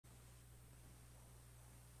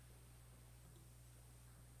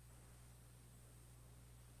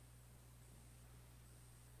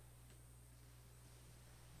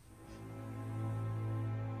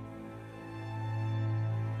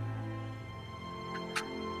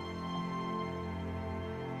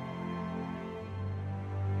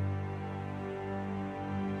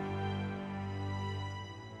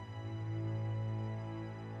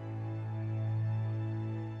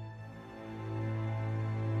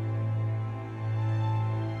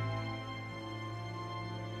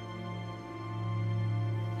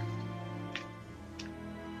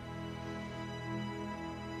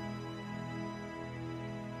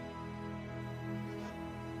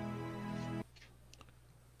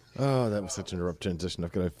Oh, that was such an abrupt transition.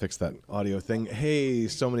 I've got to fix that audio thing. Hey,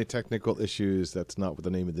 so many technical issues. That's not what the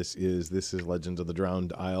name of this is. This is Legends of the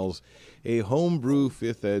Drowned Isles, a homebrew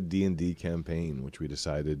 5th ed D&D campaign, which we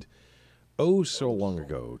decided oh so long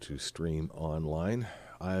ago to stream online.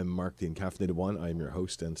 I'm Mark the Encaffeinated One. I'm your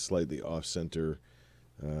host and slightly off-center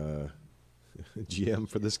GM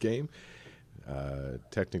for this game.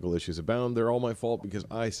 Technical issues abound. They're all my fault because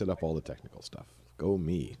I set up all the technical stuff. Go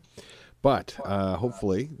me. But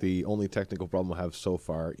hopefully, the only technical problem we'll have so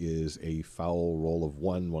far is a foul roll of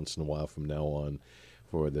 1 once in a while from now on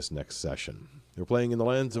for this next session. We're playing in the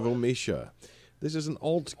lands of Ommatia. This is an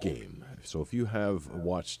alt game, so if you have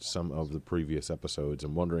watched some of the previous episodes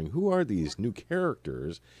and wondering who are these new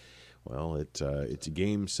characters, well, it's a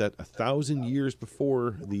game set 1,000 years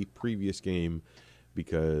before the previous game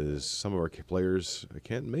because some of our players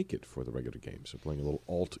can't make it for the regular game. So we're playing a little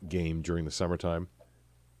alt game during the summertime.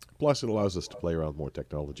 Plus, it allows us to play around with more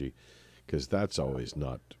technology, because that's always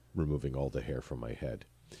not removing all the hair from my head.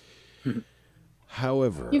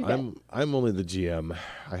 However, I'm only the GM.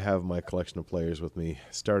 I have my collection of players with me,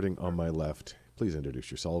 starting on my left. Please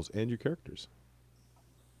introduce yourselves and your characters.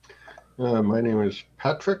 My name is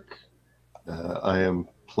Patrick. I am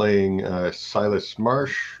playing Silas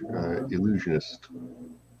Marsh, illusionist.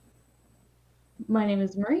 My name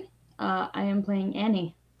is Marie. I am playing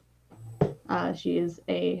Annie. She is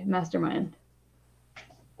a mastermind.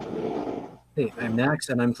 Hey, I'm Nax,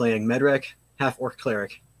 and I'm playing Medrek, half-orc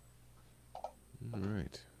cleric. All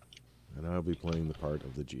right. And I'll be playing the part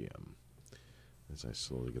of the GM as I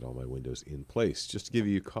slowly get all my windows in place. Just to give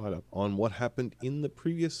you caught up on what happened in the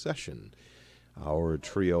previous session. Our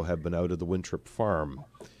trio had been out of the Wintrip farm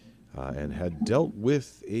and had dealt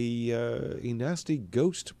with a nasty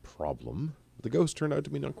ghost problem. The ghost turned out to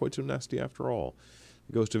be not quite so nasty after all.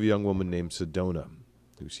 The ghost of a young woman named Sedona,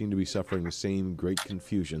 who seemed to be suffering the same great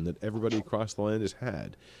confusion that everybody across the land has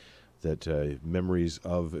had, that memories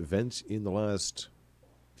of events in the last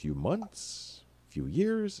few months, few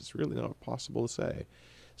years, it's really not possible to say.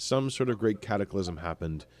 Some sort of great cataclysm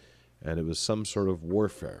happened, and it was some sort of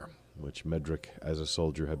warfare, which Medrek, as a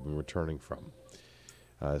soldier, had been returning from.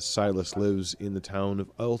 Silas lives in the town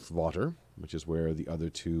of Elthwater, which is where the other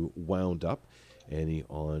two wound up. Annie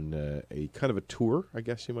on a kind of a tour, I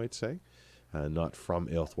guess you might say, not from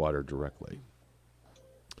Elthwater directly.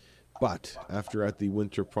 But after at the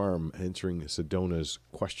Winter Farm answering Sedona's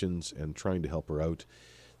questions and trying to help her out,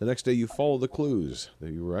 the next day you follow the clues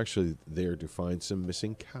that you were actually there to find some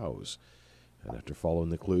missing cows. And after following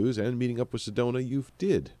the clues and meeting up with Sedona, you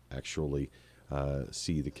did actually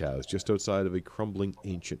see the cows just outside of a crumbling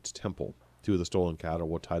ancient temple. 2 of the stolen cattle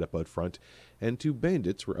were tied up out front, and 2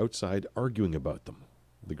 bandits were outside arguing about them.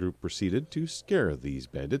 The group proceeded to scare these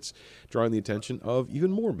bandits, drawing the attention of even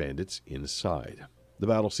more bandits inside. The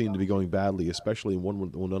battle seemed to be going badly, especially when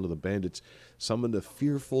one of the bandits summoned a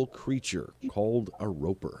fearful creature called a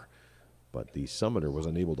roper. But the summoner was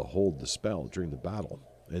unable to hold the spell during the battle,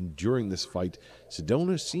 and during this fight,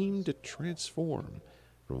 Sedona seemed to transform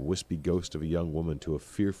from a wispy ghost of a young woman to a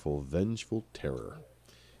fearful, vengeful terror.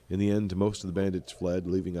 In the end, most of the bandits fled,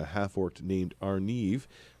 leaving a half-orc named Arnive,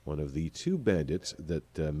 one of the 2 bandits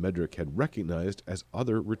that Medrek had recognized as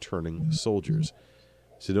other returning soldiers.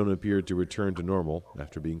 Sedona appeared to return to normal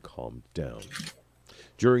after being calmed down.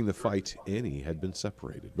 During the fight, Annie had been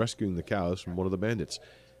separated, rescuing the cows from one of the bandits.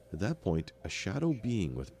 At that point, a shadow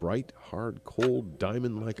being with bright, hard, cold,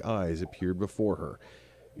 diamond-like eyes appeared before her.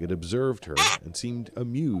 It observed her and seemed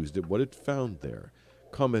amused at what it found there,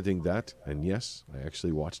 commenting that, and yes, I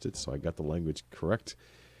actually watched it, so I got the language correct.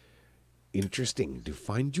 Interesting to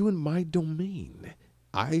find you in my domain.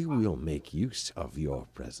 I will make use of your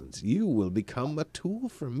presence. You will become a tool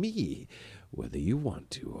for me, whether you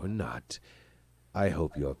want to or not. I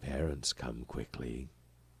hope your parents come quickly.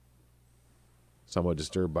 Somewhat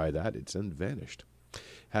disturbed by that, it then vanished.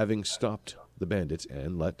 Having stopped the bandits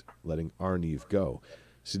and letting Arnive go,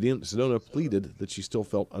 Sedona pleaded that she still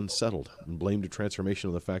felt unsettled and blamed her transformation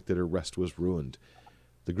on the fact that her rest was ruined.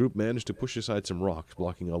 The group managed to push aside some rocks,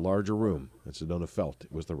 blocking a larger room, and Sedona felt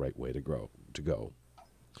it was the right way to go.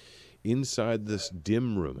 Inside this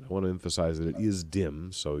dim room, and I want to emphasize that it is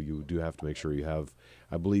dim, so you do have to make sure you have,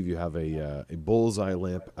 I believe you have a bullseye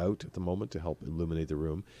lamp out at the moment to help illuminate the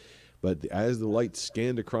room. But as the light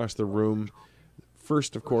scanned across the room,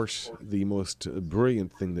 first, of course, the most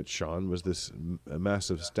brilliant thing that shone was this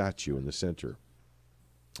massive statue in the center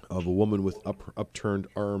of a woman with upturned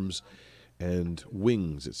arms and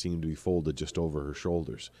wings that seemed to be folded just over her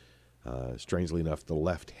shoulders. Strangely enough, the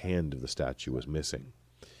left hand of the statue was missing.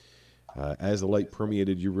 As the light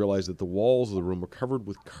permeated, you realized that the walls of the room were covered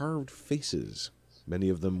with carved faces many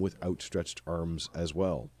of them with outstretched arms as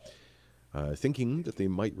well. Thinking that they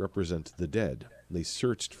might represent the dead, they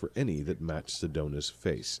searched for any that matched Sedona's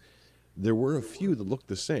face. There were a few that looked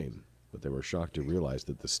the same, but they were shocked to realize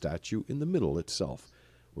that the statue in the middle itself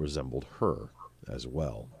resembled her as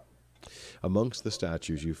well. Amongst the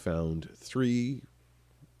statues, you found three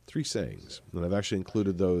sayings, and I've actually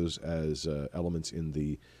included those as elements in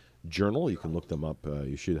the journal. You can look them up.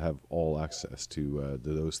 You should have all access to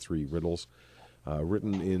those 3 riddles,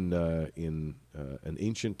 written in an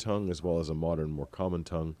ancient tongue as well as a modern, more common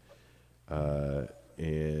tongue.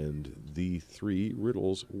 And the 3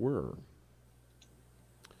 riddles were,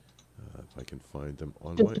 if I can find them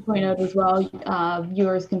on Just to point out as well,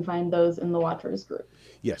 viewers can find those in the Watchers group.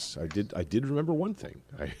 Yes, I did remember one thing.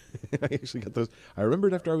 I actually got those. I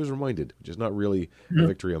remembered after I was reminded, which is not really a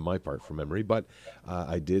victory on my part from memory, but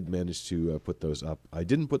I did manage to put those up. I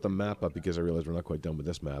didn't put the map up because I realized we're not quite done with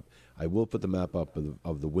this map. I will put the map up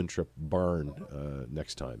of the Winthrop barn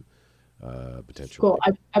next time, potentially. Cool.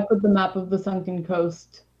 I put the map of the Sunken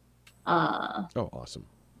Coast. Oh, awesome.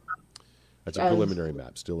 That's a preliminary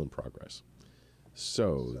map, still in progress.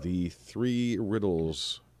 So, the 3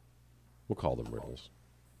 riddles, we'll call them riddles.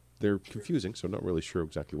 They're confusing, so I'm not really sure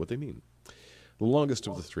exactly what they mean. The longest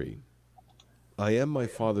of the 3. I am my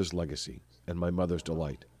father's legacy and my mother's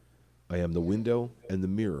delight. I am the window and the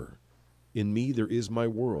mirror. In me there is my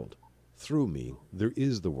world. Through me there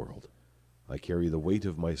is the world. I carry the weight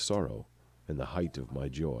of my sorrow and the height of my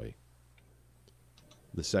joy.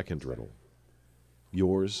 The second riddle.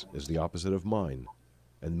 Yours is the opposite of mine,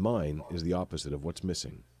 and mine is the opposite of what's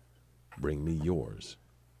missing. Bring me yours.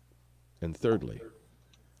 And thirdly,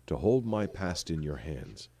 to hold my past in your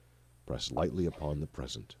hands, press lightly upon the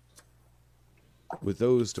present. With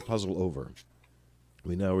those to puzzle over,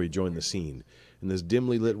 we now rejoin the scene in this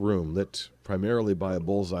dimly lit room, lit primarily by a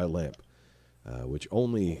bullseye lamp, which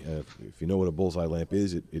only, if you know what a bullseye lamp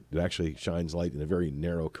is, it actually shines light in a very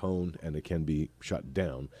narrow cone, and it can be shut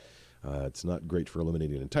down. It's not great for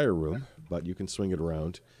illuminating an entire room, but you can swing it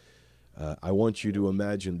around. I want you to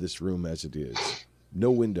imagine this room as it is. No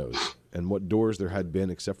windows, and what doors there had been,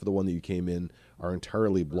 except for the one that you came in, are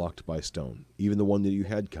entirely blocked by stone. Even the one that you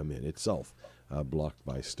had come in itself, blocked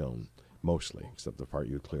by stone, mostly, except the part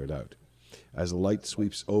you had cleared out. As the light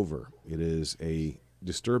sweeps over, it is a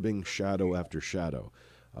disturbing shadow after shadow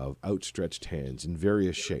of outstretched hands in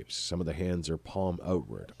various shapes. Some of the hands are palm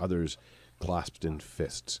outward, others clasped in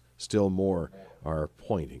fists. Still more are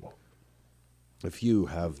pointing. A few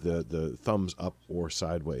have the thumbs up or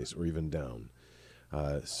sideways or even down.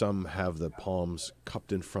 Some have the palms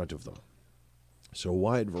cupped in front of them. So a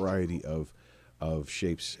wide variety of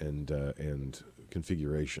shapes and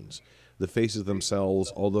configurations. The faces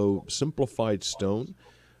themselves, although simplified stone,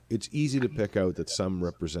 it's easy to pick out that some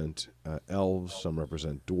represent elves, some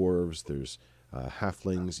represent dwarves, there's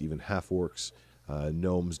halflings, even half-orcs,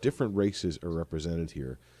 gnomes. Different races are represented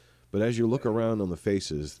here. But as you look around on the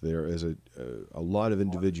faces, there is a lot of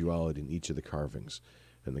individuality in each of the carvings.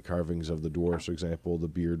 In the carvings of the dwarves, for example, the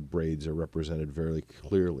beard braids are represented very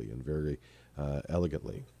clearly and very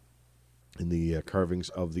elegantly. In the carvings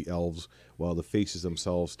of the elves, while the faces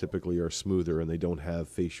themselves typically are smoother and they don't have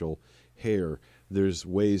facial hair, there's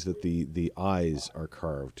ways that the eyes are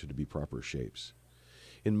carved to be proper shapes.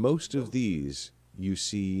 In most of these, you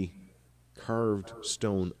see carved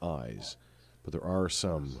stone eyes, but there are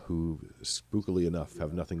some who, spookily enough,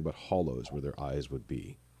 have nothing but hollows where their eyes would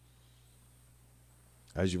be.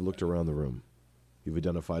 As you've looked around the room, you've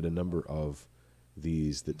identified a number of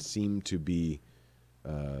these that seem to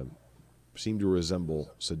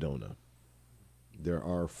resemble Sedona. There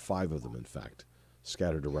are 5 of them, in fact,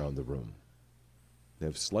 scattered around the room. They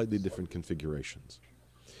have slightly different configurations.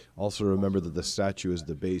 Also remember that the statue is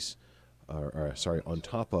the base, on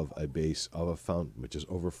top of a base of a fountain which has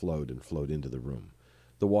overflowed and flowed into the room.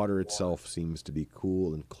 The water itself seems to be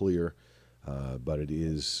cool and clear, but it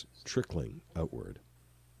is trickling outward.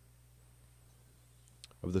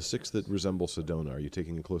 Of the 6 that resemble Sedona, are you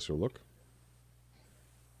taking a closer look?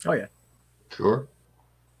 Oh, yeah. Sure.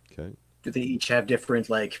 Okay. Do they each have different,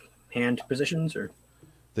 hand positions, or?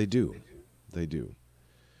 They do. They do.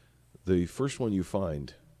 The first one you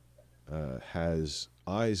find has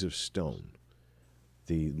eyes of stone.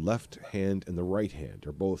 The left hand and the right hand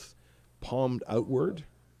are both palmed outward,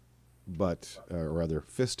 or rather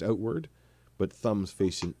fist outward, but thumbs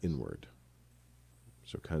facing inward.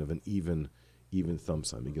 So kind of an even thumb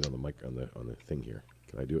sign. Let me get on the mic on the thing here.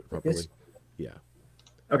 Can I do it properly? Yes. Yeah.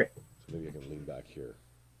 Okay. So maybe I can lean back here.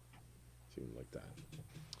 Something like that.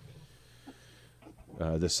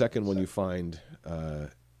 The second one you find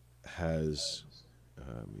has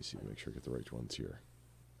Let me see, make sure I get the right ones here.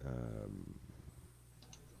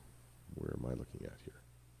 Where am I looking at here?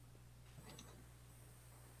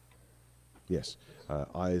 Yes,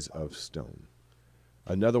 Eyes of Stone.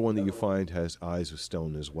 Another one that you find has Eyes of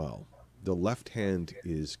Stone as well. The left hand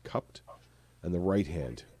is cupped, and the right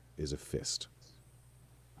hand is a fist.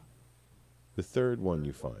 The third one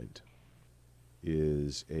you find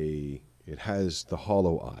is it has the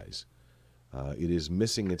hollow eyes. It is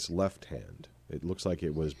missing its left hand. It looks like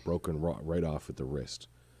it was broken right off at the wrist,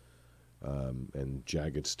 and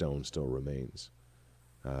jagged stone still remains.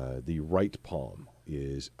 The right palm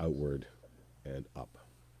is outward and up.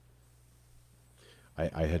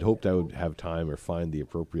 I had hoped I would have time or find the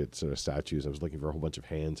appropriate sort of statues. I was looking for a whole bunch of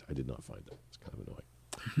hands. I did not find them. It's kind of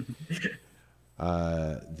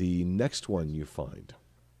annoying. The next one you find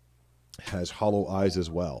has hollow eyes as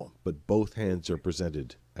well, but both hands are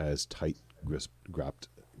presented as tight grasped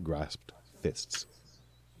fists.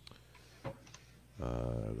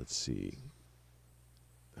 Let's see.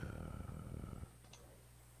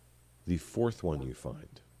 The fourth one you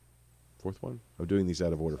find. Fourth one? I'm doing these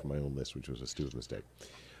out of order from my own list, which was a stupid mistake.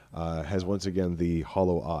 Has once again the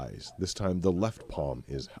hollow eyes. This time the left palm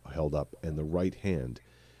is held up, and the right hand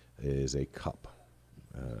is a cup,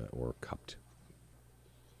 or cupped.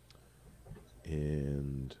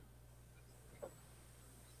 And I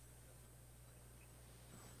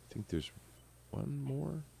think there's one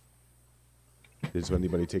more. Is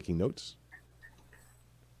anybody taking notes?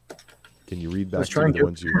 Can you read back to the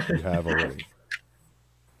ones you have already?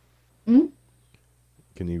 Hmm?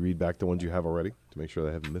 Can you read back the ones you have already to make sure that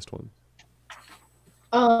I haven't missed one?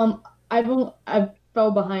 I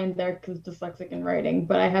fell behind there because dyslexic in writing,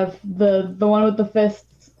 but I have the one with the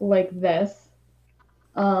fists like this.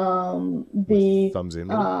 The thumbs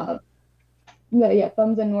inward.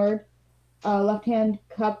 Thumbs inward. Left hand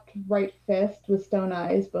cupped, right fist with stone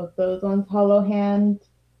eyes. Both those ones. Hollow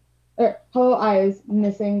eyes,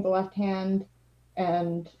 missing the left hand,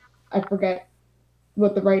 and I forget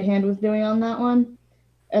what the right hand was doing on that one.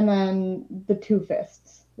 And then the two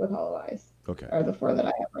fists with hollow eyes. Okay. Are the four that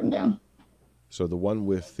I have written down. So the one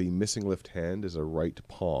with the missing left hand is a right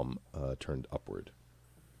palm turned upward.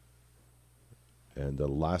 And the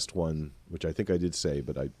last one, which I think I did say,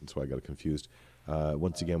 but that's why I got confused.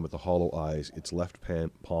 Once again, with the hollow eyes, its left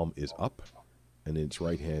palm is up, and in its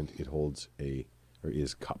right hand it holds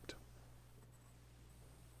is cupped.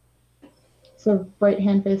 So right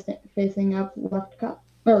hand facing up, left cup,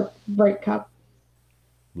 or right cup.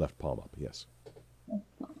 Left palm up, yes.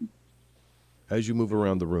 As you move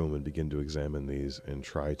around the room and begin to examine these and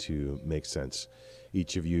try to make sense,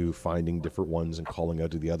 each of you finding different ones and calling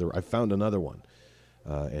out to the other, I found another one,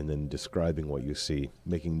 and then describing what you see,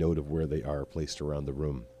 making note of where they are placed around the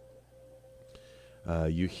room.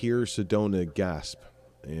 You hear Sedona gasp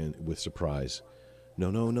and with surprise,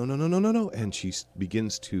 no, and she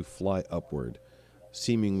begins to fly upward,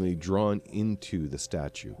 seemingly drawn into the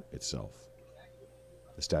statue itself.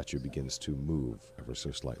 The statue begins to move ever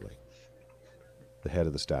so slightly. The head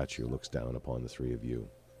of the statue looks down upon the three of you.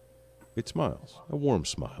 It smiles, a warm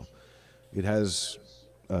smile. It has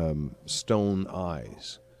stone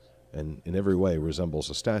eyes, and in every way resembles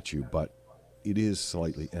a statue, but it is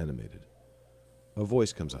slightly animated. A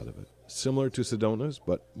voice comes out of it, similar to Sedona's,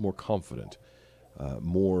 but more confident,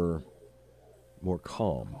 more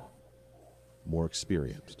calm, more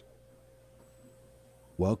experienced.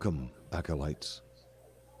 Welcome, acolytes,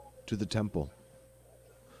 to the temple.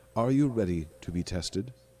 Are you ready to be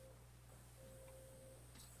tested?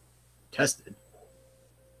 Tested?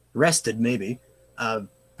 Rested, maybe.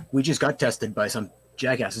 We just got tested by some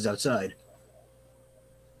jackasses outside.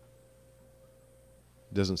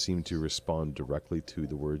 Doesn't seem to respond directly to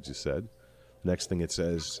the words you said. Next thing it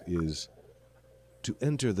says is, to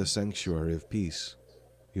enter the sanctuary of peace,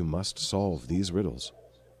 you must solve these riddles.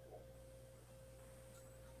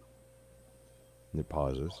 And it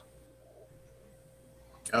pauses.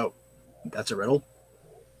 Oh, that's a riddle?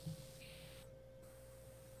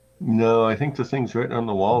 No, I think the things written on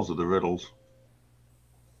the walls are the riddles.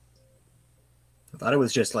 I thought it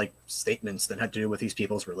was just like statements that had to do with these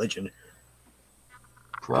people's religion.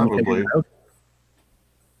 Probably.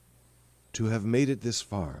 To have made it this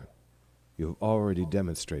far, you have already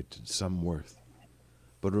demonstrated some worth.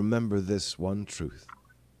 But remember this one truth.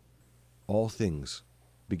 All things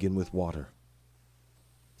begin with water.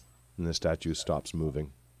 And the statue stops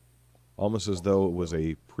moving, almost as though it was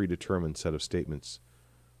a predetermined set of statements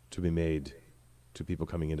to be made to people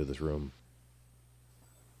coming into this room.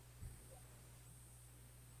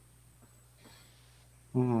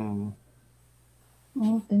 All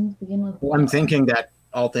things begin with Well, I'm thinking that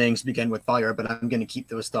all things begin with fire, but I'm going to keep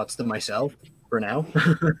those thoughts to myself for now.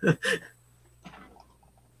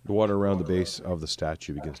 The water around the base of the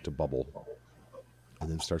statue begins to bubble and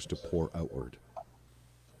then starts to pour outward,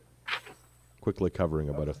 quickly covering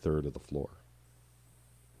about a third of the floor.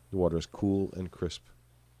 The water is cool and crisp.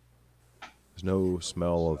 There's no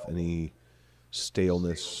smell of any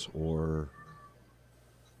staleness or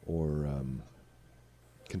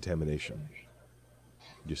contamination.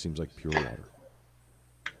 It just seems like pure water.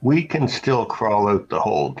 We can still crawl out the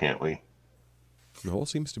hole, can't we? The hole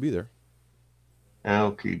seems to be there.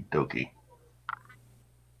 Okie dokie.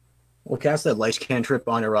 We'll cast that light cantrip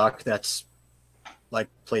on a rock that's like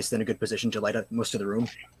placed in a good position to light up most of the room.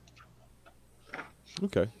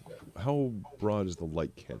 Okay. How broad is the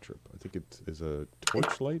light cantrip? I think it is a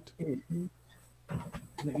torchlight. Maybe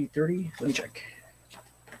 30? Let me check.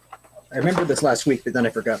 I remember this last week, but then I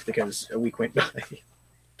forgot because a week went by.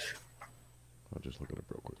 I'll just look it up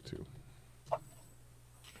real quick, too.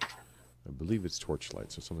 I believe it's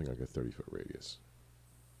torchlight, so something like a 30-foot radius.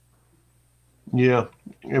 Yeah,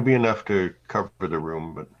 it'd be enough to cover the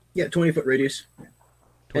room, but... Yeah, 20-foot radius.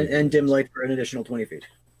 20 and dim light for an additional 20 feet.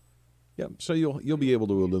 Yeah, so you'll be able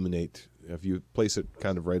to illuminate if you place it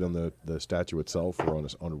kind of right on the statue itself or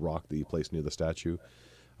on a rock that you place near the statue.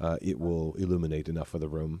 It will illuminate enough of the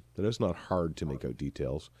room that it's not hard to make out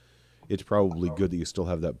details. It's probably good that you still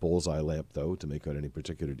have that bullseye lamp, though, to make out any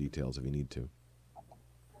particular details if you need to.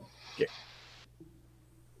 Yeah.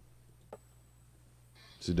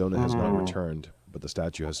 Sedona has not returned, but the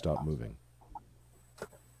statue has stopped moving.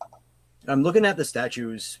 I'm looking at the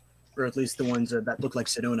statues, or at least the ones that look like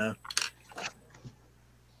Sedona.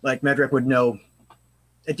 Like, Medric would know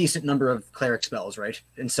a decent number of cleric spells, right?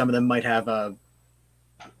 And some of them might have,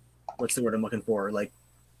 what's the word I'm looking for? Like,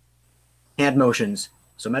 hand motions.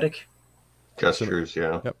 Somatic? Gestures,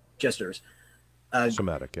 yeah. Yep. Gestures.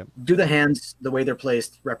 Somatic, yep. Do the hands, the way they're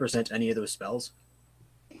placed, represent any of those spells?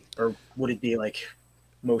 Or would it be, like,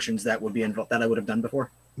 motions that would be involved that I would have done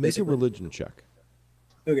before? Make basically? a religion check.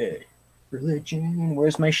 Okay. Religion.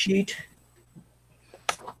 Where's my sheet?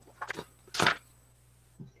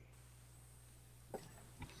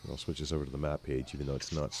 I'll switch this over to the map page, even though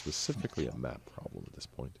it's not specifically a map problem at this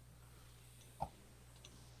point.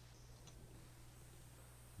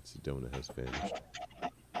 Sedona has vanished.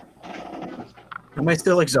 Am I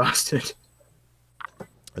still exhausted?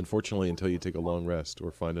 Unfortunately, until you take a long rest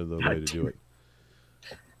or find another way to do it.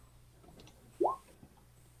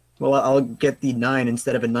 Well, I'll get the 9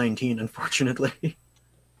 instead of a 19, unfortunately.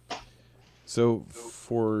 So,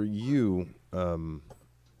 for you, there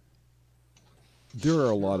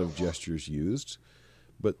are a lot of gestures used,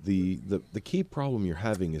 but the key problem you're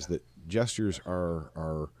having is that gestures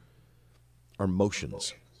are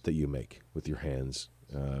motions that you make with your hands.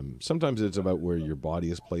 Sometimes it's about where your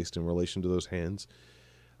body is placed in relation to those hands.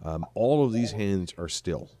 All of these hands are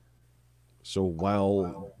still. So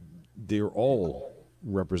while they're all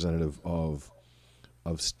representative of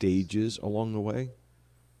stages along the way,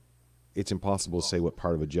 it's impossible to say what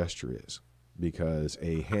part of a gesture is, because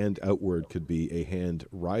a hand outward could be a hand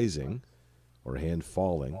rising or a hand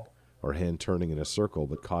falling or a hand turning in a circle,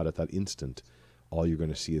 but caught at that instant, all you're going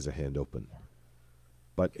to see is a hand open.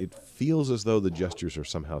 But it feels as though the gestures are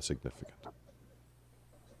somehow significant.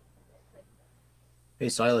 Hey,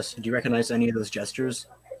 Silas, do you recognize any of those gestures?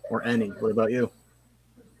 Or any? What about you?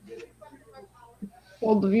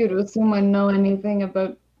 Bold of you to assume I know anything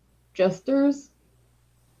about gestures.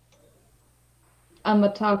 I'm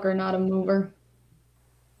a talker, not a mover.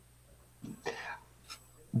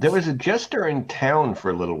 There was a jester in town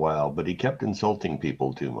for a little while, but he kept insulting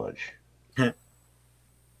people too much.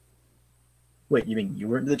 Wait, you mean you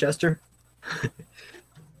weren't the jester?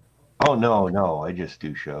 Oh, no, I just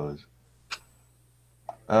do shows.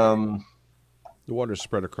 The water's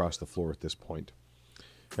spread across the floor at this point.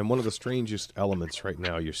 And one of the strangest elements right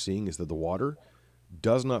now you're seeing is that the water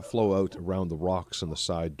does not flow out around the rocks and the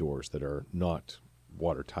side doors that are not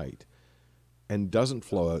watertight, and doesn't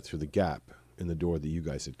flow out through the gap in the door that you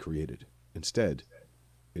guys had created. Instead,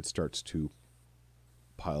 it starts to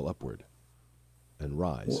pile upward and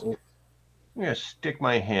rise. I'm going to stick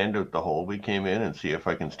my hand out the hole we came in and see if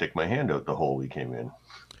I can stick my hand out the hole we came in.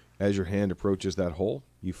 As your hand approaches that hole,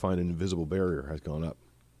 you find an invisible barrier has gone up.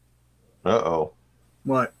 Uh-oh.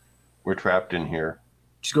 What? We're trapped in here.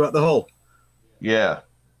 Just go out the hole. Yeah.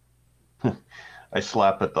 I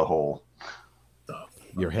slap at the hole.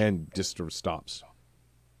 Your hand just sort of stops.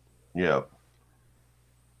 Yeah.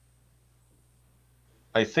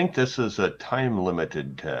 I think this is a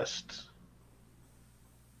time-limited test.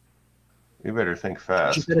 We better think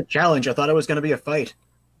fast. She said a challenge. I thought it was going to be a fight.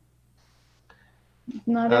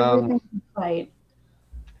 Not Um, everything can fight.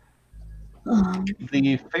 Um,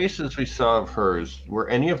 The faces we saw of hers, were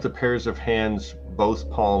any of the pairs of hands both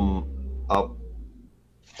palm up,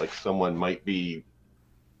 like someone might be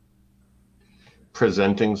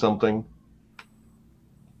presenting something?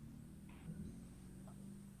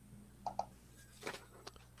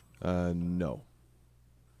 No.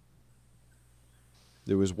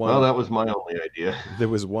 There was one. Well, that was my only idea. There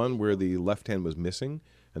was one where the left hand was missing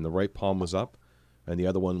and the right palm was up, and the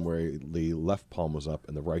other one where the left palm was up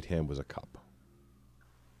and the right hand was a cup.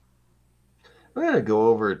 I'm gonna go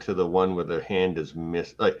over to the one where the hand is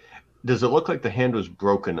missed. Like, does it look like the hand was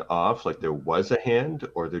broken off, like there was a hand,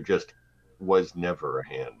 or there just was never a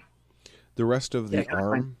hand? The rest of the Yeah, kinda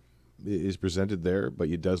arm is presented there, but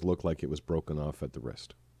it does look like it was broken off at the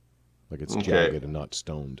wrist, like it's Okay. jagged and not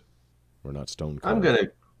stoned, or not stone I'm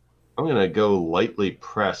carved. gonna go lightly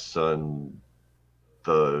press on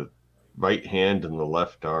the right hand and the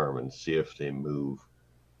left arm and see if they move.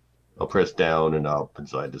 I'll press down and up and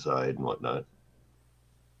side to side and whatnot.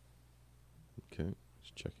 Okay,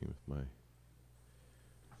 just checking with my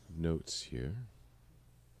notes here.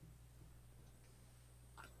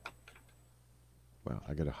 Wow,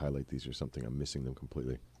 I gotta highlight these or something. I'm missing them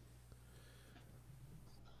completely.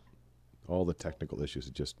 All the technical issues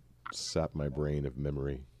have just sapped my brain of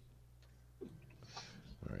memory.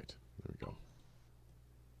 All right, there we go.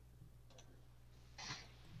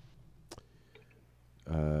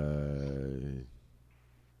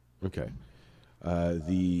 Okay.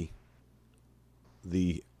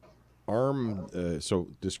 The arm. So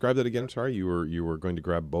describe that again. Sorry, you were going to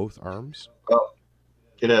grab both arms. Well,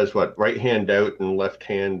 it has what? Right hand out and left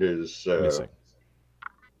hand is Missing.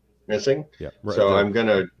 Missing. Yeah. Right, So I'm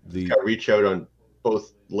gonna the kind of reach out on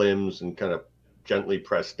both limbs and kind of gently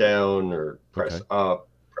press down or press Okay. up,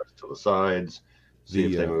 press to the sides, see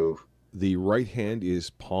if they move. the right hand is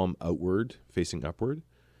palm outward, facing upward,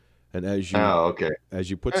 and as you Okay.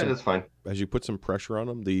 put some That's fine. as you put some pressure on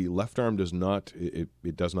them, the left arm does not it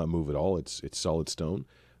does not move at all. It's solid stone.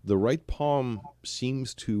 The right palm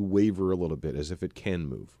seems to waver a little bit, as if it can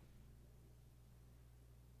move.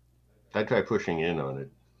 I try pushing in on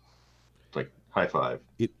it. Like high five.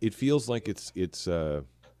 It feels like it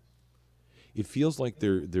feels like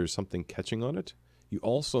there's something catching on it. You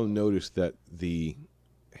also notice that the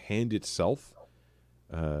hand itself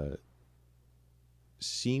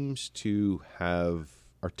seems to have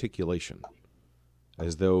articulation,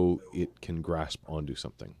 as though it can grasp onto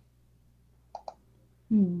something.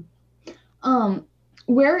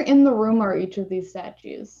 Where in the room are each of these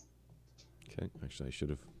statues? Okay, actually, I should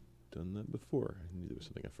have done that before. I knew there was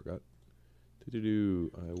something I forgot. I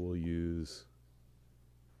will use.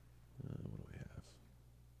 What do I have?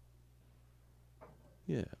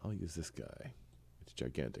 Yeah, I'll use this guy. It's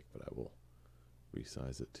gigantic, but I will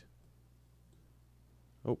resize it.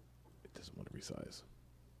 Oh, it doesn't want to resize.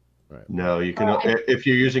 All right. No, you can. If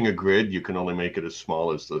you're using a grid, you can only make it as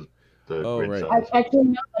small as the grid right. size. Actually,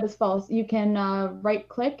 no, that is false. You can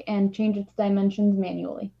right-click and change its dimensions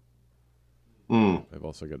manually. I've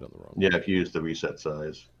also got it on the wrong. Yeah, if you use the reset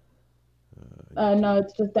size. No,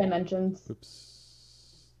 it's just dimensions. Oops.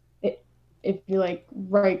 If you like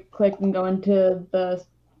right-click and go into the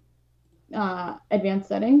advanced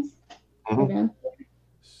settings, advanced,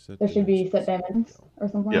 there should be set dimensions or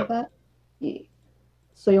something like that. Yeah.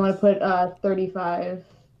 So you want to put 35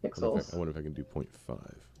 pixels. I wonder if I can do 0.5.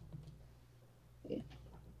 Yeah.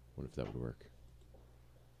 Wonder if that would work.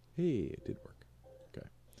 Hey, it did work. Okay.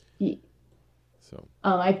 Yeah. So.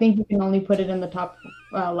 I think you can only put it in the top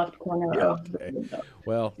left corner of the window.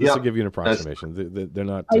 Well, this will give you an approximation. They're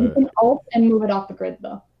not. You can alt and move it off the grid,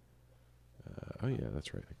 though. Oh yeah,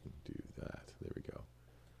 that's right. I can do that. There we go.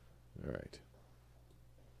 All right.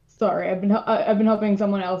 Sorry, I've been helping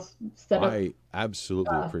someone else set up. I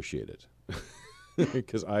absolutely appreciate it,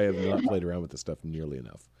 because I have not played around with this stuff nearly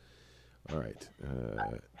enough. All right.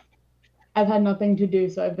 I've had nothing to do,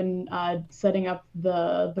 so I've been setting up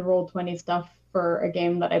the Roll20 stuff for a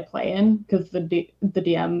game that I play in, because the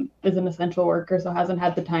DM is an essential worker, so hasn't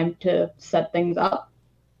had the time to set things up.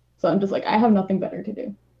 So I'm just like, I have nothing better to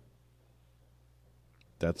do.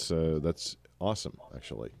 That's awesome.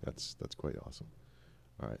 Actually, that's quite awesome.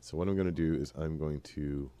 All right. So what I'm going to do is I'm going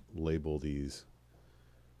to label these.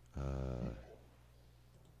 Will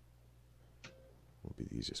be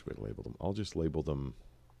the easiest way to label them. I'll just label them.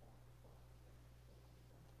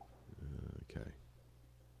 Okay.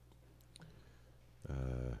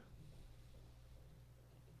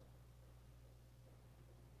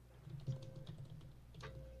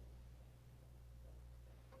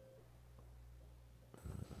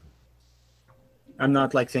 I'm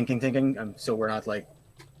not like thinking. So we're not like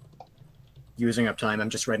using up time. I'm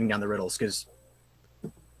just writing down the riddles because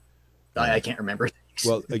I can't remember things.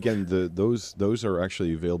 Well, again, those are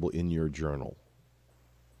actually available in your journal,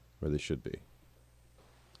 where they should be.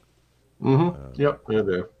 Yep, they're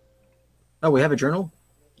there. Oh, we have a journal?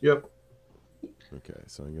 Yep. Okay,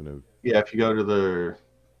 so I'm gonna. Yeah, if you go to the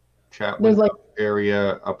chat window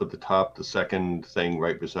area up at the top, the second thing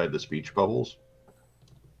right beside the speech bubbles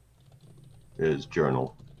is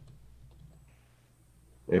journal.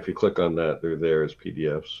 And if you click on that, they're there as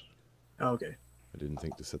PDFs. Oh, okay. I didn't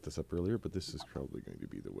think to set this up earlier, but this is probably going to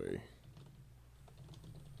be the way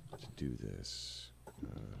to do this.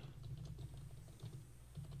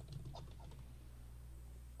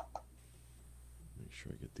 Make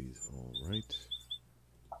sure I get these all right.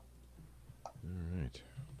 All right.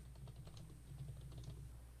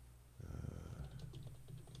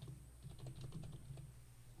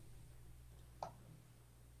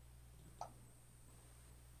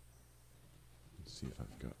 Let's see if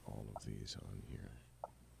I've got all of these on here.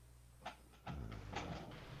 I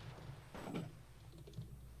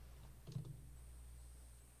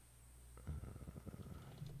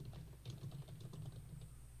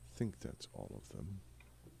think that's all of them.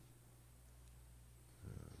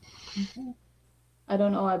 I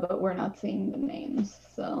don't know why, but we're not seeing the names,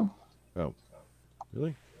 so. Oh,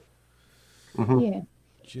 really? Yeah.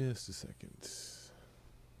 Just a second.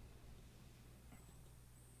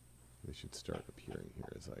 They should start appearing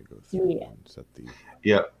here as I go through and set the...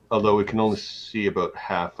 Yeah, although we can only see about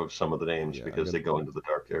half of some of the names because they go into the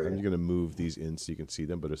dark area. I'm going to move these in so you can see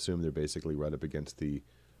them, but assume they're basically right up against the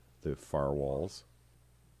far walls.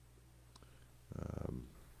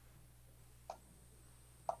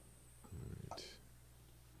 Right.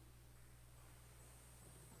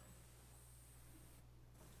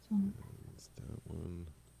 That's that one.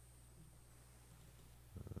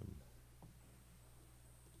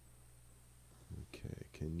 Okay,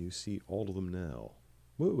 can you see all of them now?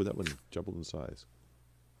 Whoa, that one doubled in size.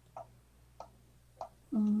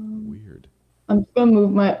 Weird. I'm just gonna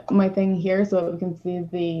move my thing here so we can see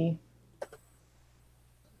the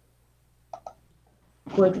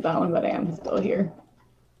words of that one, but I am still here.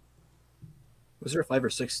 Was there 5 or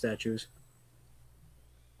 6 statues?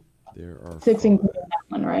 There are 6 including that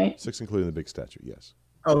one, right? 6 including the big statue, yes.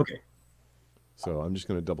 Oh, okay. So I'm just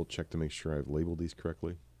going to double check to make sure I've labeled these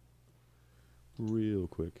correctly. Real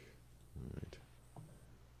quick. All right.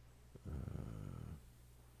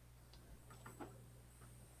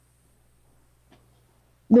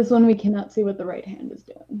 This one we cannot see what the right hand is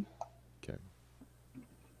doing. Okay.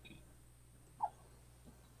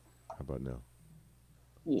 How about now?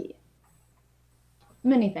 Yeah.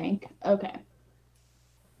 Mini think. Okay.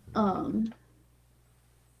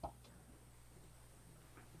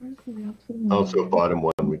 Where's the opposite? Also, bottom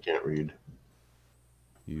one we can't read.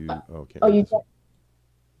 You okay? Oh, you.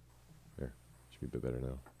 There. Should be a bit better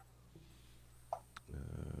now.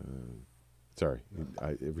 Sorry,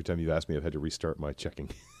 every time you've asked me, I've had to restart my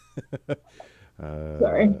checking.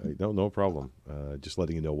 Sorry. No problem. Just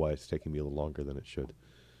letting you know why it's taking me a little longer than it should.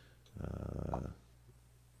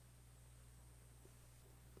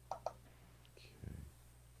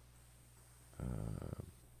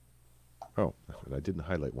 Oh, I didn't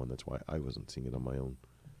highlight one. That's why I wasn't seeing it on my own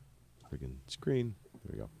friggin' screen.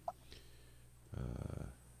 There we go.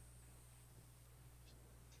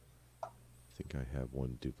 I think I have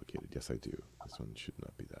one duplicated. Yes, I do. This one should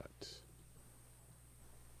not be that.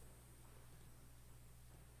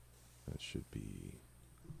 That should be...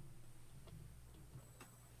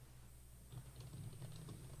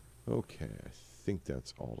 Okay, I think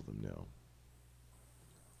that's all of them now.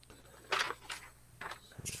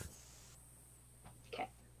 So. Okay.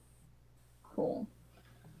 Cool.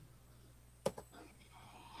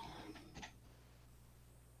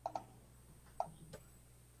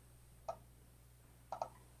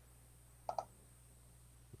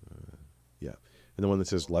 Yeah. And the one that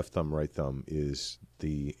says left thumb, right thumb is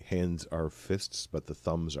the hands are fists, but the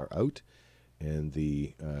thumbs are out, and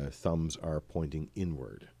the thumbs are pointing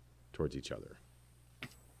inward towards each other.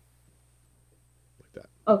 Like that.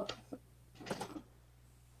 Oh.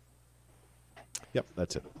 Yep,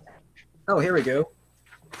 that's it. Oh, here we go.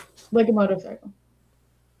 Like a motorcycle.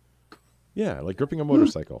 Yeah, like gripping a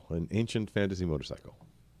motorcycle, an ancient fantasy motorcycle.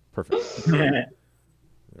 Perfect. All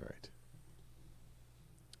right.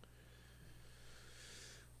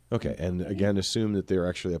 Okay, and again, assume that they're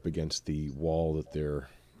actually up against the wall that they're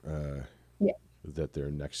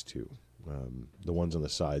next to. The ones on the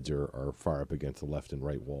sides are far up against the left and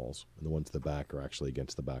right walls, and the ones at the back are actually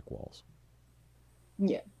against the back walls.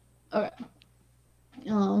 Yeah. Okay.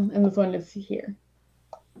 And this one is here.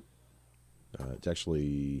 It's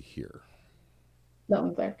actually here. That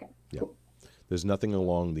one's there. Okay. Yeah. Cool. There's nothing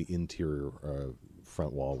along the interior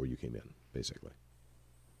front wall where you came in, basically.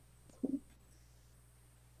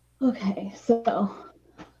 Okay, so.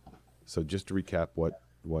 So just to recap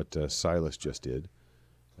what Silas just did,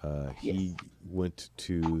 he went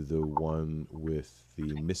to the one with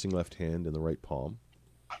the missing left hand and the right palm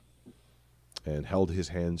and held his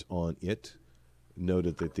hands on it,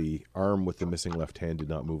 noted that the arm with the missing left hand did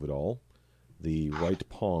not move at all. The right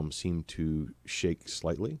palm seemed to shake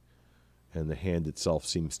slightly, and the hand itself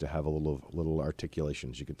seems to have a little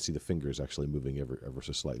articulations. You can see the fingers actually moving ever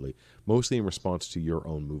so slightly, mostly in response to your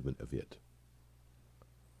own movement of it.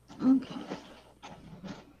 Okay.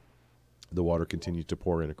 The water continues to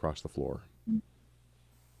pour in across the floor.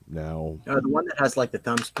 Now, the one that has like the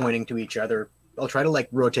thumbs pointing to each other, I'll try to like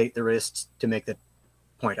rotate the wrists to make the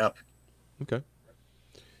point up. Okay.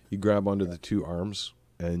 You grab onto the two arms,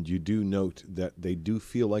 and you do note that they do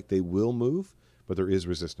feel like they will move, but there is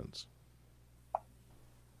resistance.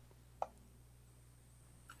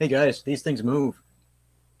 Hey guys, these things move.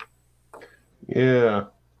 Yeah.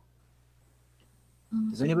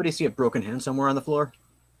 Does anybody see a broken hand somewhere on the floor?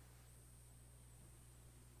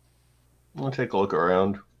 I'll take a look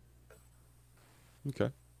around. Okay.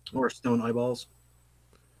 Or stone eyeballs?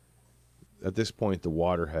 At this point, the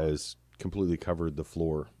water has completely covered the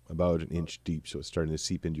floor, about an inch deep, so it's starting to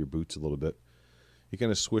seep into your boots a little bit. You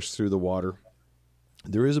kind of swish through the water.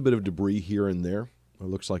 There is a bit of debris here and there. It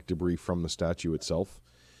looks like debris from the statue itself.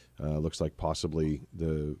 Looks like possibly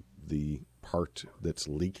the part that's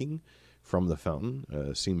leaking from the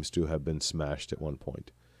fountain seems to have been smashed at one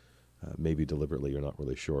point. Maybe deliberately, you're not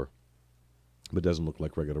really sure. But doesn't look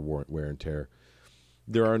like regular wear and tear.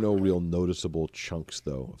 There are no real noticeable chunks,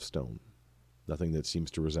 though, of stone. Nothing that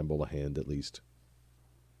seems to resemble a hand, at least.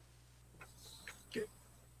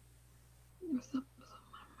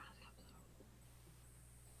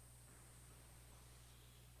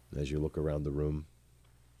 As you look around the room,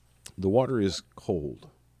 the water is cold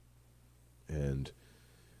and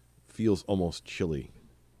feels almost chilly.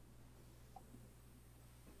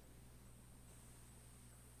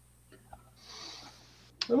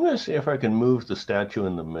 I'm going to see if I can move the statue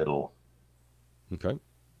in the middle. Okay.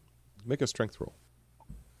 Make a strength roll.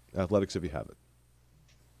 Athletics if you have it.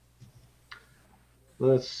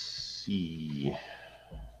 Let's see.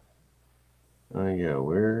 Oh, yeah,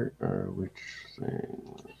 where are which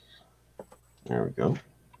things? There we go.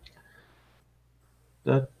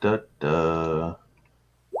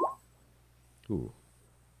 Ooh.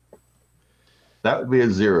 That would be a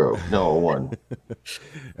 0. No, a 1.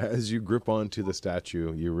 As you grip onto the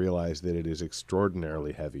statue, you realize that it is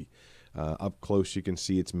extraordinarily heavy. Up close, you can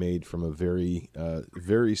see it's made from a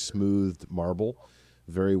very smoothed marble,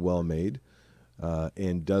 very well made,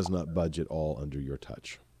 and does not budge at all under your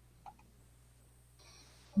touch.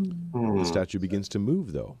 The statue begins to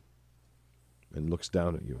move, though, and looks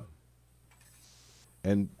down at you.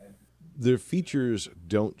 And their features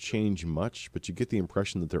don't change much, but you get the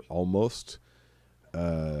impression that they're almost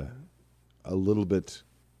a little bit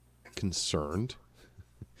concerned.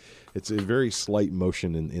 It's a very slight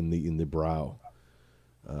motion in the brow,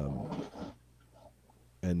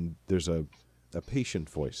 and there's a patient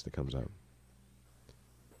voice that comes out.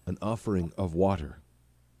 An offering of water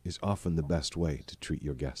is often the best way to treat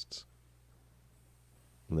your guests.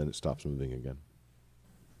 And then it stops moving again.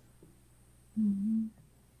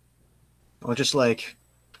 I'll just like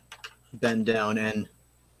bend down and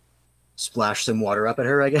splash some water up at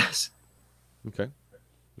her, I guess. Okay.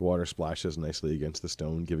 The water splashes nicely against the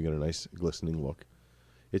stone, giving it a nice glistening look.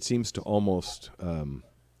 It seems to almost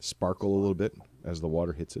sparkle a little bit as the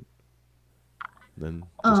water hits it. Then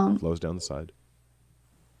just flows down the side.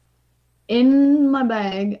 In my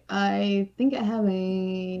bag, I think I have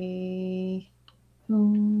a...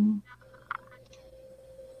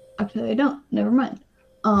 Actually, I don't. Never mind.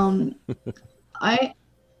 I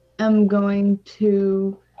am going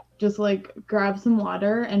to just like grab some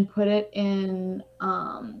water and put it in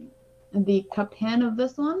the cupped hand of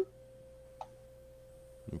this one.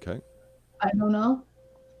 Okay. I don't know.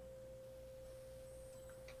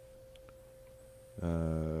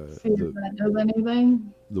 See if that does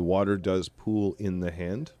anything. The water does pool in the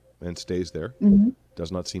hand and stays there. Mm-hmm.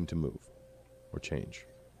 Does not seem to move or change.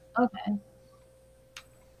 Okay.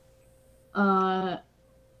 And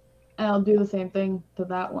I'll do the same thing to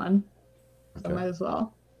that one. So Okay. might as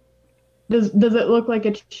well. Does it look like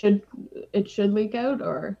it should leak out,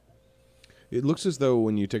 or? It looks as though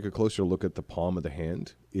when you take a closer look at the palm of the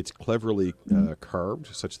hand, it's cleverly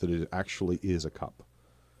carved such that it actually is a cup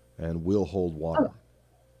and will hold water.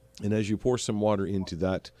 Oh. And as you pour some water into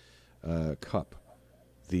that, cup,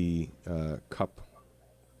 the cup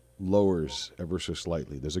lowers ever so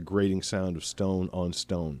slightly. There's a grating sound of stone on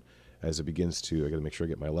stone as it begins to, I got to make sure I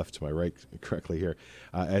get my left to my right correctly here,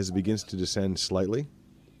 as it begins to descend slightly.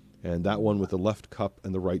 And that one with the left cup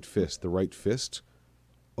and the right fist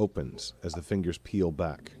opens as the fingers peel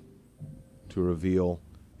back to reveal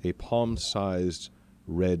a palm-sized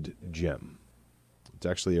red gem. It's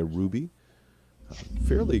actually a ruby,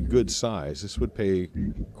 fairly good size. This would pay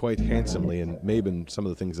quite handsomely and maybe in some of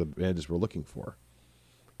the things that bandits were looking for.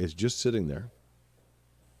 It's just sitting there.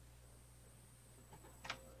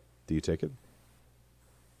 Do you take it?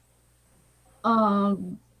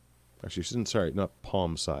 Actually, sorry, not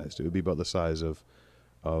palm-sized. It would be about the size of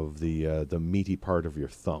the meaty part of your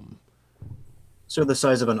thumb. So the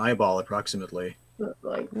size of an eyeball, approximately.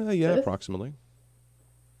 Like yeah, this? approximately.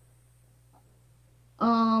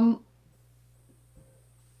 I'll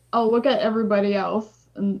look at everybody else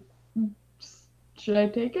and should I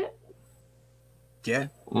take it? Yeah.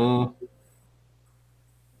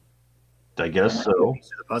 I guess so.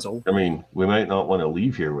 The puzzle. I mean, we might not want to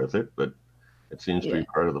leave here with it, but it seems to be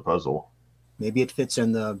part of the puzzle. Maybe it fits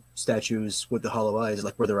in the statues with the hollow eyes,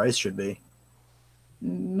 like where their eyes should be.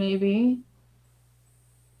 Maybe.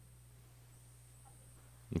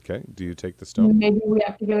 Okay. Do you take the stone? Maybe we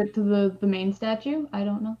have to give it to the main statue? I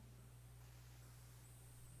don't know.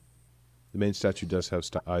 The main statue does have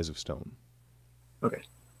eyes of stone. Okay.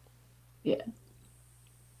 Yeah.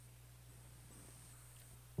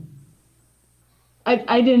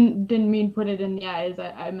 I didn't mean put it in the eyes.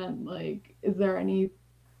 I meant like, is there any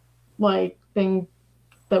like thing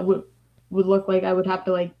that would look like I would have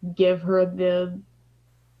to like give her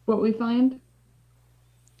what we find?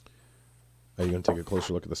 Are you going to take a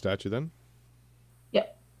closer look at the statue then?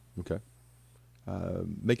 Yep. Okay.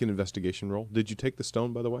 Make an investigation roll. Did you take the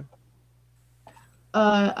stone, by the way?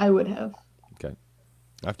 I would have. Okay.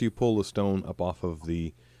 After you pull the stone up off of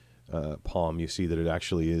the palm, you see that it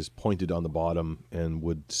actually is pointed on the bottom and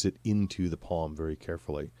would sit into the palm very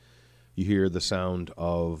carefully. You hear the sound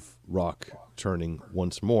of rock turning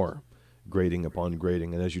once more, grating upon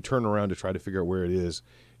grating, and as you turn around to try to figure out where it is,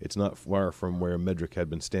 it's not far from where Medric had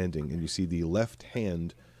been standing, and you see the left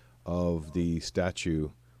hand of the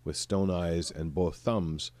statue with stone eyes and both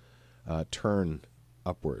thumbs turn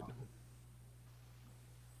upward.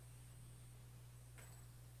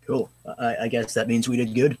 Cool. I guess that means we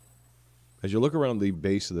did good. As you look around the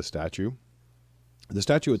base of the statue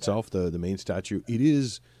itself, the main statue, it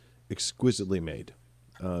is exquisitely made.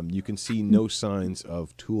 You can see no signs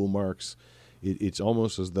of tool marks. It's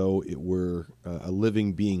almost as though it were a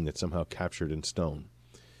living being that's somehow captured in stone.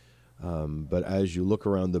 But as you look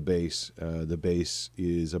around the base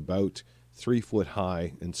is about 3 foot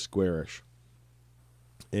high and squarish.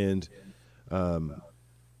 And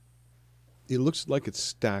it looks like it's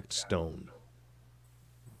stacked stone.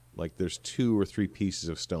 Like there's 2 or 3 pieces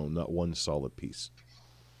of stone, not one solid piece.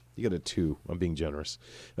 You got a 2. I'm being generous.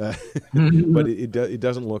 But it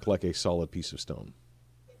doesn't look like a solid piece of stone.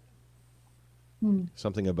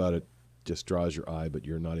 Something about it just draws your eye, but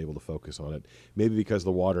you're not able to focus on it. Maybe because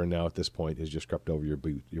the water now at this point has just crept over your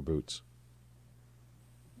boots.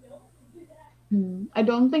 I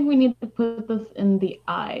don't think we need to put this in the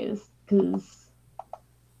eyes, because...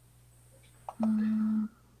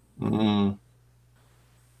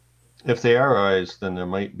 If they are eyes, then there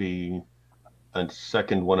might be a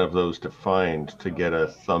second one of those to find to get a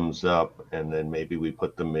thumbs up, and then maybe we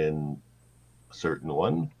put them in a certain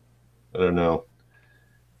one. I don't know.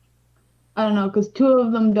 I don't know, because 2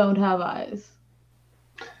 of them don't have eyes.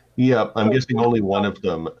 Yeah, I'm guessing only one of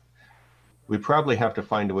them. We probably have to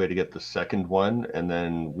find a way to get the second one, and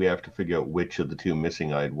then we have to figure out which of the 2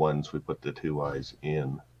 missing-eyed ones we put the 2 eyes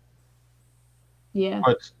in. Yeah.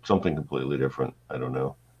 Or it's something completely different. I don't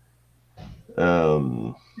know.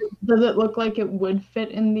 Does it look like it would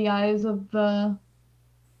fit in the eyes of the...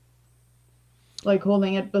 Like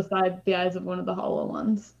holding it beside the eyes of one of the hollow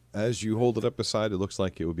ones? As you hold it up beside, it looks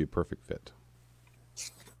like it would be a perfect fit.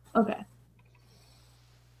 Okay.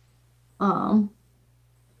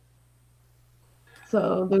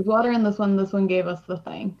 So there's water in this one. This one gave us the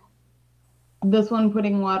thing. This one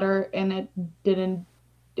putting water in it didn't...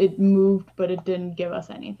 It moved, but it didn't give us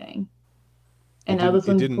anything. And now this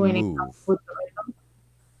one's pointing up with the right thumb.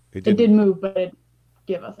 It did move, but it didn't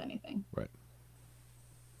give us anything. Right.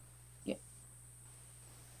 Yeah.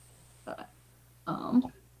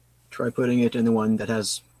 Try putting it in the one that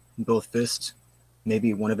has both fists.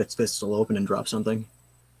 Maybe one of its fists will open and drop something.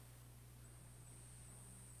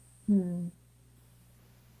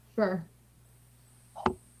 Sure.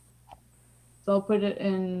 So I'll put it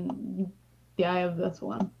in the eye of this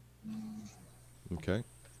one. Okay.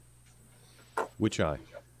 Which eye?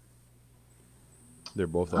 They're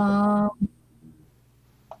both open.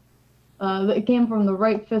 It came from the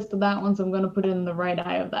right fist of that one, so I'm going to put it in the right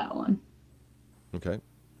eye of that one. Okay.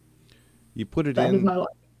 You put it That in, is my luck.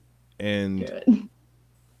 and Good.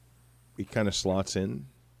 it kind of slots in.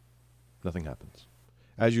 Nothing happens.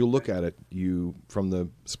 As you look at it, from the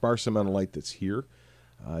sparse amount of light that's here,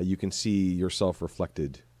 you can see yourself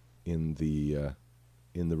reflected in the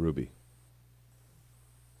ruby.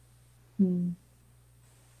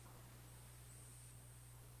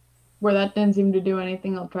 Where that didn't seem to do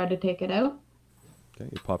anything, I'll try to take it out. Okay,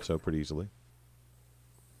 it pops out pretty easily.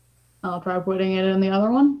 I'll try putting it in the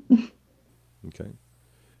other one. Okay.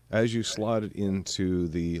 As you slot it into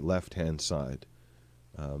the left-hand side,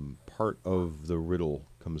 part of the riddle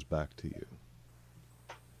comes back to you.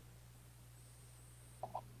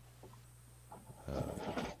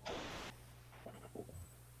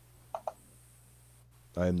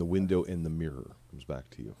 I am the window in the mirror comes back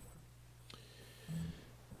to you.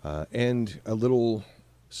 And a little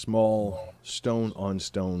small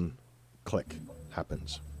stone-on-stone click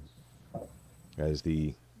happens as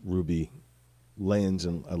the ruby lands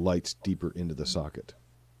and lights deeper into the socket.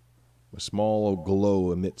 A small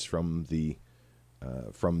glow emits from the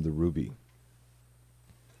ruby.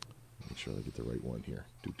 Make sure I get the right one here.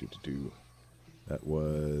 That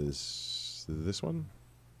was this one?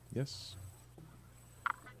 Yes.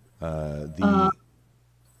 The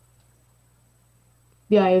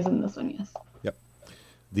eye is in this one, yes. Yep.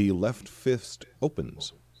 The left fist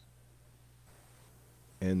opens.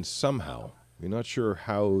 And somehow, you're not sure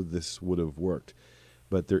how this would have worked,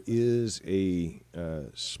 but there is a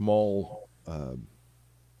small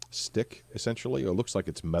stick, essentially, or it looks like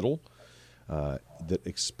it's metal, that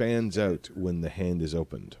expands out when the hand is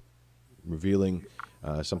opened, revealing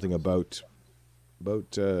something about 8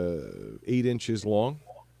 inches long.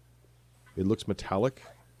 It looks metallic,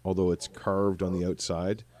 although it's carved on the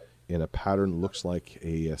outside in a pattern that looks like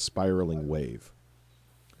a spiraling wave.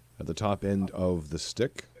 At the top end of the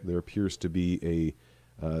stick, there appears to be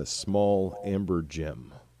a small amber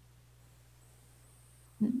gem.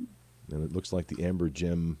 And it looks like the amber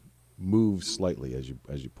gem moves slightly as you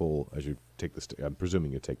take the stick. I'm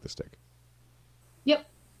presuming you take the stick. Yep.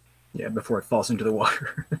 Yeah, before it falls into the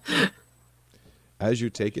water. As you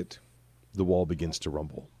take it, the wall begins to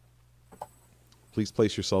rumble. Please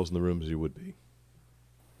place yourselves in the room as you would be.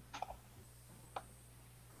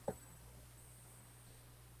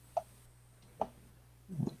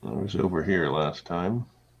 I was over here last time.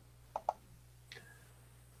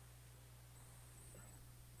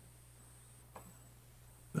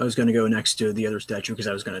 I was going to go next to the other statue because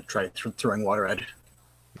I was going to try throwing water at it.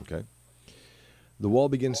 Okay. The wall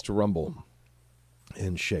begins to rumble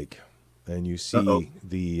and shake, and you see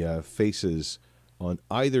the faces on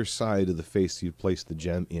either side of the face you placed the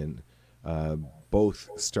gem in. Both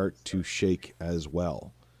start to shake as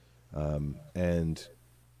well. And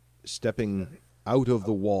stepping out of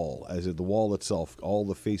the wall, as the wall itself, all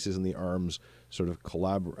the faces and the arms sort of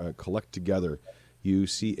collect together, you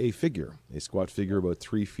see a figure, a squat figure about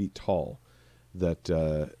 3 feet tall, that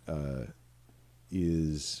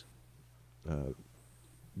is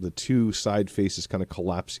the two side faces kind of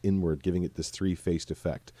collapse inward, giving it this three-faced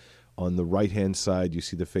effect. On the right-hand side, you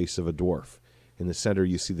see the face of a dwarf. In the center,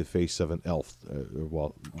 you see the face of an elf,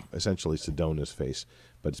 well, essentially Sedona's face,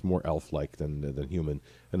 but it's more elf-like than human.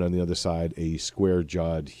 And on the other side, a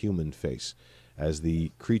square-jawed human face as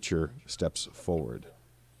the creature steps forward.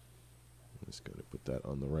 I'm just going to put that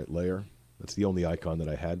on the right layer. That's the only icon that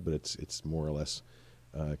I had, but it's more or less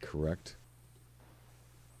correct.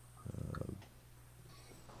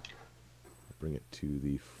 Bring it to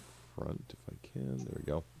the front if I can. There we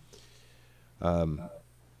go.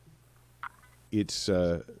 Its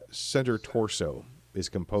center torso is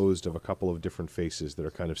composed of a couple of different faces that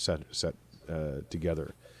are kind of set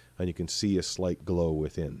together, and you can see a slight glow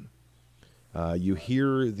within. You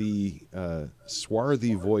hear the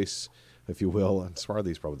swarthy voice, if you will, and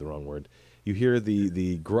swarthy is probably the wrong word. You hear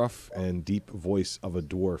the gruff and deep voice of a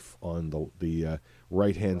dwarf on the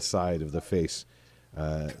right-hand side of the face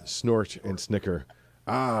snort and snicker.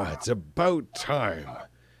 "Ah, it's about time.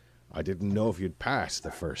 I didn't know if you'd passed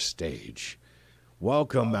the first stage.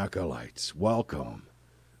 Welcome, acolytes, welcome."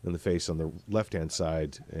 And the face on the left-hand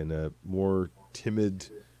side in a more timid,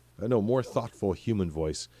 more thoughtful human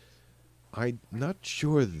voice. "I'm not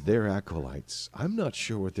sure they're acolytes. I'm not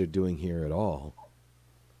sure what they're doing here at all."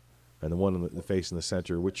 And the one on the face in the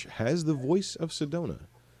center, which has the voice of Sedona.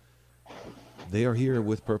 "They are here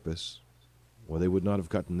with purpose, or they would not have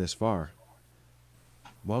gotten this far.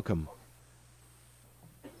 Welcome."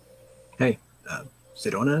 Hey,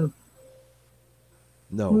 Sedona?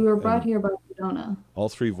 No. We were brought here by Sedona. All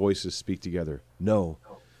three voices speak together. No,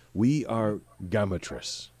 we are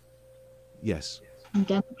Gamatris. Yes.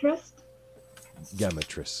 Gamatris?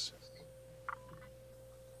 Gamatris.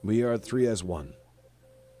 We are three as one.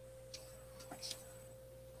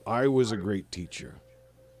 I was a great teacher,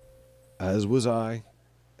 as was I,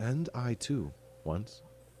 and I too, once.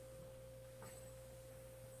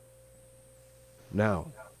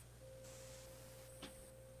 Now,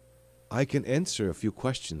 I can answer a few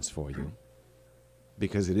questions for you,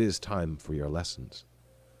 because it is time for your lessons.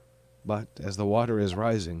 But as the water is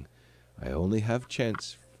rising, I only have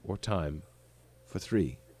chance or time for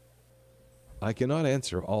 3. I cannot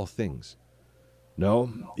answer all things.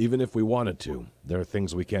 No, even if we wanted to, there are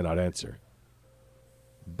things we cannot answer.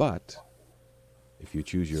 But if you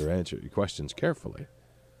choose your questions carefully,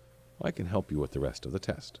 I can help you with the rest of the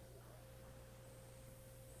test.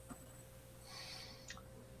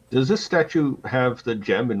 Does this statue have the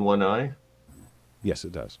gem in one eye? Yes,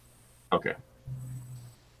 it does. Okay.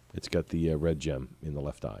 It's got the red gem in the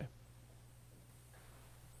left eye.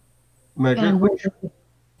 Magic, which...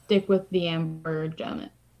 stick with the amber gem.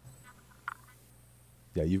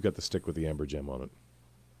 Yeah, you've got the stick with the amber gem on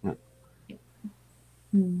it.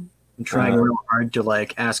 Hmm. I'm trying real hard to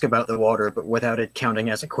like ask about the water, but without it counting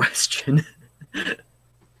as a question.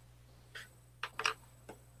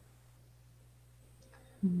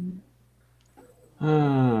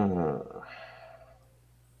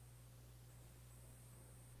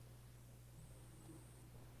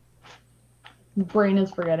 Brain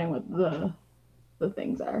is forgetting what the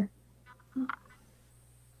things are.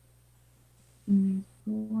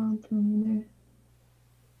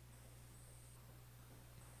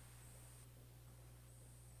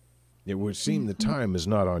 It would seem the time is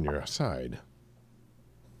not on your side.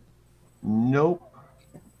 Nope.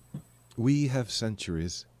 We have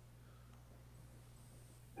centuries.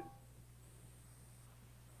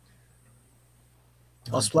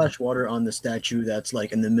 I'll splash water on the statue that's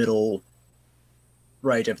like in the middle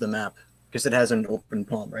right of the map, because it has an open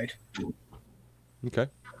palm, right? Okay.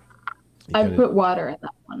 I put water in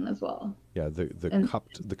that one as well. Yeah,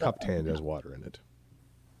 the cupped hand has water in it.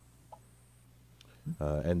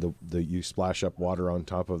 And you splash up water on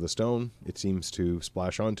top of the stone. It seems to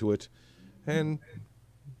splash onto it and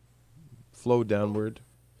flow downward.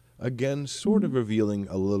 Again, sort of revealing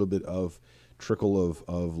a little bit of trickle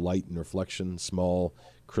of light and reflection, small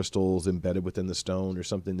crystals embedded within the stone or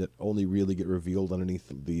something that only really get revealed underneath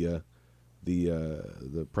the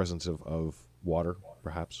presence of water,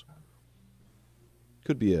 perhaps.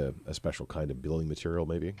 Could be a special kind of building material,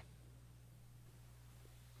 maybe.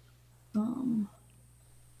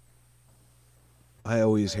 I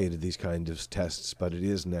always hated these kinds of tests, but it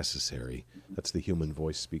is necessary. That's the human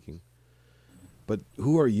voice speaking. But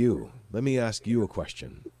who are you? Let me ask you a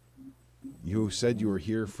question. You said you were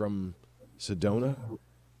here from Sedona?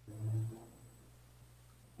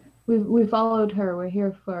 We followed her. We're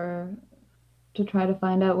here to try to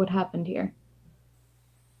find out what happened here.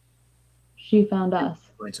 She found us.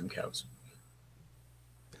 Find some cows.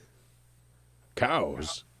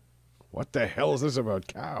 Cows? What the hell is this about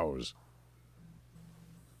cows?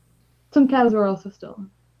 Some cows were also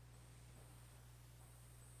stolen.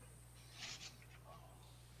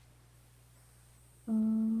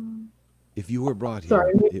 If you were brought here,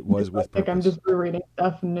 sorry, it was with purpose. I'm just rereading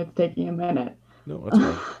stuff and it's taking a minute. No, that's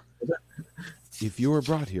fine. If you were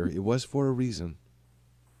brought here, it was for a reason.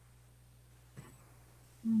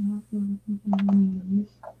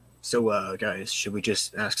 So, guys, should we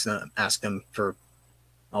just ask them for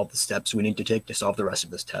all the steps we need to take to solve the rest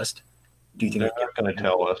of this test? Do you think they're not going to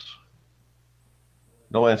tell us?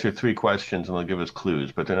 They'll answer 3 questions and they'll give us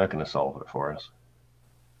clues, but they're not going to solve it for us.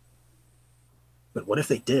 But what if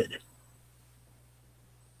they did?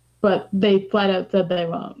 But they flat out said they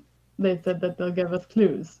won't. They said that they'll give us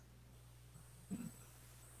clues.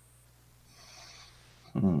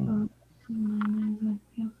 The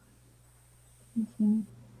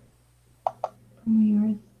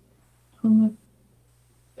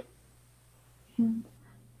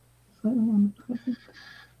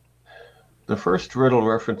first riddle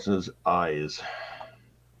references eyes.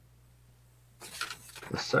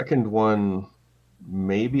 The second one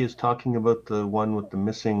maybe is talking about the one with the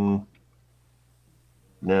missing...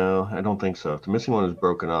 No, I don't think so. If the missing one is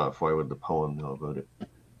broken off, why would the poem know about it?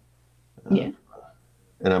 Yeah.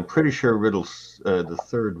 And I'm pretty sure the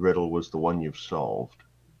third riddle was the one you've solved.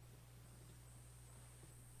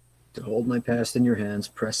 To hold my past in your hands,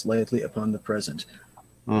 press lightly upon the present.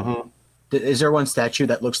 Mm-hmm. Is there one statue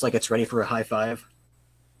that looks like it's ready for a high five?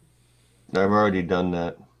 I've already done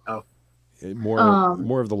that. Oh.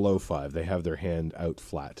 More of the low 5. They have their hand out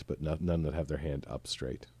flat, but none that have their hand up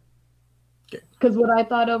straight. Because what I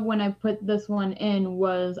thought of when I put this one in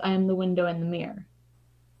was I am the window and the mirror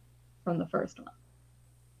from the first one.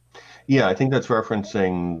 Yeah, I think that's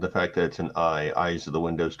referencing the fact that it's an eye. Eyes are the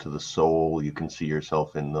windows to the soul. You can see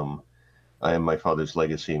yourself in them. I am my father's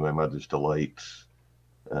legacy, my mother's delight.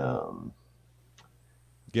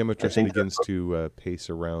 Geometris begins to pace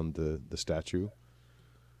around the statue.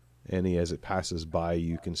 And as it passes by,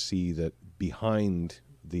 you can see that behind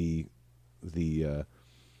the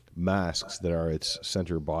masks that are its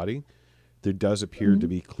center body, there does appear to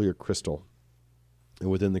be clear crystal. And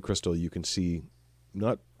within the crystal, you can see,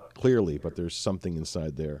 not clearly, but there's something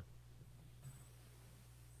inside there.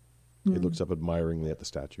 It looks up admiringly at the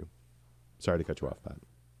statue. Sorry to cut you off, Pat.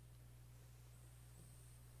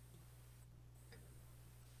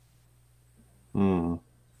 And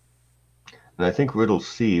I think riddle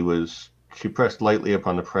C was, she pressed lightly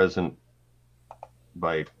upon the present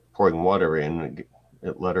by pouring water in.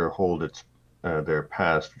 It let her hold its their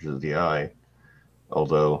past, which is the eye.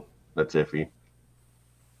 Although that's iffy.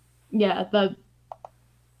 Yeah, the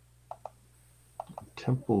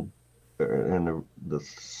temple and the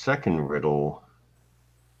second riddle.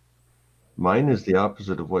 Mine is the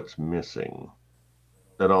opposite of what's missing.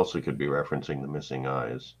 That also could be referencing the missing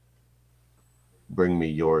eyes. Bring me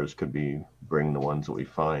yours could be bring the ones that we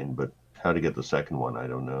find, but how to get the second one, I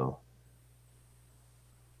don't know.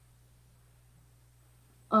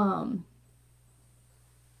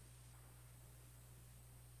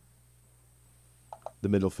 The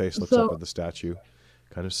middle face looks up at the statue,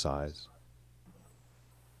 kind of sighs.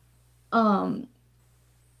 What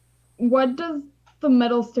does the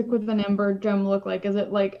metal stick with an amber gem look like? Is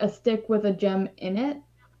it like a stick with a gem in it,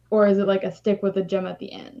 or is it like a stick with a gem at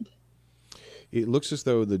the end? It looks as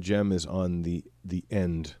though the gem is on the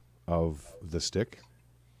end of the stick.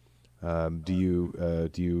 Do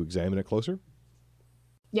you examine it closer?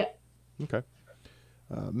 Yeah. Okay.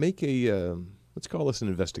 Make a let's call this an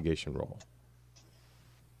investigation roll.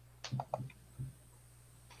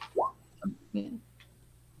 Man.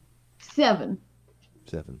 7.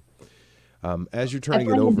 As you're turning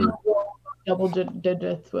it over, double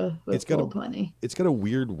digits with it's got 20. It's got a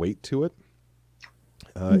weird weight to it.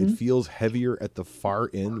 It feels heavier at the far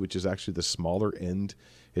end, which is actually the smaller end.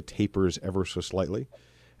 It tapers ever so slightly.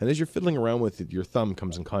 And as you're fiddling around with it, your thumb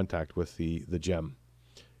comes in contact with the gem.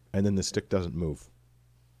 And then the stick doesn't move.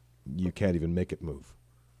 You can't even make it move.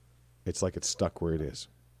 It's like it's stuck where it is.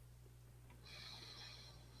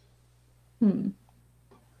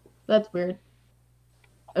 That's weird.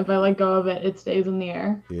 If I let go of it, it stays in the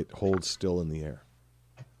air. It holds still in the air.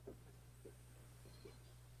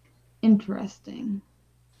 Interesting.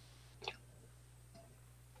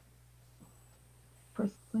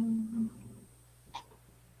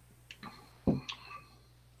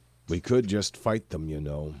 We could just fight them, you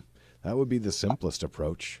know. That would be the simplest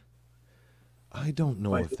approach. I don't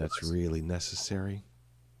know if that's really necessary.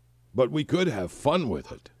 But we could have fun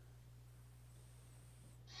with it.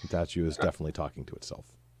 Statue is definitely talking to itself.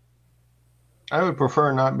 I would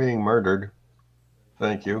prefer not being murdered.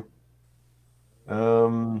 Thank you.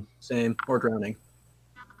 Same. Or drowning.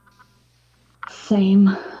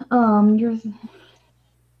 Same. You're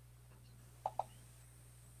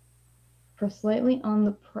for slightly on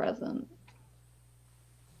the present.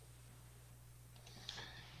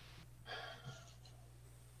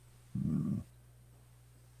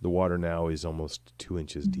 The water now is almost 2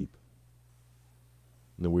 inches deep.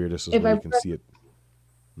 And the weirdest is where you can see it.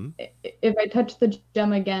 If I touch the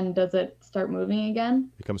gem again, does it start moving again?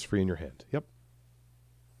 It comes free in your hand. Yep.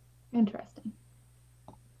 Interesting.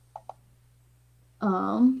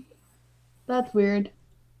 That's weird.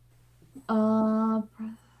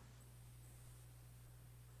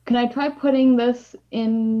 Can I try putting this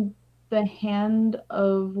in the hand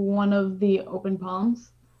of one of the open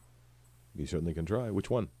palms? You certainly can try. Which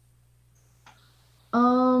one?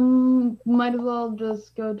 Might as well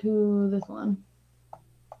just go to this one.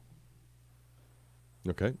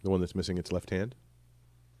 Okay, the one that's missing its left hand?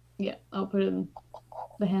 Yeah, I'll put it in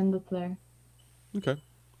the hand that's there. Okay.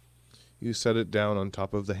 You set it down on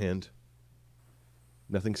top of the hand.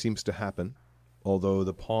 Nothing seems to happen, although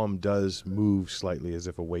the palm does move slightly as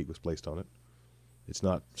if a weight was placed on it. It's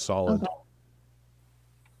not solid. Okay.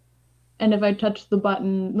 And if I touch the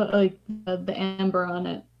button, like the amber on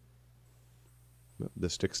it? The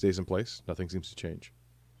stick stays in place. Nothing seems to change.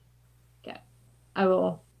 Okay. I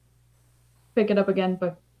will pick it up again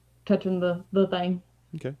by touching the thing.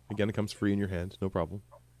 Okay. Again, it comes free in your hand. No problem.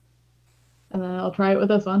 And then I'll try it with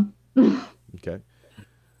this one. Okay.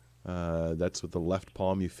 That's with the left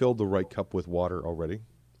palm. You filled the right cup with water already.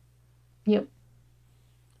 Yep.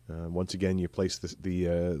 Once again, you place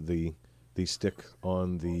the stick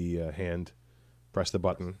on the hand. Press the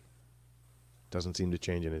button. Doesn't seem to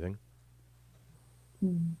change anything.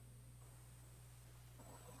 Mm.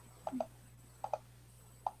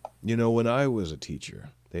 You know, when I was a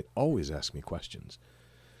teacher, they'd always ask me questions.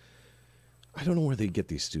 I don't know where they get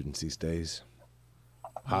these students these days.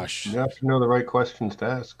 Hush. You have to know the right questions to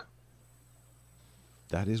ask.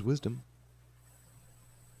 That is wisdom.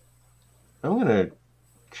 I'm going to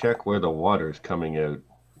check where the water's coming out.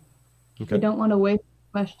 Okay. We don't want to waste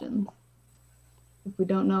questions if we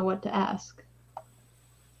don't know what to ask.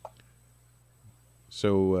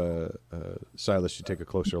 So, Silas, you take a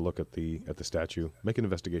closer look at the statue. Make an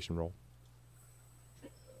investigation roll.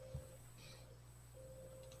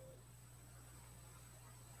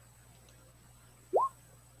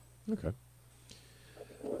 Okay.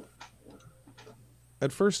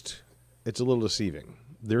 At first, it's a little deceiving.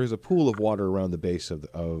 There is a pool of water around the base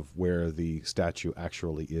of where the statue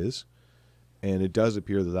actually is, and it does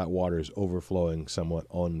appear that water is overflowing somewhat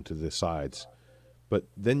onto the sides. But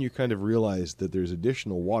then you kind of realize that there's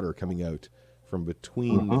additional water coming out from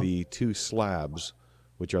between the two slabs,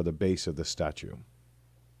 which are the base of the statue.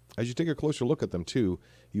 As you take a closer look at them, too,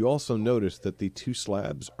 you also notice that the two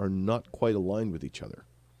slabs are not quite aligned with each other,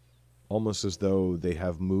 almost as though they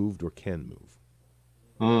have moved or can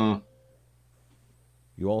move.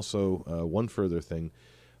 You also, one further thing,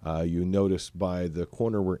 you notice by the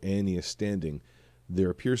corner where Annie is standing, there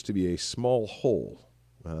appears to be a small hole.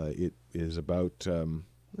 It is about, I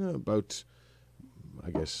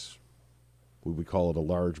guess, what we call it a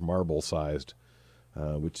large marble-sized,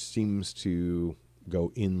 which seems to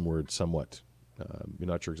go inward somewhat. You're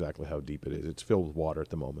not sure exactly how deep it is. It's filled with water at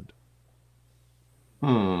the moment.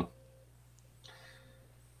 Can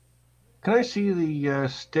I see the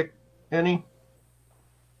stick, Annie?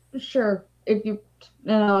 Sure. If you,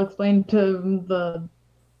 and I'll explain to the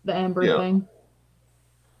amber thing.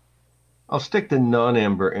 I'll stick the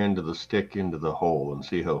non-amber end of the stick into the hole and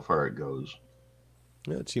see how far it goes.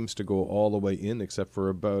 Yeah, it seems to go all the way in, except for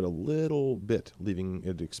about a little bit, leaving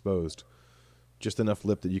it exposed. Just enough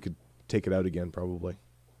lip that you could take it out again, probably.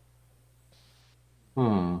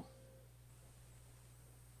 But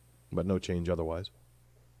no change otherwise.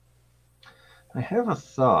 I have a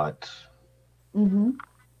thought.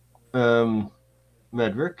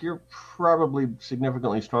 Medric, you're probably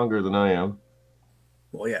significantly stronger than I am.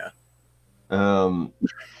 Well, yeah.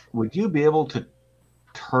 Would you be able to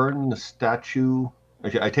turn the statue?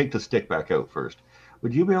 Actually, I take the stick back out first.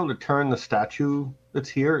 Would you be able to turn the statue that's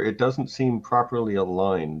here? It doesn't seem properly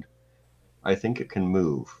aligned. I think it can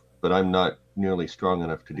move, but I'm not nearly strong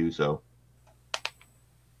enough to do so.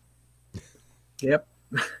 Yep.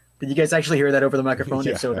 Did you guys actually hear that over the microphone?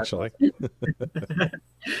 Yeah, if so, actually. All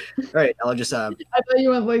right, I'll just I thought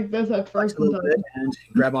you went like this at first a little bit and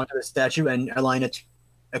grab onto the statue and align it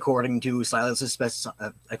according to Silas's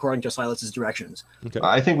directions. Okay.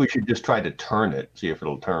 I think we should just try to turn it, see if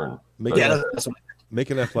it'll turn. Make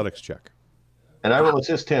an athletics check. And I will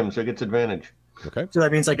assist him, so he gets advantage. Okay. So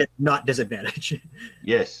that means I get not disadvantage.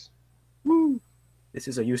 Yes. Woo! This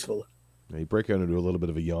is a useful. Now you break out into a little bit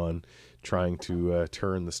of a yawn, trying to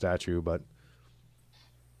turn the statue, but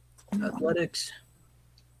Athletics.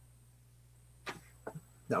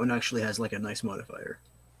 That one actually has like a nice modifier.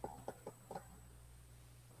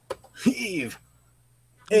 Heave.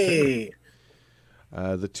 Hey.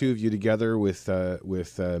 The two of you together with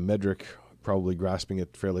Medric probably grasping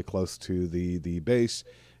it fairly close to the base,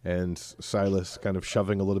 and Silas kind of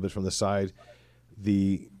shoving a little bit from the side.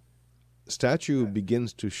 The statue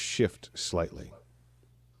begins to shift slightly,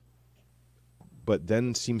 but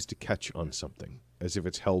then seems to catch on something, as if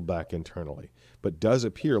it's held back internally, but does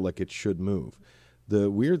appear like it should move. The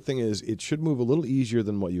weird thing is it should move a little easier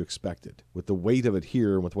than what you expected. With the weight of it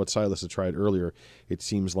here, and with what Silas had tried earlier, it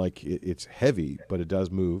seems like it's heavy, but it does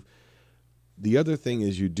move. The other thing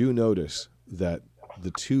is you do notice that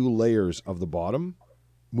the two layers of the bottom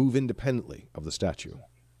move independently of the statue.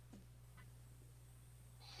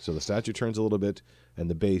 So the statue turns a little bit, and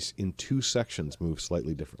the base in two sections moves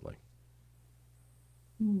slightly differently.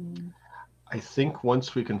 I think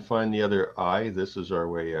once we can find the other eye, this is our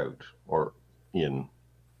way out, or in.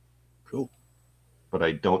 Cool. But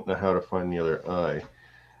I don't know how to find the other eye.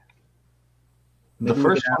 Maybe the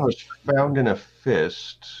first one was found in a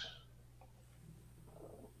fist.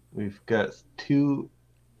 We've got two.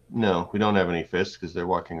 No, we don't have any fists because they're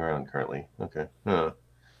walking around currently. Okay.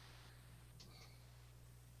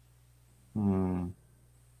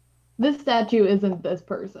 this statue isn't this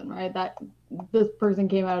person, right? That this person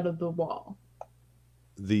came out of the wall.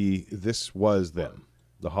 This was them.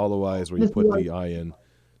 The hollow eyes where you put the eye in,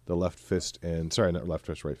 the left fist, and sorry, not left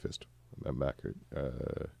fist, right fist. I'm back.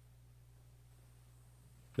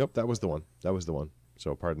 Nope, that was the one. That was the one.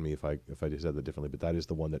 So pardon me if I just said that differently, but that is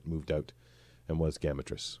the one that moved out and was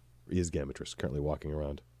Gamatrus. Is Gamatrus currently walking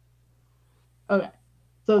around? Okay,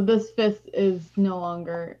 so this fist is no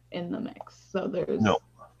longer in the mix. So there's no.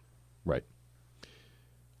 Right.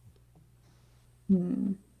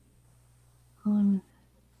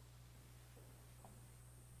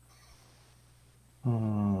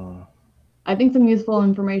 I think some useful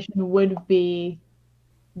information would be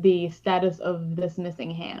the status of this missing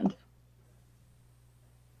hand.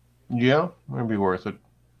 Yeah, might be worth it.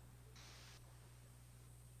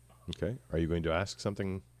 Okay. Are you going to ask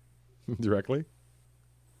something directly?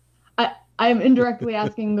 I'm indirectly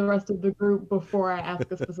asking the rest of the group before I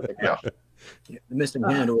ask a specific question. Yeah, the missing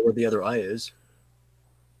hand or where the other eye is.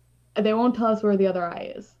 They won't tell us where the other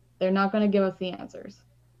eye is. They're not going to give us the answers.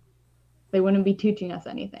 They wouldn't be teaching us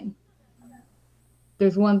anything.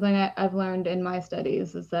 There's one thing I've learned in my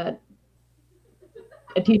studies is that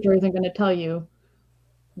a teacher isn't going to tell you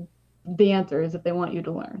the answers if they want you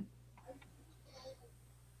to learn.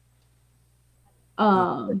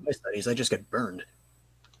 In my studies, I just get burned.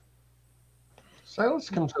 Silas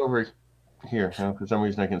comes over here. For some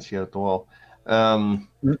reason, I can see out the wall. Can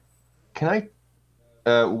I?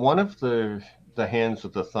 One of the hands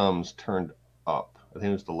with the thumbs turned up. I think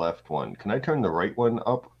it was the left one. Can I turn the right one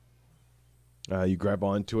up? You grab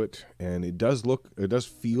onto it, and it does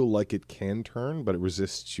feel like it can turn, but it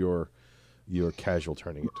resists your casual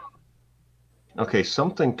turning it. Okay,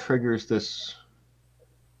 something triggers this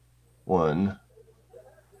one.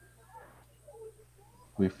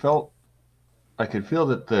 I could feel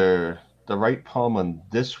that the right palm on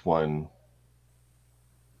this one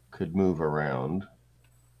could move around.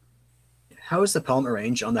 How is the palm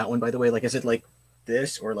arranged on that one, by the way? Like, is it like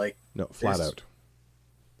this or like no, flat this? out?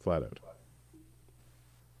 Flat out.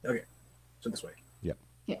 Okay, so this way. Yeah.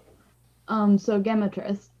 Yeah. So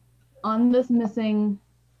Gamatrus, on this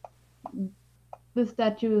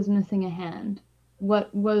statue is missing a hand.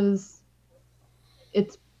 What was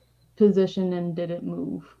its position and did it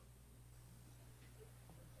move?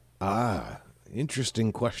 Ah,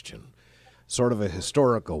 interesting question. Sort of a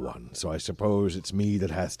historical one, so I suppose it's me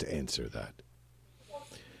that has to answer that.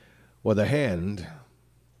 Well, the hand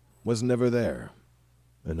was never there,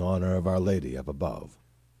 in honor of Our Lady up above.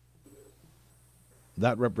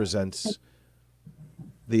 That represents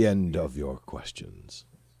the end of your questions.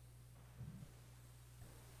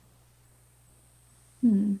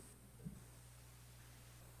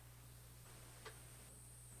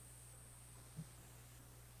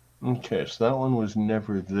 Okay, so that one was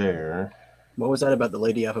never there. What was that about the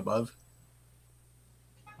lady up above?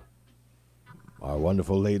 Our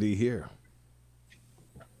wonderful lady here.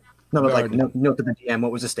 No, but like, note to the DM,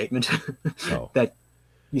 what was the statement Oh. that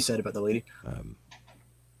you said about the lady?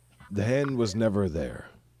 The hand was never there,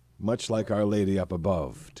 much like Our Lady up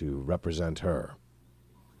above, to represent her.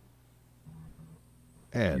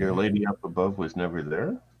 And Your lady up above was never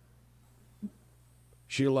there?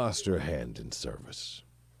 she lost her hand in service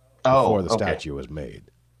Oh, before the okay. statue was made.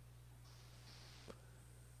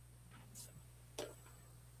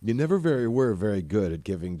 You never were very good at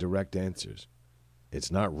giving direct answers.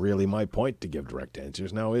 It's not really my point to give direct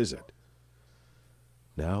answers, now is it?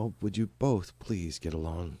 Now, would you both please get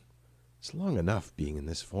along? It's long enough being in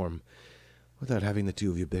this form without having the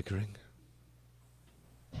two of you bickering.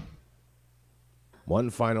 One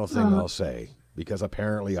final thing I'll say, because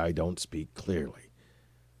apparently I don't speak clearly.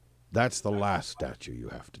 That's the last statue you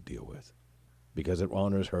have to deal with, because it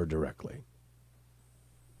honors her directly.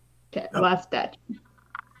 Okay, last statue.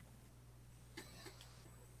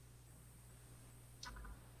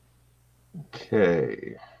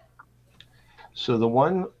 Okay. So the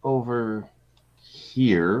one over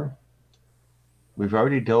here, we've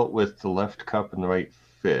already dealt with the left cup and the right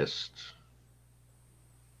fist.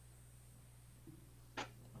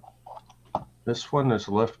 This one is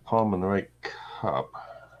the left palm and the right cup.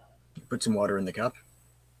 Put some water in the cup.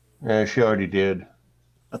 Yeah, she already did.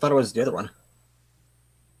 I thought it was the other one.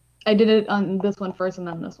 I did it on this one first and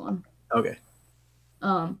then this one. Okay.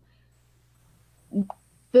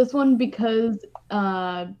 This one because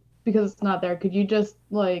it's not there. Could you just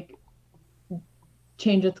like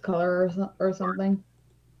change its color or something?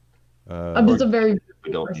 I'm just a very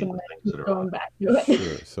We don't person need that things keeps that are going on. back to it.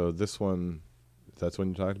 Sure. So this one, that's one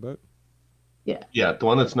you talked about? Yeah. Yeah, the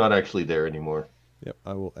one that's not actually there anymore. Yep,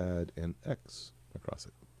 I will add an X across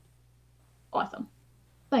it. Awesome.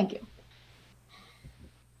 Thank you.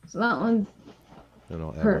 So that one's And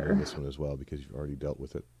I'll add her. one on this one as well because you've already dealt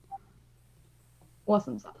with it.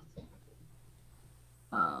 Awesome sauce.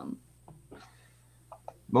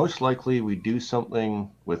 Most likely we do something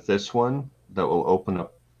with this one that will open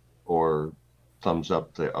up or thumbs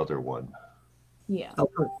up the other one. Yeah.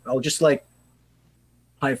 I'll just like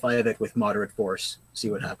high five it with moderate force, see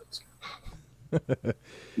what happens. Low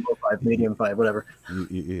 5, medium 5, whatever.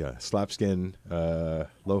 Yeah, slap skin,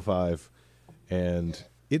 low 5, and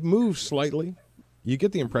it moves slightly. You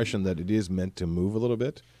get the impression that it is meant to move a little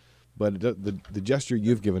bit, but the gesture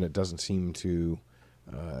you've given it doesn't seem to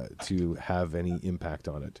have any impact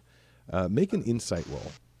on it. Make an insight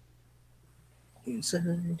roll.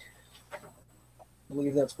 Insight. I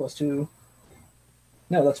believe that's +2.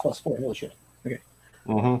 No, that's +4. Holy shit. Okay.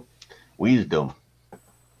 Mm-hmm. Wisdom.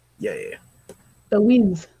 Yeah. The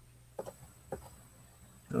wins. I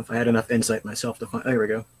don't know if I had enough insight myself to find. There we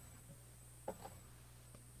go.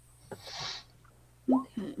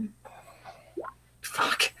 Okay.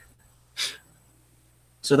 Fuck.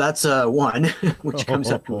 So that's 1, which comes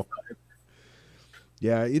up to a 5.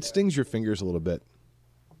 Yeah, it stings your fingers a little bit.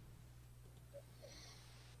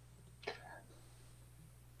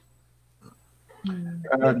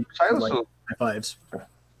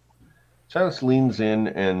 Silas leans in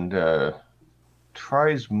and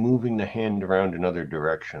tries moving the hand around in other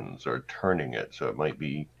directions or turning it so it might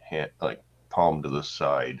be like palm to the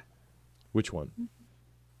side. Which one?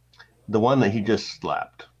 The one that he just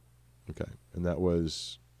slapped. Okay, and that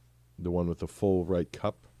was the one with the full right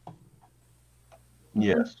cup?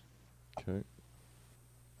 Yes. Okay.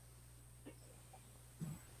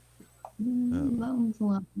 That one's the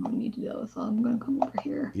last one we need to do, so I'm going to come over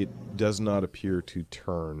here. It does not appear to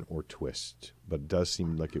turn or twist, but it does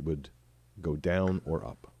seem like it would go down or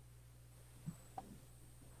up.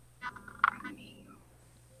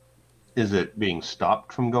 Is it being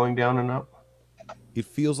stopped from going down and up? It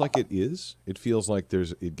feels like it is. It feels like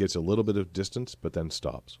it gets a little bit of distance, but then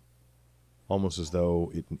stops. Almost as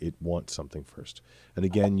though it wants something first. And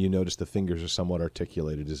again, you notice the fingers are somewhat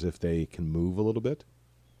articulated, as if they can move a little bit.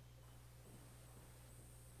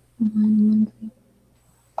 I'm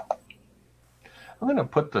going to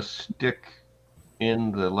put the stick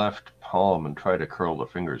in the left palm and try to curl the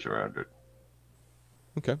fingers around it.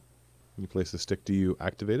 Okay. You place the stick. Do you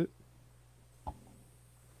activate it?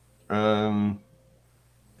 No,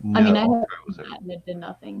 I mean, I have that and it did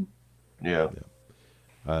nothing. Yeah.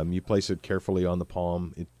 You place it carefully on the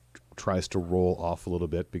palm. It tries to roll off a little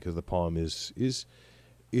bit because the palm is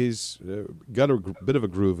got a bit of a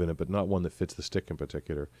groove in it, but not one that fits the stick in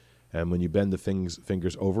particular. And when you bend the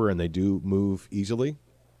fingers over and they do move easily,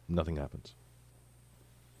 nothing happens.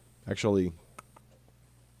 Actually,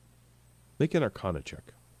 make an Arcana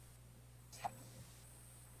check.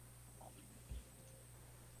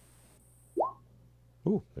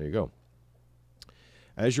 Ooh, there you go.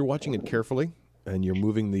 As you're watching it carefully and you're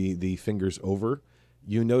moving the fingers over,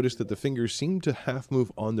 you notice that the fingers seem to half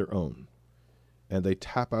move on their own. And they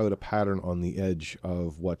tap out a pattern on the edge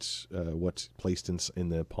of what's placed in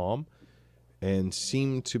the palm and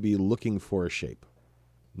seem to be looking for a shape.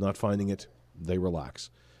 Not finding it, they relax.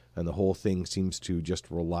 And the whole thing seems to just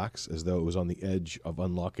relax as though it was on the edge of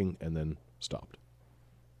unlocking and then stopped.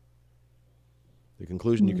 The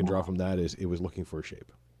conclusion you can draw from that is it was looking for a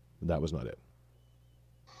shape. That was not it.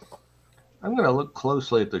 I'm going to look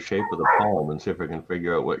closely at the shape of the palm and see if I can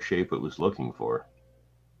figure out what shape it was looking for.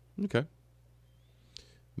 Okay.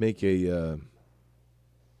 Make a,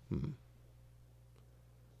 if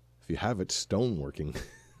you have it, stoneworking.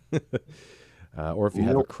 Or if you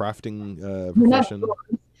have a crafting profession.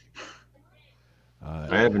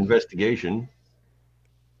 I have investigation.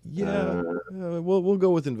 Yeah, we'll go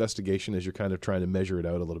with investigation as you're kind of trying to measure it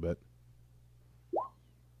out a little bit.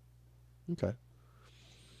 Okay.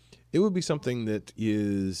 It would be something that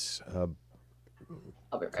is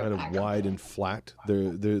kind of wide and flat.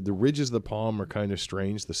 The ridges of the palm are kind of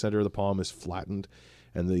strange. The center of the palm is flattened,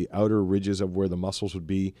 and the outer ridges of where the muscles would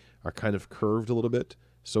be are kind of curved a little bit.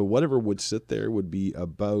 So whatever would sit there would be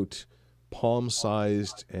about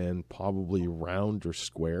palm-sized and probably round or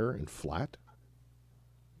square and flat.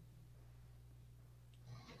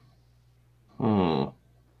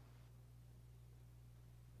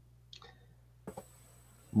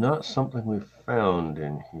 Not something we found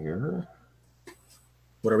in here.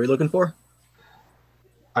 What are we looking for?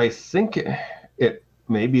 I think it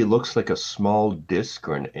maybe looks like a small disc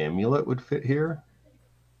or an amulet would fit here.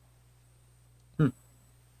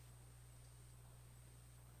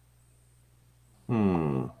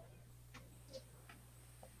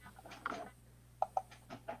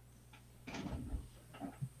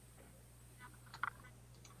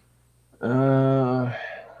 Did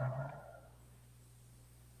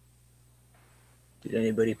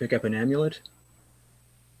anybody pick up an amulet?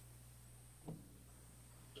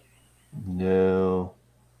 No.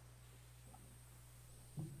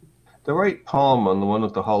 The right palm on the one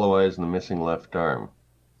with the hollow eyes and the missing left arm.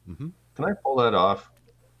 Mm-hmm. Can I pull that off?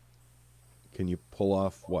 Can you pull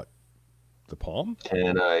off what? The palm?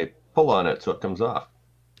 Can I pull on it so it comes off?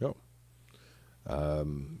 Oh.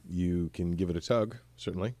 You can give it a tug,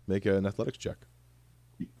 certainly. Make an athletics check.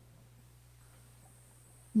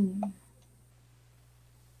 Hmm.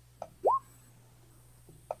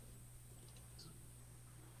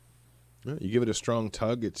 You give it a strong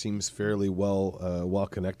tug. It seems fairly well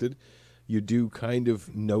connected. You do kind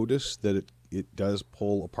of notice that it does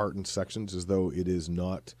pull apart in sections, as though it is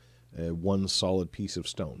not one solid piece of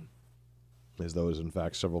stone, as though it is in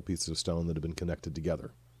fact several pieces of stone that have been connected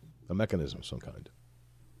together, a mechanism of some kind.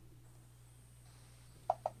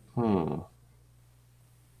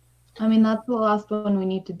 I mean, that's the last one we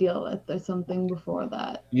need to deal with. There's something before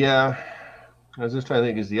that. Yeah, I was just trying to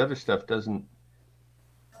think, is the other stuff doesn't...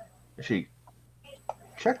 Actually,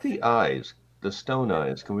 check the eyes, the stone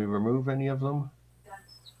eyes. Can we remove any of them?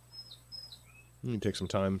 You can take some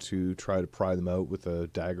time to try to pry them out with a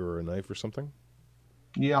dagger or a knife or something.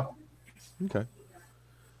 Yeah. Okay.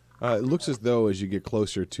 It looks as though as you get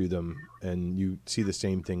closer to them, and you see the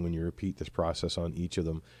same thing when you repeat this process on each of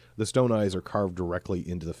them, the stone eyes are carved directly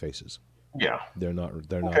into the faces. Yeah. They're not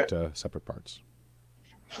separate parts.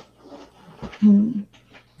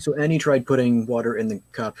 So Annie tried putting water in the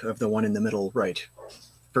cup of the one in the middle, right?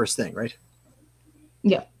 First thing, right?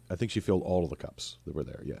 Yeah. I think she filled all of the cups that were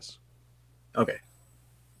there, yes. Okay.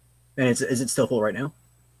 And is it still full right now?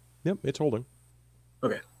 Yep, it's holding.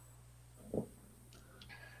 Okay.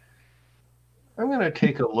 I'm going to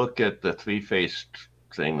take a look at the three-faced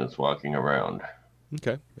thing that's walking around.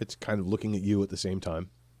 Okay. It's kind of looking at you at the same time.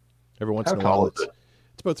 Every once How in a while, tall it's is it?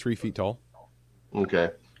 about 3 feet tall. Okay.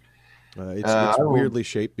 It's weirdly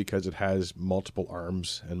shaped because it has multiple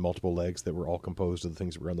arms and multiple legs that were all composed of the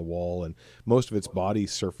things that were on the wall, and most of its body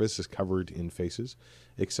surface is covered in faces,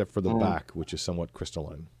 except for the back, which is somewhat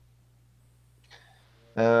crystalline.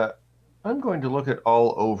 I'm going to look it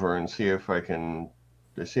all over and see if I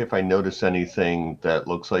notice anything that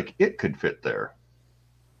looks like it could fit there.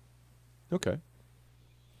 Okay.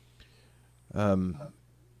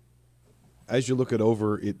 As you look it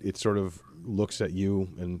over, it sort of looks at you,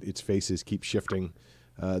 and its faces keep shifting.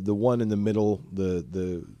 The one in the middle,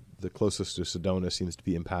 the closest to Sedona, seems to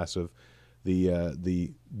be impassive.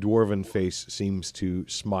 The dwarven face seems to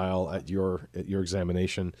smile at your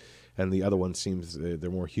examination, and the other one seems, the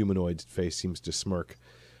more humanoid face seems to smirk.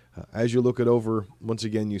 As you look it over, once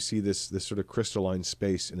again you see this sort of crystalline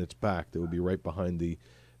space in its back that would be right behind the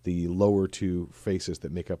lower two faces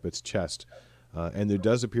that make up its chest. And there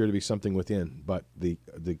does appear to be something within, but the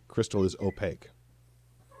crystal is opaque.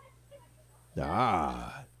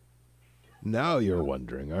 Ah, now you're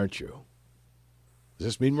wondering, aren't you? Does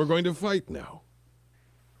this mean we're going to fight now?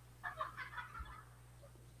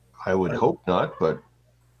 I would hope not, but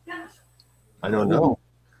I don't know.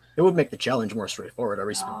 It would make the challenge more straightforward.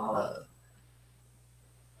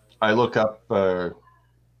 I look up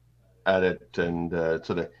at it and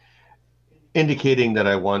sort of indicating that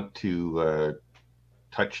I want to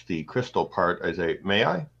touch the crystal part. I say, may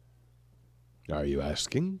I? Are you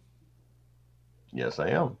asking? Yes, I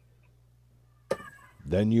am.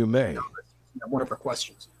 Then you may. One of our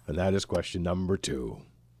questions. And that is question number 2.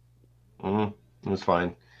 That's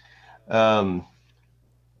fine. Yeah,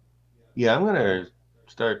 I'm going to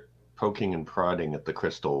start poking and prodding at the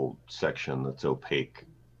crystal section that's opaque.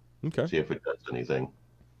 Okay. See if it does anything.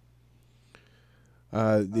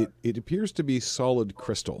 It appears to be solid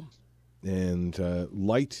crystal and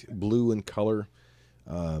light blue in color,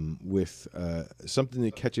 with something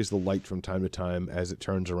that catches the light from time to time as it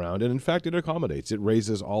turns around. And in fact, it accommodates. It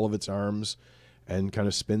raises all of its arms and kind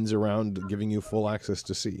of spins around, giving you full access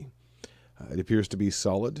to see. It appears to be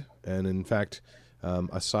solid, and in fact,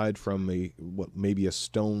 aside from what may be a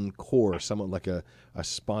stone core, somewhat like a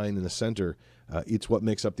spine in the center, it's what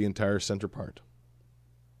makes up the entire center part.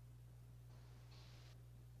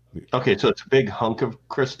 Okay, so it's a big hunk of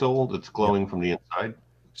crystal that's glowing from the inside?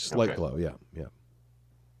 Slight glow, yeah.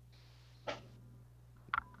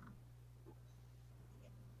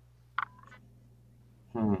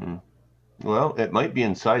 Well, it might be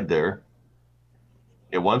inside there.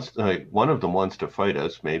 It wants one of them wants to fight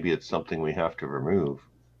us. Maybe it's something we have to remove.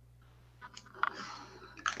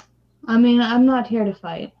 I mean, I'm not here to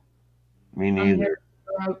fight. Me I'm neither. here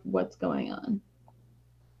to figure out what's going on.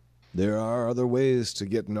 There are other ways to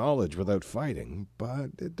get knowledge without fighting,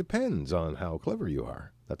 but it depends on how clever you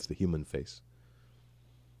are. That's the human face.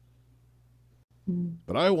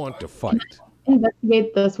 But I want to fight.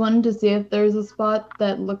 Investigate this one to see if there's a spot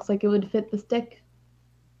that looks like it would fit the stick.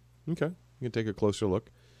 Okay. You can take a closer look.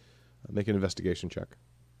 Make an investigation check.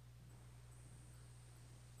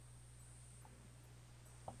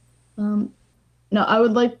 No, I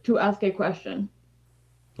would like to ask a question.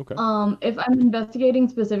 Okay. If I'm investigating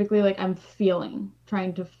specifically, like I'm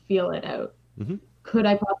trying to feel it out, could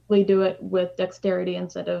I possibly do it with dexterity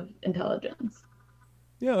instead of intelligence?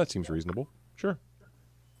 Yeah, that seems reasonable. Sure.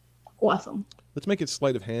 Awesome. Let's make it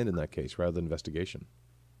sleight of hand in that case rather than investigation.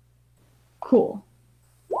 Cool.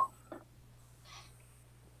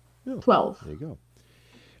 Yeah, 12. There you go.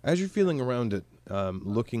 As you're feeling around it,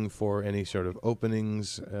 looking for any sort of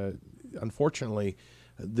openings, unfortunately,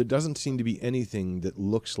 there doesn't seem to be anything that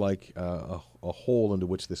looks like a hole into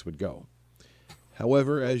which this would go.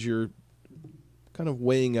 However, as you're kind of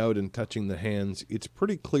weighing out and touching the hands, it's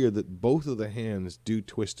pretty clear that both of the hands do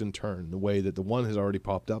twist and turn the way that the one has already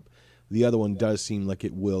popped up. The other one does seem like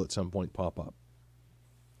it will at some point pop up.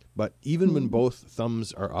 But even when both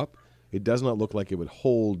thumbs are up, it does not look like it would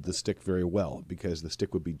hold the stick very well, because the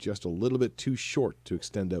stick would be just a little bit too short to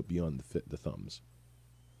extend out beyond the thumbs.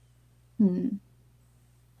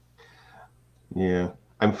 Yeah.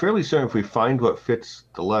 I'm fairly certain if we find what fits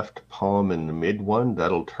the left palm and the mid one,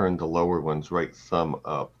 that'll turn the lower one's right thumb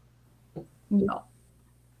up. Yeah.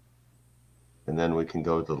 And then we can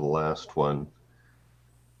go to the last one.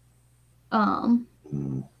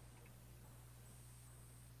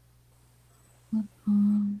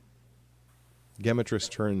 Gemetris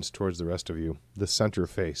turns towards the rest of you, the center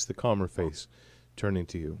face, the calmer face, turning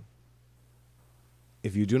to you.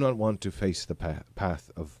 If you do not want to face the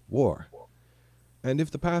path of war, and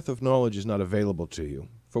if the path of knowledge is not available to you,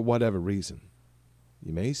 for whatever reason,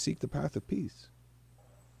 you may seek the path of peace.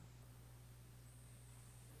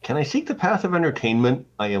 Can I seek the path of entertainment?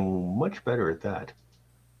 I am much better at that.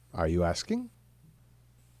 Are you asking?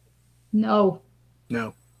 No.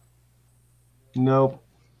 No. Nope.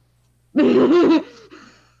 Well,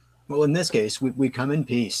 in this case, we come in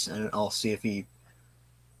peace, and I'll see if he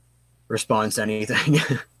responds to anything.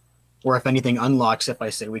 Or if anything unlocks if I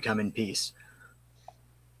say we come in peace.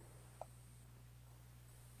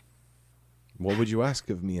 What would you ask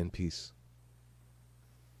of me in peace?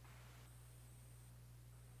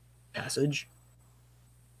 Passage?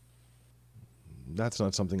 That's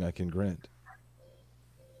not something I can grant.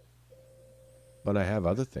 But I have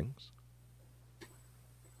other things.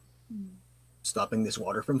 Stopping this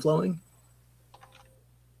water from flowing?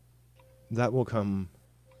 That will come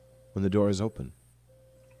when the door is open.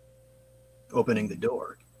 Opening the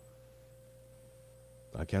door?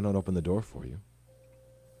 I cannot open the door for you.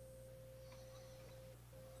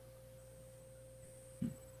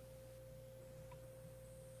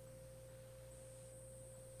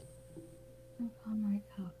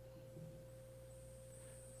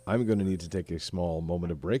 I'm going to need to take a small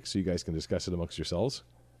moment of break so you guys can discuss it amongst yourselves.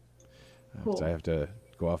 Cool. 'Cause I have to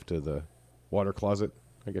go off to the water closet,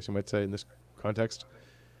 I guess you might say, in this context.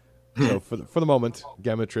 So for the moment,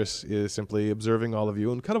 Gemetris is simply observing all of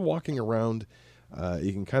you and kind of walking around.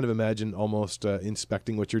 You can kind of imagine almost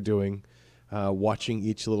inspecting what you're doing, watching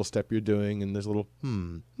each little step you're doing, and there's a little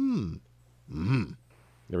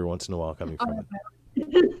every once in a while coming from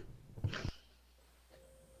it.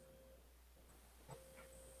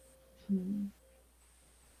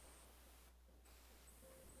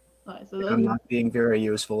 Alright, so I'm not being very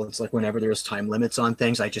useful. It's like whenever there's time limits on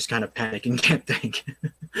things, I just kind of panic and can't think.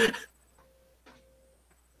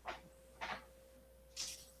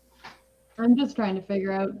 I'm just trying to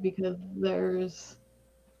figure out, because there's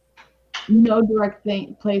no direct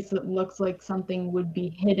place that looks like something would be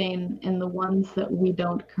hidden in the ones that we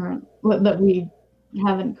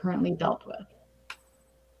haven't currently dealt with.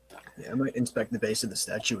 Yeah, I might inspect the base of the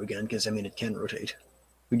statue again, because I mean it can rotate.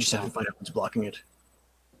 We just have to find out what's blocking it.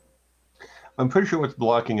 I'm pretty sure what's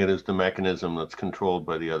blocking it is the mechanism that's controlled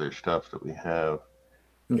by the other stuff that we have.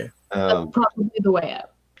 Okay. That's probably the way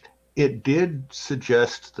out. It did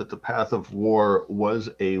suggest that the path of war was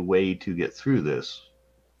a way to get through this,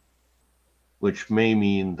 which may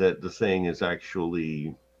mean that the thing is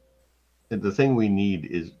actually, the thing we need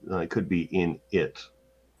is could be in it,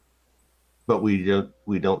 but we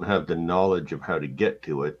don't have the knowledge of how to get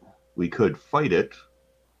to it. We could fight it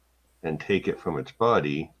and take it from its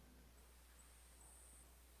body.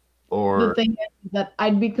 Or the thing is that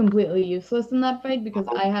I'd be completely useless in that fight because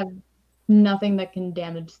I have nothing that can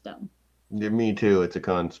damage stone. Yeah, me too. It's a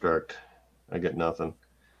construct. I get nothing.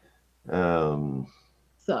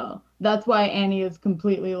 So that's why Annie is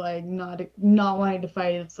completely like not wanting to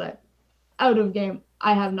fight. It's like out of game.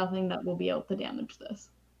 I have nothing that will be able to damage this.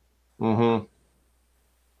 Mm-hmm.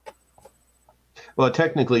 Well,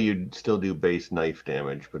 technically, you'd still do base knife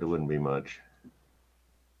damage, but it wouldn't be much.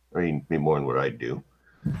 I mean, be more than what I'd do.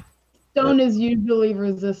 Stone is usually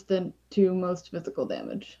resistant to most physical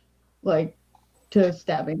damage, like to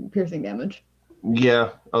stabbing, piercing damage. Yeah,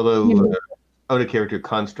 although out of character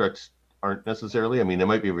constructs aren't necessarily. I mean, they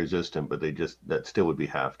might be resistant, but that still would be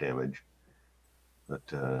half damage. But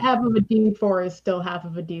half of a D4 is still half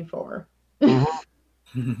of a D4.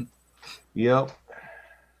 Mm-hmm. Yep.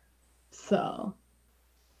 So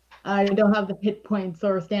I don't have the hit points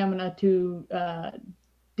or stamina to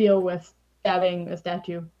deal with stabbing a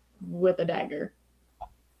statue with a dagger.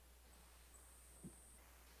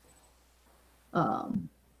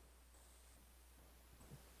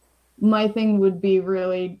 My thing would be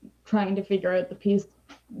really trying to figure out the peace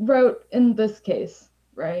route in this case,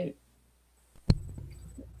 right?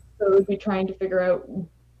 So it would be trying to figure out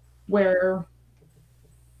where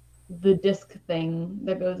the disc thing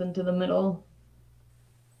that goes into the middle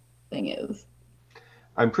thing is.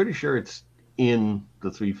 I'm pretty sure it's in the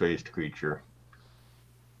three-faced creature.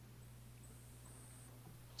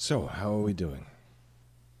 So, how are we doing?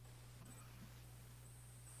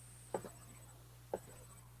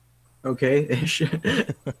 Okay-ish.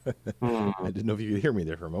 I didn't know if you could hear me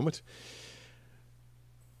there for a moment.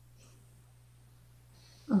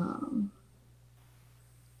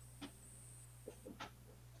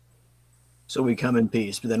 So we come in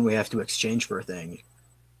peace, but then we have to exchange for a thing.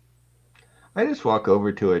 I just walk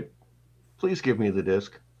over to it. Please give me the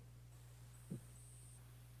disc.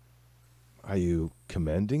 Are you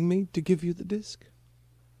commanding me to give you the disc?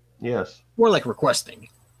 Yes. More like requesting.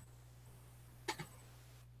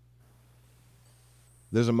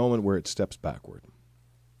 There's a moment where it steps backward,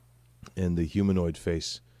 and the humanoid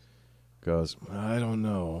face goes, I don't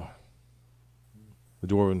know. The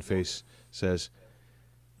dwarven face says,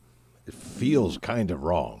 it feels kind of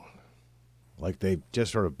wrong, like they've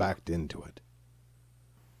just sort of backed into it.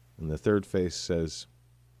 And the third face says,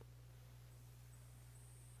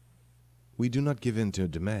 we do not give in to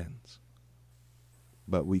demands,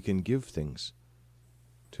 but we can give things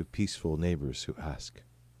to peaceful neighbors who ask.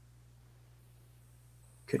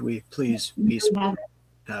 Could we please peacefully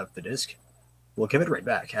have the disc? We'll give it right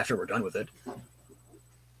back after we're done with it.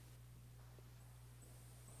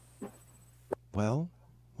 Well,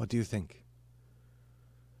 what do you think?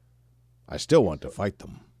 I still want to fight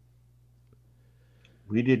them.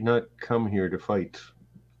 We did not come here to fight.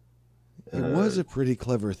 It was a pretty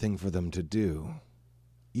clever thing for them to do,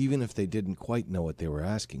 even if they didn't quite know what they were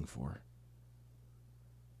asking for.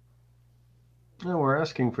 No, we're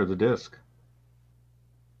asking for the disc.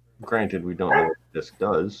 Granted, we don't know what the disc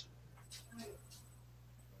does,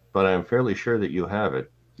 but I am fairly sure that you have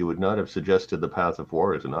it. You would not have suggested the path of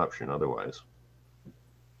war as an option otherwise.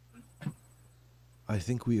 I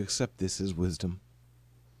think we accept this as wisdom.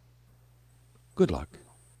 Good luck.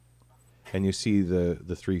 And you see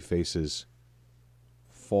the three faces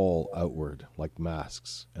fall outward like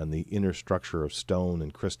masks, and the inner structure of stone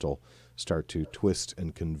and crystal start to twist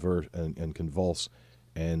and convert and convulse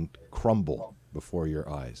and crumble before your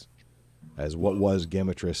eyes, as what was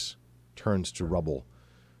Gametris turns to rubble,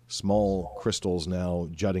 small crystals now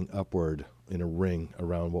jutting upward in a ring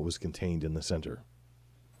around what was contained in the center.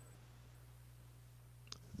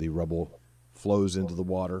 The rubble flows into the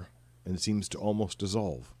water and seems to almost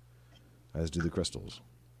dissolve, as do the crystals.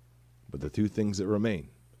 But the two things that remain,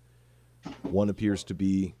 one appears to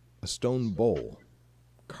be a stone bowl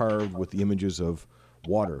carved with the images of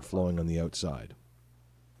water flowing on the outside.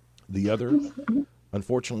 The other,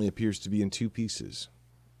 unfortunately, appears to be in two pieces.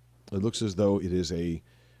 It looks as though it is an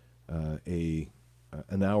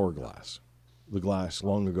hourglass. The glass,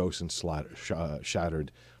 long ago since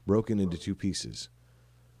shattered, broken into two pieces.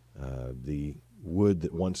 The wood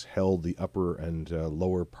that once held the upper and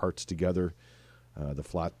lower parts together, the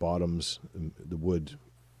flat bottoms, the wood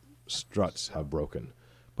struts have broken,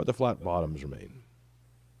 but the flat bottoms remain.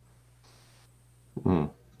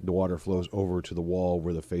 The water flows over to the wall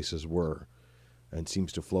where the faces were, and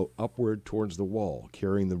seems to flow upward towards the wall,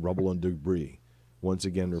 carrying the rubble and debris, once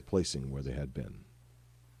again replacing where they had been.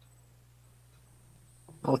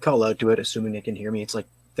 I'll call out to it, assuming it can hear me. It's like,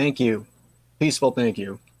 thank you. Peaceful thank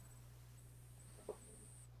you.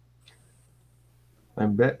 I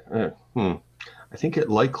bet. I think it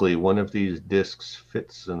likely one of these discs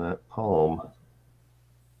fits in that palm.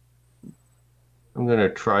 I'm going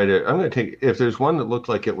to take, if there's one that looked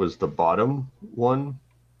like it was the bottom one,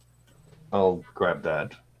 I'll grab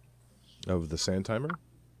that. Of the sand timer?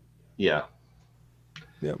 Yeah.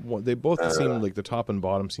 Yeah, well, they both seem like the top and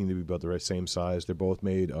bottom seem to be about the same size. They're both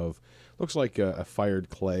made of, looks like a fired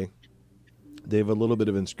clay. They have a little bit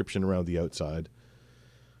of inscription around the outside.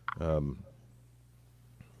 Is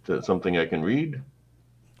that something I can read?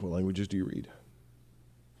 What languages do you read?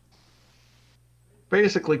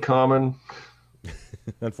 Basically common.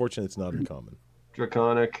 Unfortunately, it's not in common.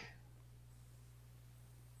 Draconic.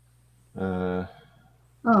 Oh,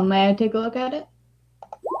 may I take a look at it?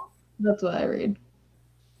 That's what I read.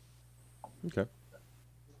 Okay.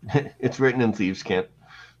 It's written in Thieves' Cant.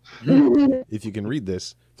 If you can read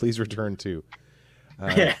this, please return to.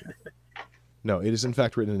 No, it is in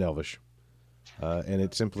fact written in Elvish. And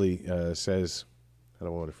it simply says, how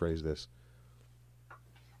do I want to phrase this?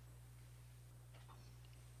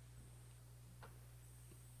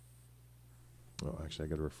 Oh, actually, I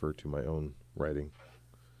got to refer to my own writing.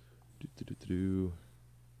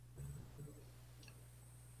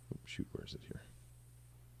 Oh, shoot, where is it here?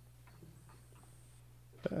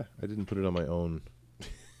 I didn't put it on my own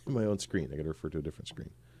my own screen. I got to refer to a different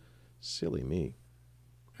screen. Silly me.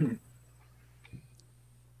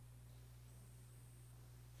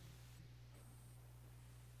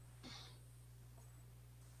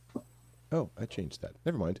 Oh, I changed that.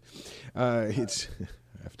 Never mind. It's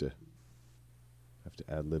I have to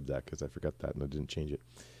ad-lib that because I forgot that and I didn't change it.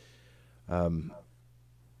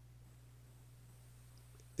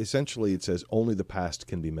 Essentially, it says only the past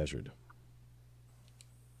can be measured.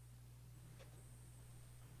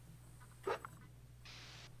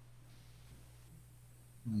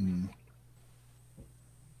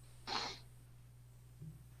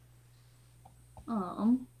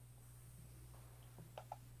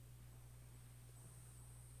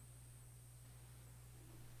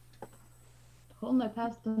 Hold my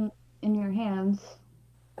past in your hands.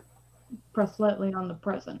 Press lightly on the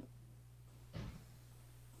present.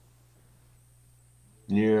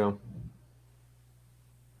 Yeah.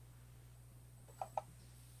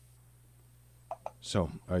 So,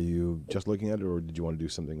 are you just looking at it, or did you want to do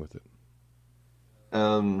something with it?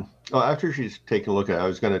 Well, after she's taken a look at it, I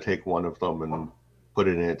was going to take one of them and put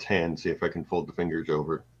it in its hand, see if I can fold the fingers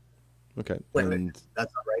over. Okay. Wait,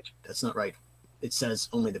 that's not right. That's not right. It says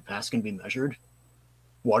only the past can be measured.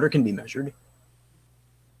 Water can be measured.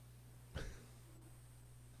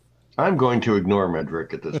 I'm going to ignore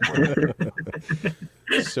Medric at this point.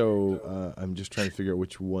 So I'm just trying to figure out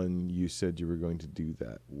which one you said you were going to do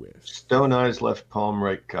that with. Stone Eyes, left palm,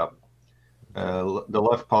 right cup. The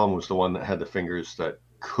left palm was the one that had the fingers that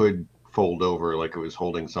could fold over like it was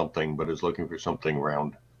holding something, but is looking for something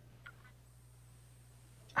round.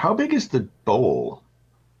 How big is the bowl,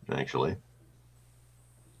 actually?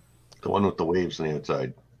 The one with the waves on the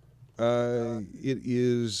outside. It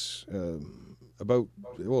is about,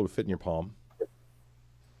 well, it'll fit in your palm.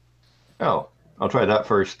 Oh, I'll try that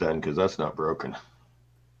first then, because that's not broken.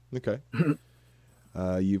 Okay.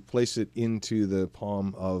 You place it into the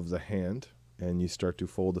palm of the hand, and you start to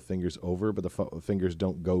fold the fingers over, but the fingers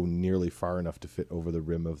don't go nearly far enough to fit over the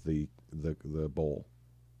rim of the bowl.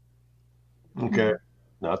 Okay,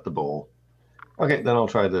 not the bowl. Okay, then I'll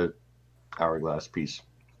try the hourglass piece.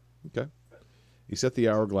 Okay. You set the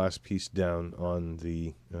hourglass piece down on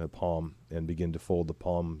the palm and begin to fold the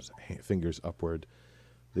palm's fingers upward.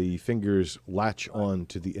 The fingers latch on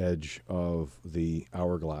to the edge of the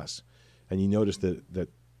hourglass. And you notice that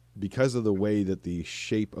because of the way that the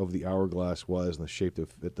shape of the hourglass was and the shape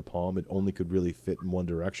of the palm, it only could really fit in one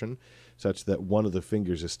direction, such that one of the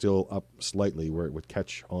fingers is still up slightly where it would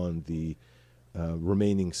catch on the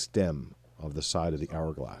remaining stem of the side of the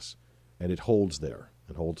hourglass. And it holds there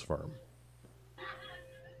and holds firm.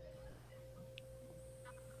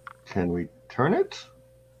 Can we turn it?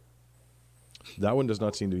 That one does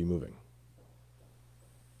not seem to be moving.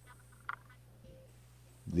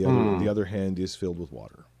 The other hand is filled with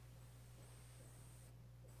water.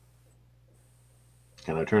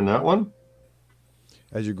 Can I turn that one?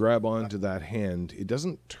 As you grab onto that hand, it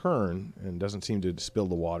doesn't turn and doesn't seem to spill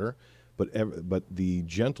the water, but the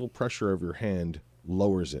gentle pressure of your hand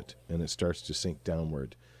lowers it, and it starts to sink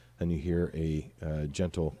downward, and you hear a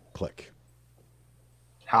gentle click.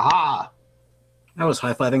 Ha-ha! I was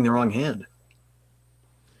high-fiving the wrong hand.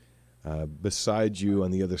 Beside you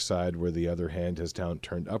on the other side where the other hand has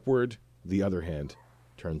turned upward, the other hand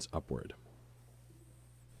turns upward.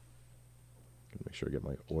 Gonna make sure I get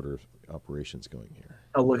my order of operations going here.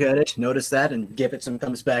 I'll look at it, notice that, and give it some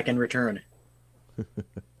thumbs back in return.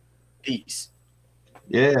 Peace.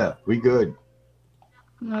 Yeah, we good.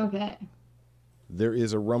 Okay. There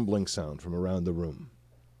is a rumbling sound from around the room.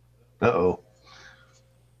 Uh-oh.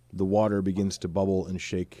 The water begins to bubble and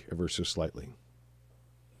shake ever so slightly.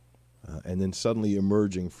 And then suddenly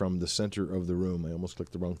emerging from the center of the room. I almost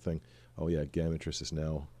clicked the wrong thing. Oh, yeah, Gammatris is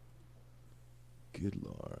now... Good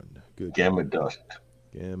Lord. Good Gamma Lord. dust.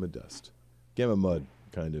 Gamma dust. Gamma mud,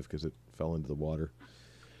 kind of, because it fell into the water.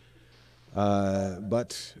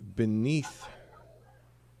 But beneath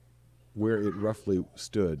where it roughly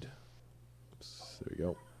stood, oops, there we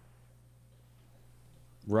go,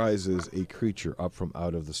 rises a creature up from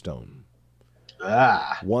out of the stone.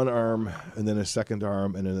 Ah. One arm, and then a second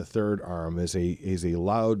arm, and then a third arm is a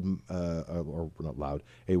loud, or not loud,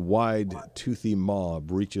 a wide, toothy maw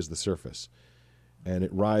breaches the surface, and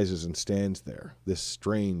it rises and stands there. This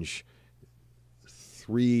strange,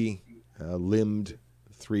 three-limbed,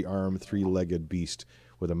 three-armed, three-legged beast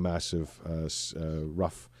with a massive,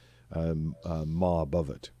 rough maw above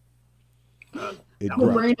it. It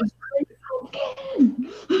grunts.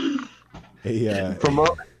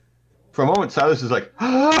 For a moment, Silas is like,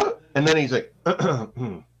 ah! And then he's like,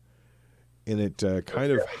 and it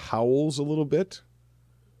kind of howls a little bit.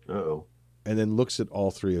 Uh-oh. And then looks at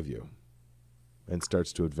all three of you and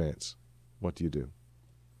starts to advance. What do you do?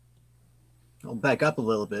 I'll back up a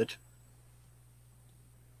little bit.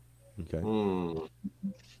 Okay.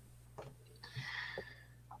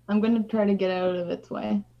 I'm going to try to get out of its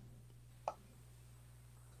way.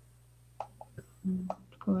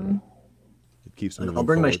 Go ahead. It keeps moving I'll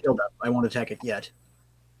bring forward. my shield up. I won't attack it yet.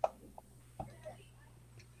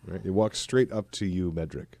 Right. It walks straight up to you,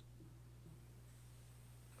 Medric,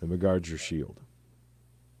 and regards your shield.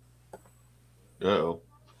 Uh-oh.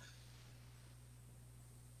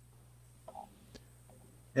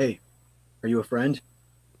 Hey, are you a friend?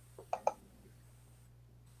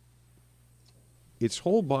 Its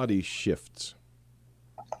whole body shifts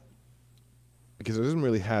because it doesn't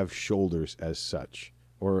really have shoulders as such,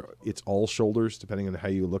 or it's all shoulders depending on how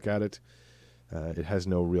you look at it. It has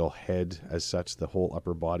no real head as such. The whole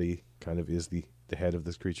upper body kind of is the head of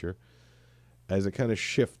this creature. As it kind of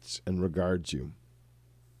shifts and regards you,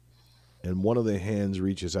 and one of the hands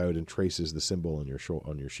reaches out and traces the symbol on your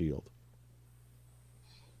shield.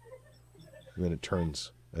 And then it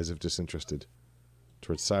turns, as if disinterested,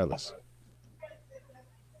 towards Silas.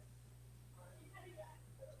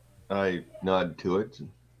 I nod to it.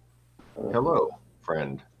 Hello,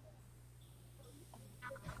 friend.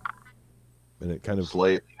 And it kind of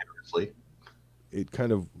Slightly. It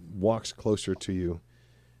kind of walks closer to you.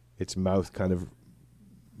 Its mouth kind of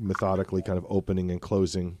methodically kind of opening and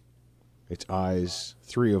closing. Its eyes,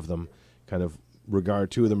 three of them, kind of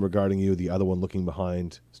two of them regarding you, the other one looking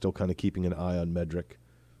behind, still kind of keeping an eye on Medric.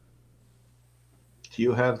 Do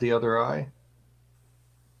you have the other eye?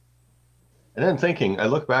 And then thinking, I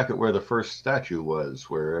look back at where the first statue was,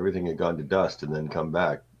 where everything had gone to dust and then come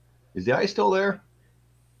back. Is the eye still there?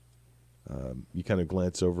 You kind of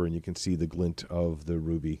glance over and you can see the glint of the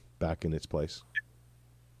ruby back in its place.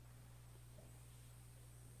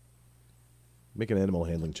 Make an animal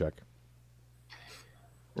handling check.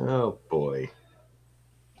 Oh, boy.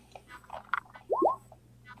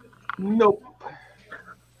 Nope.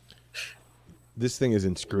 This thing is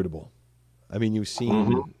inscrutable. I mean, you've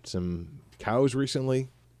seen some cows recently.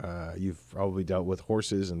 You've probably dealt with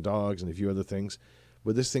horses and dogs and a few other things.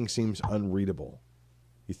 But this thing seems unreadable.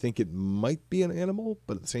 You think it might be an animal,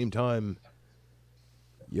 but at the same time,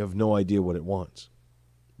 you have no idea what it wants.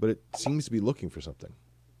 But it seems to be looking for something.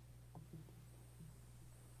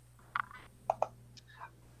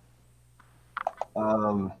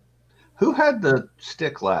 Who had the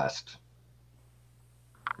stick last?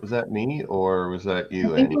 Was that me or was that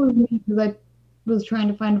you, I think Annie? it was me because I was trying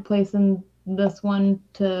to find a place in this one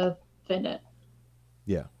to fit it.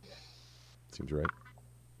 Yeah. Seems right.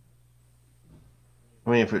 I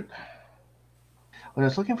mean, when I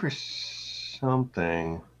was looking for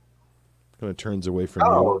something. Kind of turns away from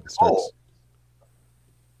Oh, you. the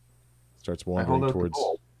Starts I hold wandering out the towards.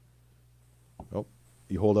 bowl. Oh,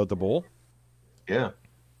 you hold out the bowl? Yeah.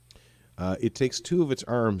 It takes two of its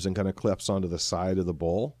arms and kind of clips onto the side of the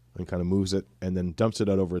bowl and kind of moves it and then dumps it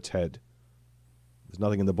out over its head. There's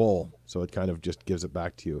nothing in the bowl, so it kind of just gives it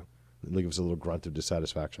back to you. It gives a little grunt of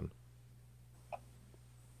dissatisfaction. I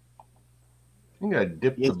think I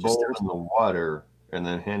dip the bowl in the water and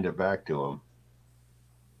then hand it back to him.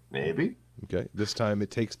 Maybe. Okay. This time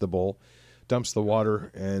it takes the bowl, dumps the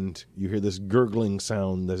water, and you hear this gurgling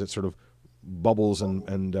sound as it sort of bubbles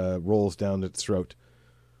and rolls down its throat.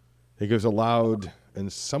 It gives a loud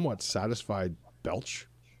and somewhat satisfied belch.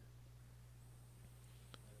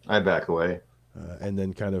 I back away. And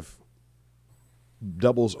then kind of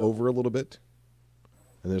doubles over a little bit.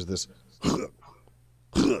 And there's this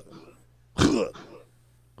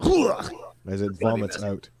as it vomits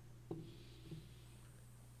out.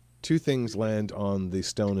 two things land on the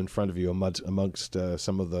stone in front of you amongst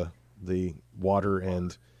some of the water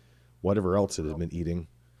and whatever else it has been eating.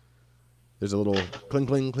 There's a little cling,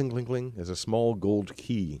 cling, cling, cling, cling as a small gold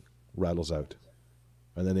key rattles out.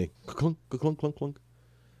 And then a clunk, clunk, clunk, clunk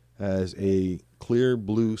as a clear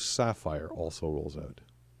blue sapphire also rolls out.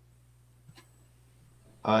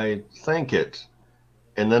 I thank it.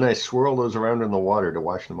 And then I swirl those around in the water to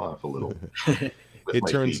wash them off a little.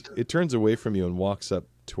 It turns away from you and walks up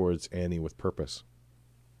towards Annie with purpose.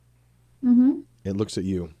 Mm-hmm. It looks at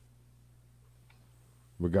you,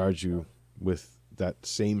 regards you with that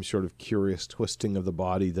same sort of curious twisting of the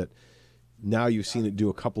body that now you've seen it do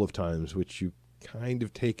a couple of times, which you kind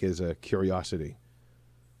of take as a curiosity.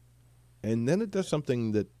 And then it does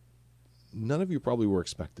something that none of you probably were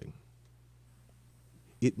expecting.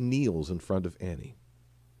 It kneels in front of Annie.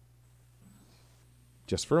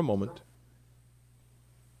 Just for a moment.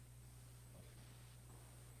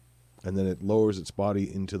 And then it lowers its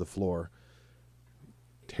body into the floor,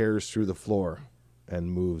 tears through the floor,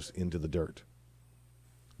 and moves into the dirt.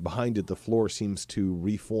 Behind it, the floor seems to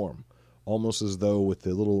reform, almost as though with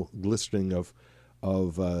the little glistening of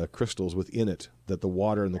crystals within it, that the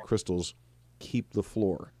water and the crystals keep the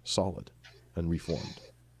floor solid and reformed.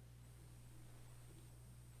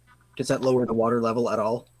 Does that lower the water level at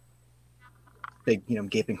all? Big,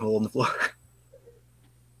 gaping hole in the floor.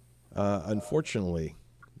 Unfortunately,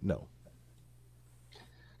 no.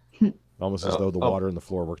 Almost as though the water and the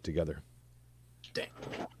floor work together. Dang.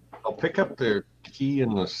 I'll pick up the key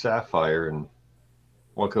and the sapphire and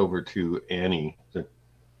walk over to Annie.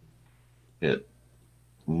 It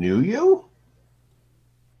knew you?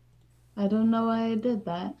 I don't know why I did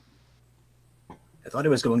that. I thought it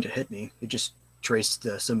was going to hit me. It just traced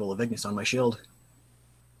the symbol of Ignis on my shield.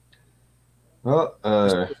 Well,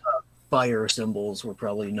 fire symbols were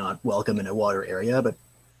probably not welcome in a water area, but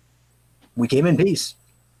we came in peace.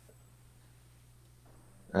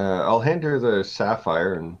 I'll hand her the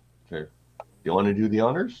sapphire and say, you want to do the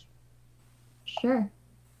honors? Sure.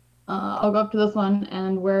 I'll go up to this one,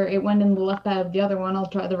 and where it went in the left eye of the other one, I'll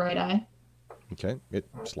try the right eye. Okay, it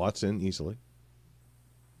slots in easily.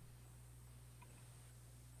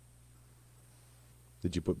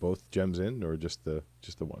 Did you put both gems in, or just the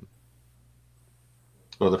one?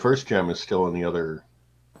 Well, the first gem is still in the other.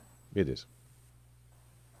 It is.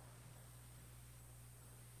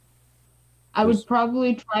 I would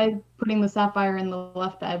probably try putting the sapphire in the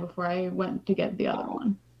left eye before I went to get the other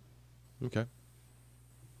one. Okay.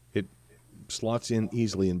 It slots in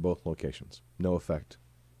easily in both locations. No effect.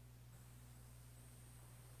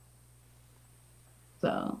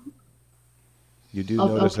 So you do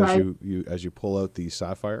notice as you pull out the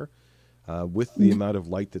sapphire, with the amount of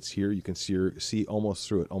light that's here, you can see almost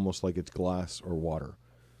through it, almost like it's glass or water.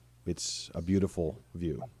 It's a beautiful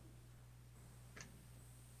view.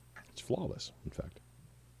 It's flawless, in fact.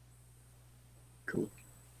 Cool.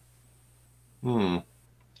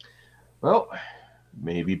 Well,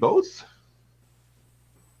 maybe both.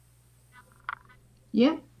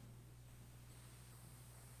 Yeah.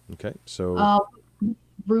 Okay, so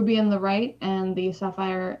ruby in the right and the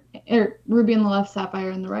sapphire, ruby in the left,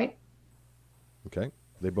 sapphire in the right. Okay,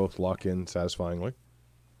 they both lock in satisfyingly.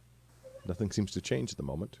 Nothing seems to change at the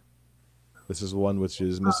moment. This is the one which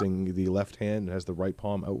is missing the left hand and has the right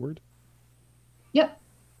palm outward. Yep.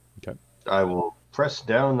 Okay. I will press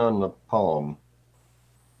down on the palm.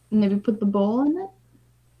 Maybe put the bowl in it?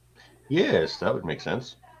 Yes, that would make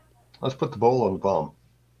sense. Let's put the bowl on the palm.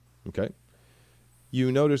 Okay.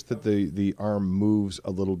 You notice that the arm moves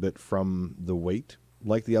a little bit from the weight.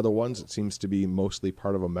 Like the other ones, it seems to be mostly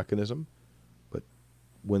part of a mechanism. But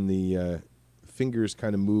when the fingers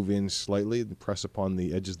kind of move in slightly and press upon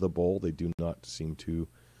the edges of the bowl, they do not seem to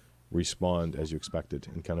respond as you expected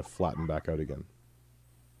and kind of flatten back out again.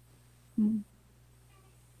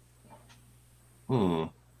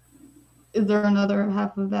 Is there another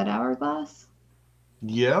half of that hourglass?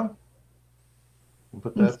 Yeah. We'll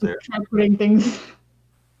put that there. Try putting things.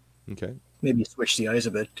 Okay. Maybe switch the eyes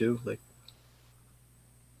a bit too.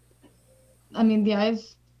 I mean, the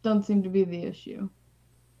eyes don't seem to be the issue.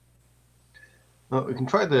 Well, we can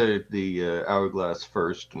try the hourglass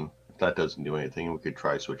first, and if that doesn't do anything, we could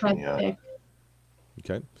try switching the eye.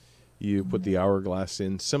 Okay. You put the hourglass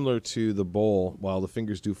in, similar to the bowl, while the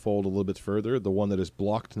fingers do fold a little bit further. The one that is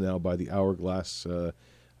blocked now by the hourglass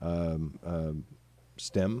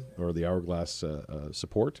stem, or the hourglass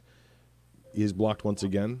support, is blocked once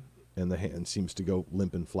again, and the hand seems to go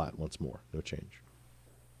limp and flat once more. No change.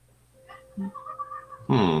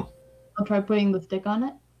 I'll try putting the stick on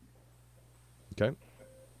it. Okay.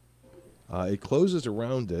 It closes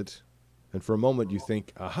around it, And for a moment you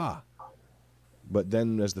think, aha. But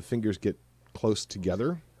then as the fingers get close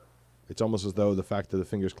together, it's almost as though the fact that the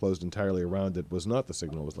fingers closed entirely around it was not the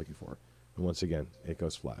signal it was looking for. And once again, it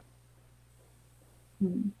goes flat.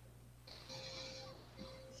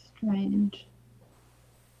 Strange.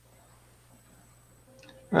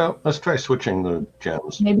 Well, let's try switching the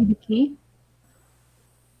gems. Maybe the key?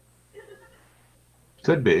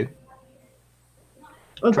 Could be.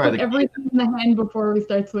 Let's Try put the everything in the hand before we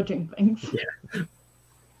start switching things. Yeah.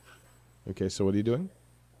 Okay, so what are you doing?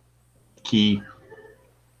 Key.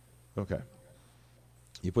 Okay.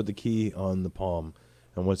 You put the key on the palm,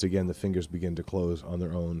 and once again the fingers begin to close on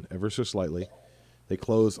their own, ever so slightly. They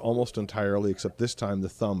close almost entirely, except this time the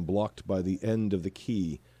thumb, blocked by the end of the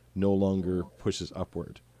key, no longer pushes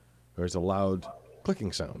upward. There's a loud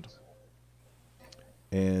clicking sound.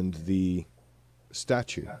 And the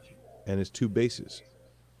statue and its two bases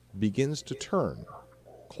begins to turn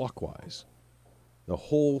clockwise. The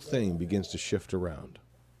whole thing begins to shift around.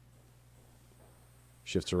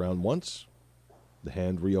 Shifts around once, the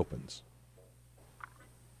hand reopens,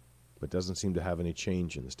 but doesn't seem to have any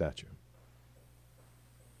change in the statue.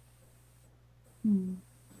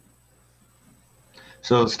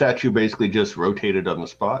 So the statue basically just rotated on the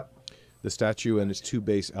spot? The statue and its two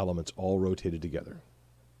base elements all rotated together.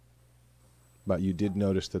 But you did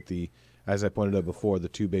notice that as I pointed out before, the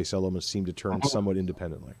two base elements seem to turn somewhat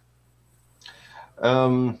independently.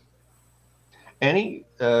 Annie,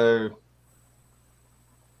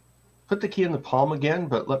 put the key in the palm again,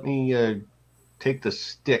 but let me take the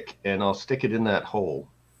stick and I'll stick it in that hole.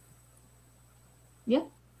 Yeah.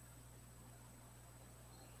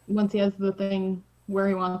 Once he has the thing where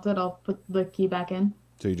he wants it, I'll put the key back in.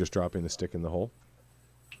 So you're just dropping the stick in the hole?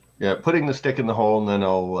 Yeah, putting the stick in the hole, and then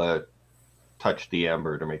I'll touch the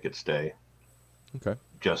amber to make it stay. Okay.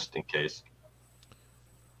 Just in case.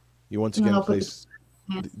 You once again place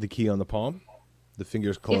the key on the palm. The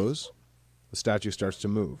fingers close. Yes. The statue starts to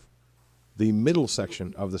move. The middle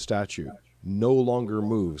section of the statue no longer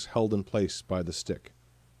moves, held in place by the stick,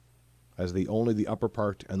 as only the upper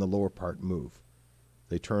part and the lower part move.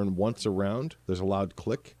 They turn once around, there's a loud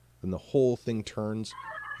click, and the whole thing turns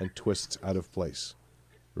and twists out of place,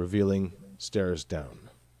 revealing stairs down.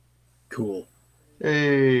 Cool.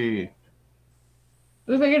 Hey!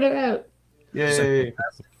 We figured it out. Yay!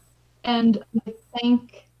 And I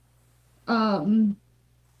thank Gamatrice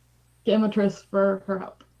for her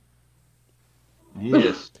help.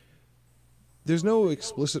 Yes. There's no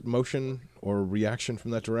explicit motion or reaction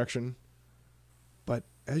from that direction, but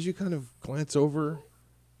as you kind of glance over,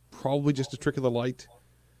 probably just a trick of the light,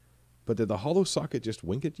 but did the hollow socket just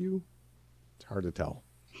wink at you? It's hard to tell.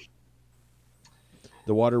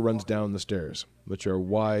 The water runs down the stairs, which are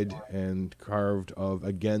wide and carved of,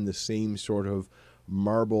 again, the same sort of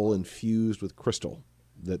marble infused with crystal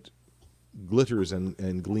that glitters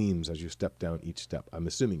and gleams as you step down each step. I'm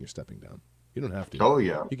assuming you're stepping down. You don't have to. Oh,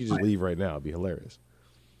 yeah. You could just leave right now. It'd be hilarious.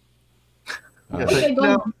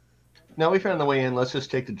 Now we found the way in. Let's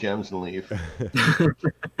just take the gems and leave.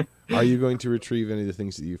 Are you going to retrieve any of the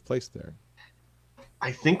things that you've placed there?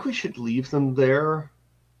 I think we should leave them there.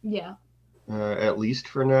 Yeah. At least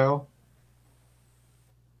for now.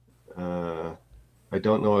 I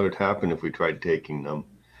don't know what would happen if we tried taking them.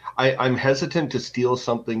 I'm hesitant to steal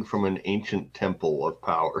something from an ancient temple of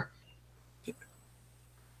power.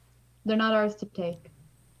 They're not ours to take.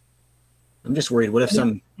 I'm just worried. What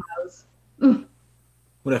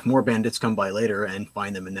if more bandits come by later and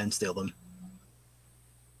find them and then steal them?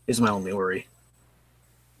 Is my only worry.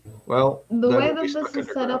 Well, the way that this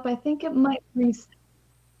is set up, I think it might reset.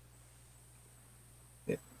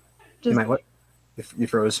 Yeah. Just what? If you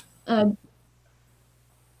froze.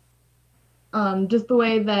 Just the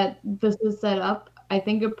way that this is set up, I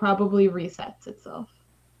think it probably resets itself.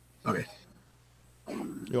 Okay.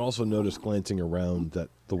 You also notice, glancing around, that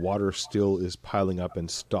the water still is piling up and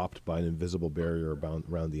stopped by an invisible barrier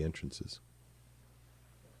around the entrances.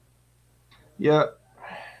 Yeah.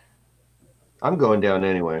 I'm going down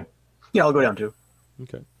anyway. Yeah, I'll go down too.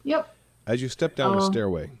 Okay. Yep. As you step down the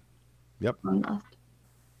stairway. Yep.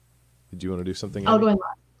 Did you want to do something? I'll go in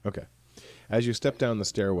last. Okay. As you step down the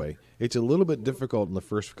stairway, it's a little bit difficult in the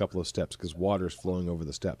first couple of steps because water's flowing over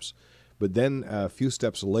the steps. But then a few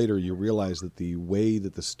steps later, you realize that the way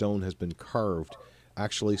that the stone has been carved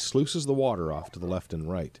actually sluices the water off to the left and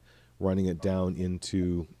right, running it down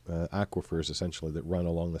into aquifers, essentially, that run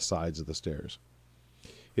along the sides of the stairs.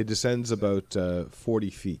 It descends about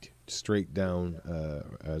 40 feet straight down, a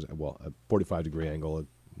 45-degree angle, a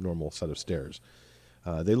normal set of stairs.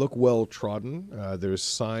 They look well trodden. There's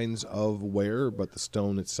signs of wear, but the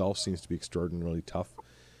stone itself seems to be extraordinarily tough.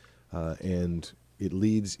 and it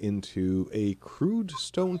leads into a crude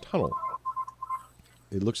stone tunnel.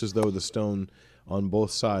 It looks as though the stone on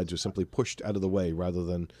both sides was simply pushed out of the way rather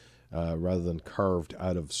than carved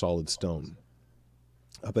out of solid stone.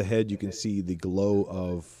 Up ahead, you can see the glow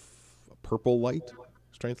of purple light,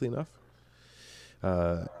 strangely enough.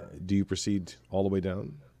 Do you proceed all the way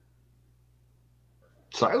down?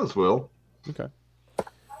 Silas will. Okay.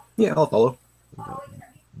 Yeah, I'll follow. Okay.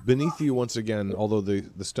 Beneath you, once again, although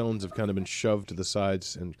the stones have kind of been shoved to the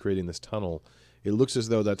sides and creating this tunnel, it looks as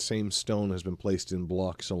though that same stone has been placed in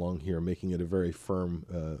blocks along here, making it a very firm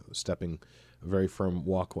a very firm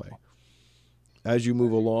walkway. As you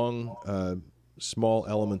move along, small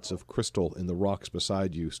elements of crystal in the rocks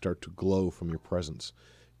beside you start to glow from your presence,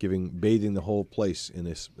 bathing the whole place in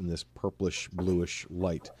this purplish bluish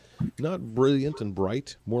light. Not brilliant and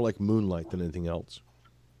bright, more like moonlight than anything else.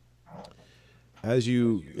 As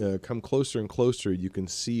you come closer and closer, you can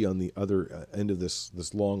see on the other end of this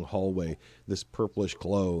long hallway this purplish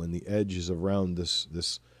glow, and the edge is around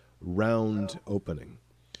this round opening,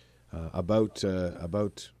 about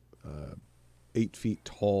 8 feet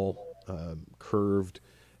tall, curved,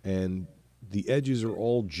 and the edges are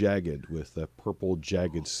all jagged with a purple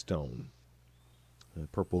jagged stone,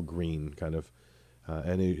 purple green kind of.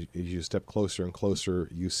 And as you step closer and closer,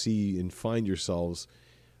 you see and find yourselves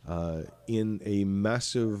in a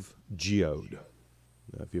massive geode.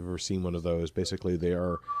 If you've ever seen one of those, basically they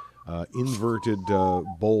are inverted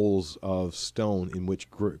bowls of stone in which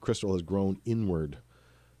crystal has grown inward.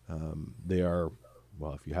 They are,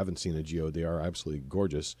 well, if you haven't seen a geode, they are absolutely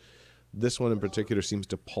gorgeous. This one in particular seems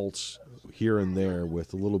to pulse here and there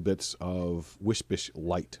with little bits of wispish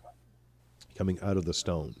light coming out of the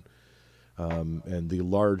stone. And the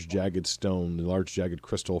large jagged stone, the large jagged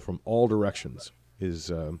crystal from all directions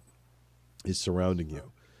is surrounding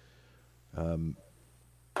you. Kind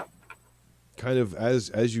of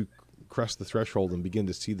as you crest the threshold and begin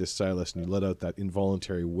to see this, Silas, and you let out that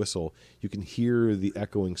involuntary whistle, you can hear the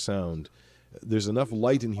echoing sound. There's enough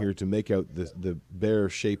light in here to make out the bare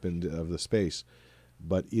shape of the space,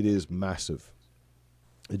 but it is massive.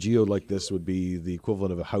 A geode like this would be the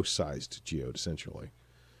equivalent of a house-sized geode, essentially.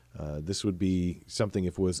 This would be something,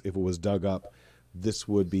 if it was dug up, this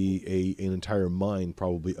would be an entire mine,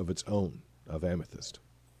 probably of its own, of amethyst.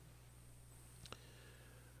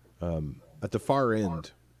 At the far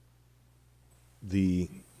end, the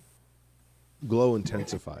glow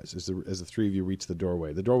intensifies as the three of you reach the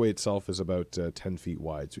doorway. The doorway itself is about 10 feet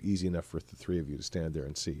wide, so easy enough for the three of you to stand there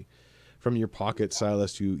and see. From your pocket,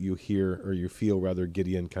 Silas, you hear, or you feel rather,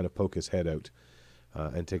 Gideon kind of poke his head out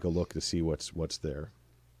and take a look to see what's there.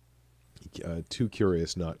 Too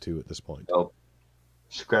curious not to at this point. I'll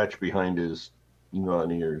scratch behind his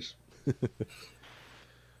non ears.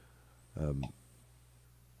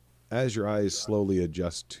 As your eyes slowly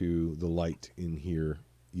adjust to the light in here,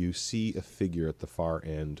 you see a figure at the far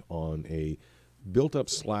end on a built-up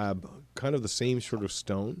slab, kind of the same sort of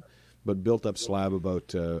stone, but built-up slab about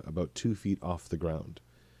 2 feet off the ground.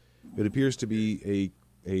 It appears to be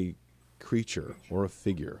a creature or a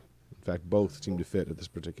figure. In fact, both seem to fit at this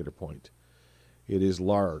particular point. It is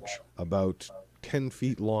large, about 10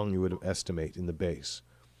 feet long, you would estimate, in the base.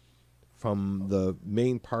 From the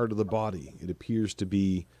main part of the body, it appears to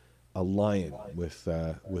be a lion with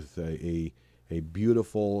a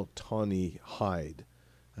beautiful tawny hide,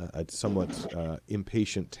 a somewhat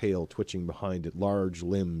impatient tail twitching behind it, large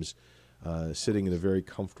limbs, sitting in a very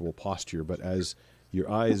comfortable posture. But as your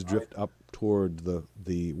eyes drift up toward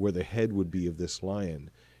the where the head would be of this lion,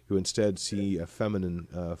 you instead see a feminine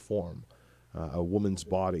form, a woman's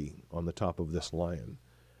body on the top of this lion.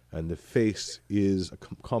 And the face is a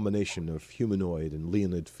combination of humanoid and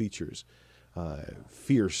leonid features,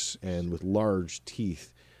 fierce and with large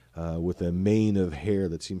teeth, with a mane of hair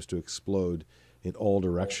that seems to explode in all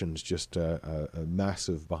directions, just a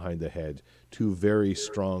massive behind the head, 2 very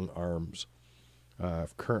strong arms,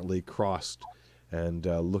 currently crossed and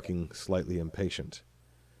looking slightly impatient.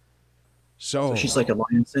 So she's like a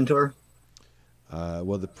lion centaur?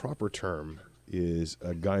 Well, the proper term is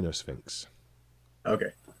a gynosphinx.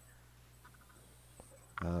 Okay.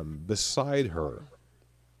 Beside her,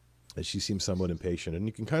 as she seems somewhat impatient, and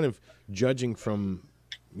you can kind of, judging from,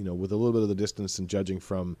 with a little bit of the distance and judging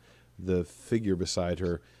from the figure beside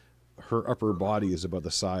her, her upper body is about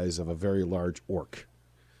the size of a very large orc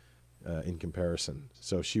in comparison.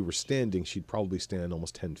 So if she were standing, she'd probably stand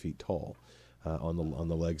almost 10 feet tall on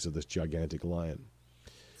the legs of this gigantic lion.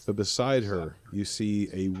 But beside her, you see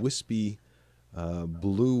a wispy,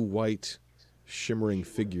 blue-white, shimmering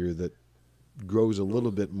figure that grows a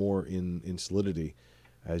little bit more in solidity.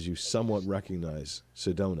 as you somewhat recognize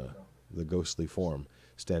Sedona, the ghostly form,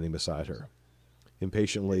 standing beside her.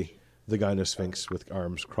 Impatiently, the Gynosphinx, with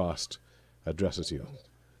arms crossed, addresses you.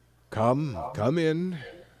 Come in.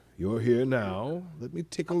 You're here now. Let me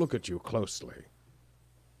take a look at you closely.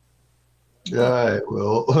 I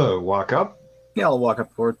will walk up. Yeah, I'll walk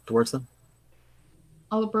up towards them.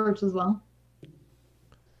 I'll approach as well.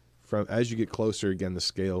 As you get closer, again, the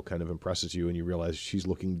scale kind of impresses you, and you realize she's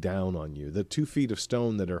looking down on you. The 2 feet of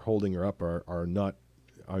stone that are holding her up are not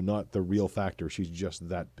the real factor. She's just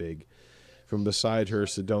that big. From beside her,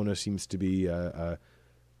 Sedona seems to be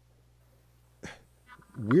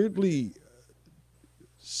weirdly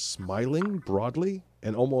smiling broadly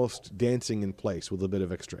and almost dancing in place with a bit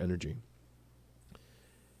of extra energy.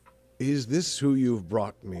 Is this who you've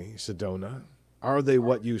brought me, Sedona? Are they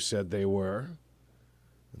what you said they were?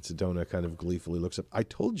 And Sedona kind of gleefully looks up. I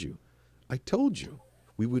told you.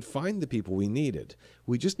 We would find the people we needed.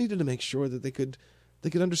 We just needed to make sure that they could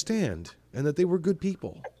understand and that they were good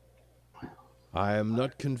people. I am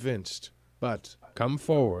not convinced, but come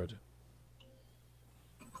forward.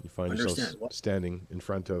 You find yourself standing in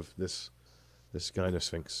front of this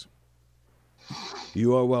Gynosphinx.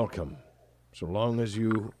 You are welcome, so long as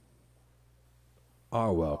you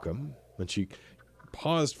are welcome. And she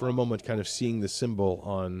paused for a moment, kind of seeing the symbol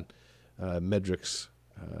on Medric's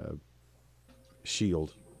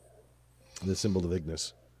shield, the symbol of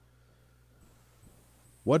Ignis.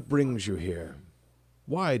 What brings you here?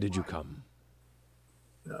 Why did you come?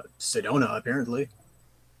 Sedona, apparently.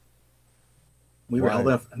 We were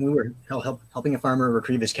helping a farmer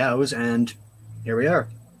retrieve his cows, and here we are.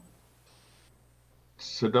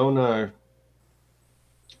 Sedona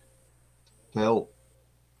felt.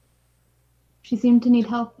 She seemed to need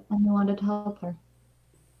help, and we wanted to help her.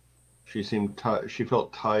 She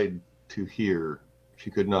felt tied to here.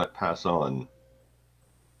 She could not pass on.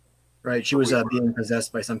 Right, she was being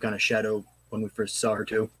possessed by some kind of shadow when we first saw her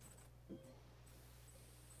too.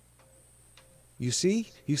 You see,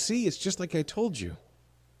 it's just like I told you.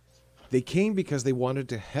 They came because they wanted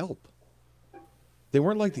to help. They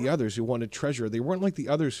weren't like the others who wanted treasure. They weren't like the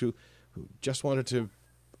others who just wanted to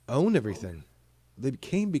own everything. They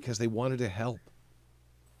came because they wanted to help.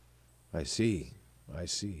 I see.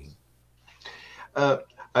 I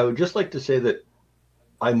would just like to say that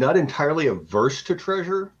I'm not entirely averse to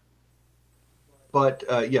treasure, but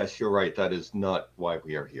yes, you're right. That is not why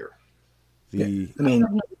we are here.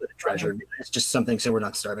 Treasure. It's just something so we're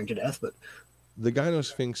not starving to death. But the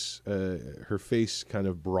Gynosphinx, her face kind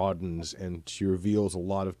of broadens and she reveals a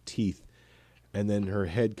lot of teeth, and then her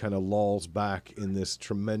head kind of lolls back in this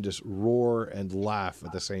tremendous roar and laugh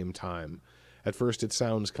at the same time. At first it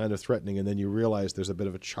sounds kind of threatening, and then you realize there's a bit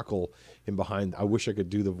of a chuckle in behind. I wish I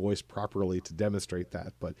could do the voice properly to demonstrate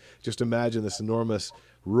that, but just imagine this enormous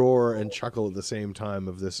roar and chuckle at the same time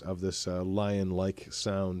of this lion-like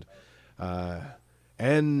sound.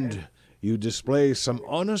 And you display some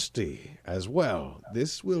honesty as well.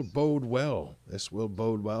 This will bode well.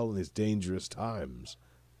 In these dangerous times.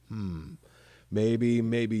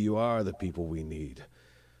 Maybe you are the people we need.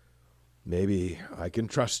 Maybe I can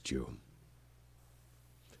trust you.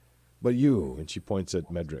 But you, and she points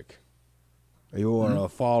at Medric, you are a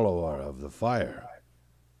follower of the fire.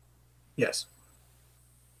 Yes.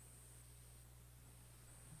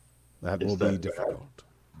 That will be difficult.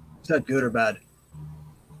 Is that good or bad?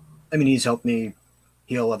 I mean, he's helped me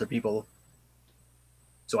heal other people,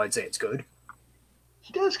 so I'd say it's good.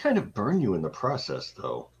 He does kind of burn you in the process,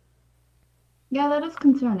 though. Yeah, that is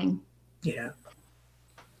concerning. Yeah.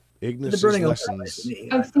 Ignis' lessons.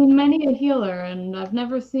 I've seen many a healer, and I've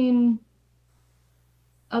never seen,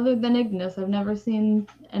 other than Ignis, I've never seen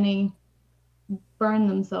any burn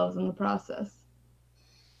themselves in the process.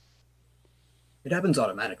 It happens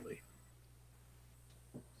automatically.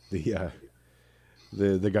 The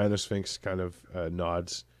Gynosphinx kind of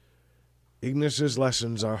nods. Ignis'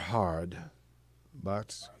 lessons are hard,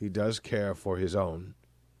 but he does care for his own.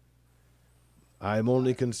 I'm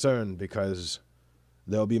only concerned because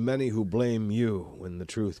there'll be many who blame you when the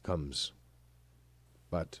truth comes.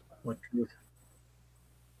 But what truth?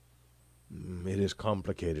 It is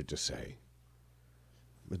complicated to say.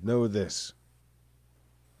 But know this.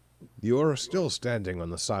 You are still standing on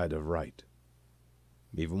the side of right,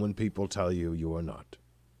 even when people tell you you are not.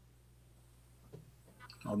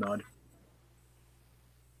 I'll nod.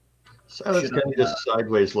 Silas kind of just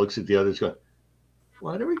sideways looks at the others going,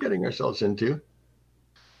 what are we getting ourselves into?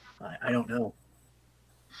 I don't know.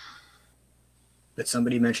 But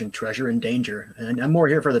somebody mentioned treasure and danger, and I'm more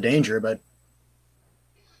here for the danger, but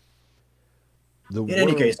in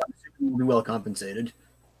any case, I'm assuming we'll be well compensated.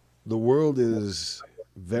 The world is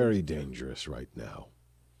very dangerous right now.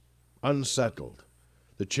 Unsettled.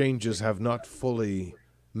 The changes have not fully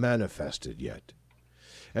manifested yet.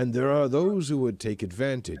 And there are those who would take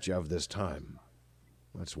advantage of this time.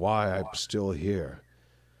 That's why I'm still here.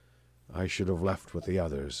 I should have left with the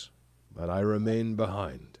others, but I remain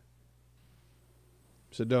behind.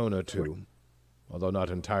 Sedona, too, although not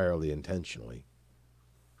entirely intentionally.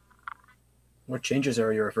 What changes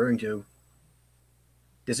are you referring to?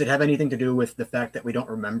 Does it have anything to do with the fact that we don't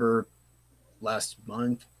remember last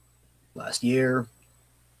month, last year?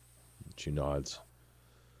 She nods.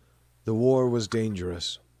 The war was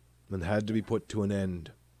dangerous and had to be put to an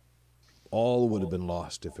end. All would have been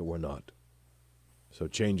lost if it were not. So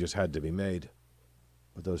changes had to be made.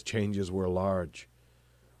 But those changes were large,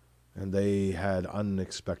 and they had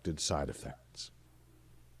unexpected side effects.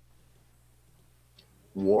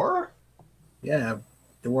 War? Yeah,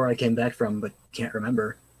 the war I came back from but can't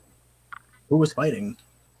remember. Who was fighting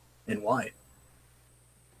and why?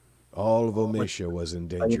 All of Ommatia was in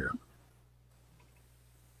danger.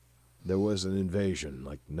 There was an invasion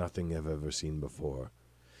like nothing I've ever seen before.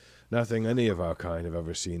 Nothing any of our kind have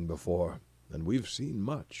ever seen before, and we've seen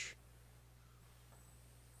much.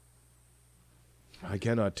 I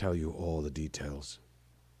cannot tell you all the details.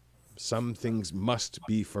 Some things must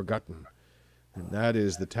be forgotten, and that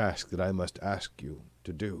is the task that I must ask you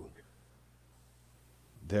to do.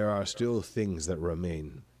 There are still things that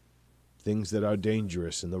remain, things that are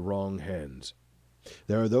dangerous in the wrong hands.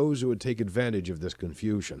 There are those who would take advantage of this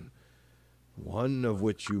confusion, one of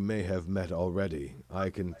which you may have met already.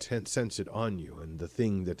 I can sense it on you, and the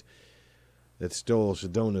thing that stole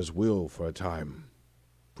Sedona's will for a time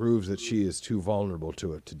proves that she is too vulnerable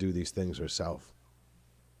to it to do these things herself.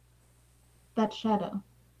 That shadow.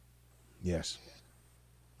 Yes.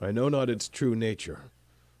 I know not its true nature,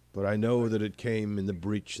 but I know that it came in the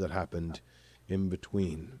breach that happened in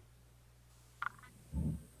between.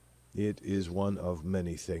 It is one of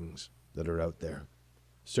many things that are out there,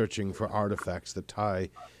 searching for artifacts that tie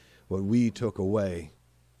what we took away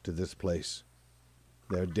to this place.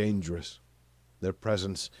 They're dangerous. Their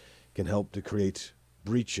presence can help to create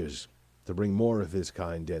breaches, to bring more of his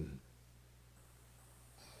kind in.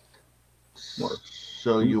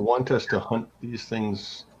 So you want us to hunt these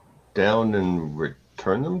things down and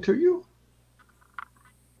return them to you?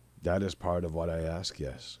 That is part of what I ask,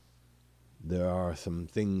 yes. There are some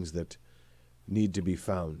things that need to be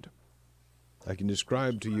found. I can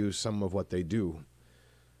describe to you some of what they do,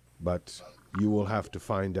 but you will have to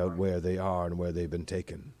find out where they are and where they've been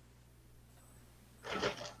taken.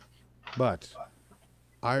 But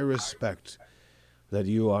I respect that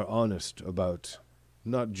you are honest about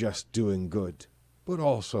not just doing good, but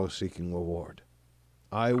also seeking reward.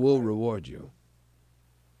 I will reward you.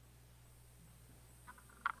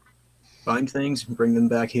 Find things, bring them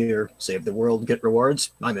back here, save the world, get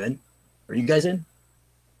rewards. I'm in. Are you guys in?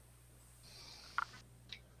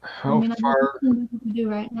 How far? I think we do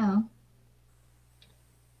right now.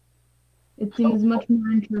 It seems much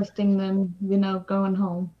more interesting than, going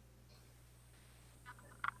home.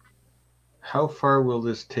 How far will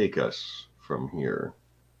this take us from here?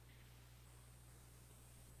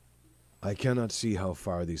 I cannot see how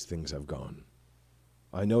far these things have gone.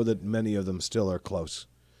 I know that many of them still are close,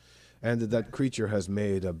 and that creature has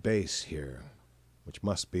made a base here, which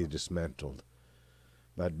must be dismantled.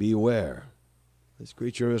 But beware, this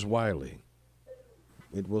creature is wily.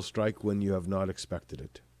 It will strike when you have not expected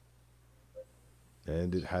it.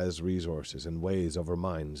 And it has resources and ways over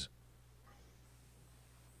minds.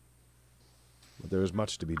 But there is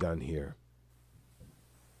much to be done here.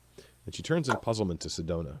 And she turns in puzzlement to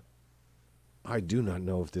Sedona. I do not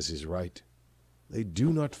know if this is right. They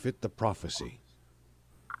do not fit the prophecy.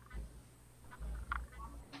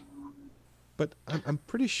 But I'm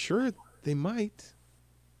pretty sure they might.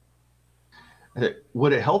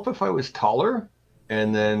 Would it help if I was taller?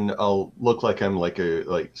 And then I'll look like I'm like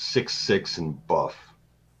 6'6" and buff.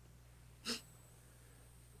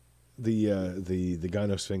 The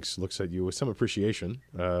Gynosphinx looks at you with some appreciation,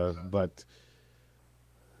 but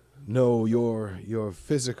no, your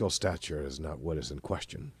physical stature is not what is in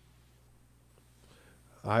question.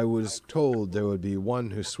 I was told there would be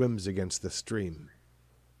one who swims against the stream,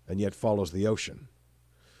 and yet follows the ocean.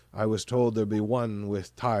 I was told there would be one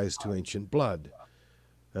with ties to ancient blood,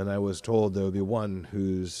 and I was told there would be one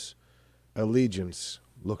whose allegiance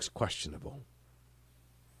looks questionable.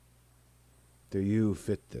 Do you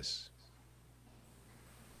fit this?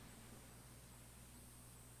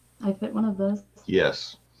 I fit one of those.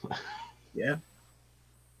 Yes. Yeah.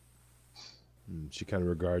 She kind of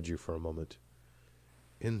regards you for a moment.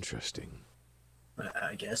 Interesting.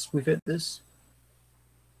 I guess we fit this.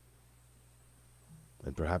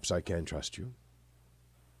 And perhaps I can trust you.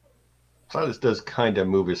 Silas does kind of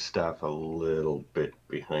move his staff a little bit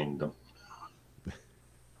behind him.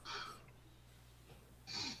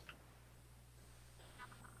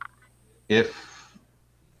 If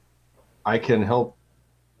I can help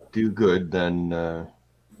do good, then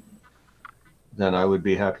I would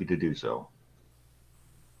be happy to do so.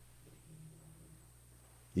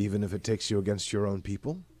 Even if it takes you against your own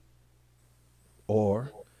people?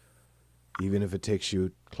 Or even if it takes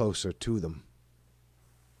you closer to them?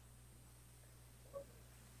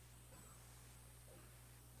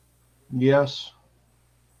 Yes.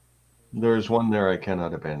 There's one there I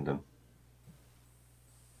cannot abandon.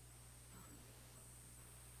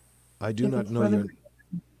 I do not know your...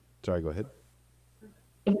 Sorry, go ahead.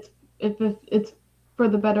 If it's for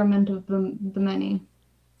the betterment of the many.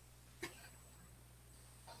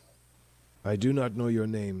 I do not know your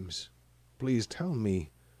names. Please tell me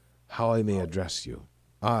how I may address you.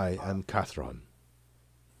 I am Catherine.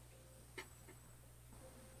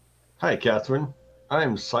 Hi, Catherine. I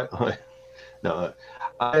am no,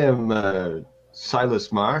 I am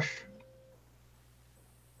Silas Marsh.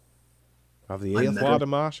 Of the eighth lot of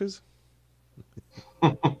marshes?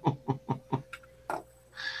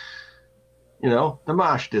 You know, the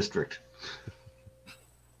Marsh District.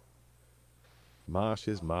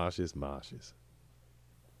 Marshes, marshes, marshes.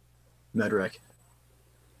 Medric.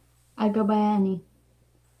 I go by Annie.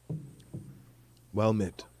 Well,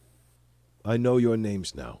 Mitt, I know your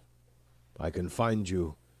names now. I can find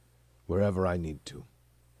you wherever I need to.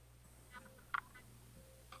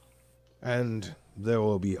 And there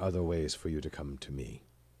will be other ways for you to come to me.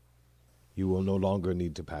 You will no longer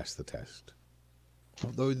need to pass the test.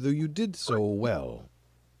 Although you did so well.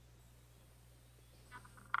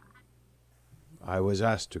 I was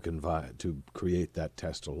asked to create that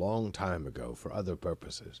test a long time ago for other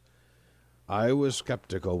purposes. I was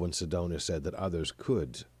skeptical when Sedona said that others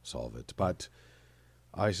could solve it, but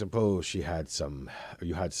I suppose you had some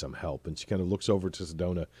help. And she kind of looks over to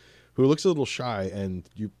Sedona, who looks a little shy, and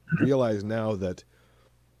you realize now that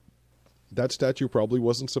that statue probably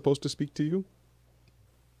wasn't supposed to speak to you.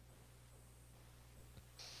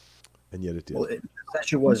 And yet it did. Well, the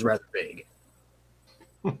statue was rather big.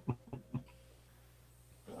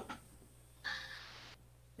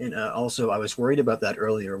 And also, I was worried about that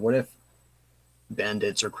earlier. What if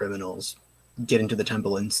bandits or criminals get into the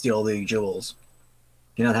temple and steal the jewels?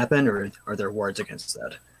 Can that happen, or are there wards against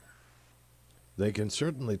that? They can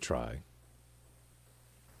certainly try.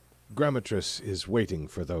 Grammatrus is waiting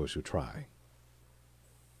for those who try.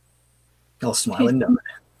 I'll smile and nod.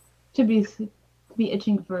 To be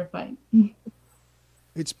itching for a fight.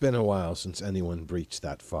 It's been a while since anyone breached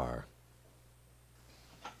that far.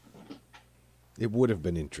 It would have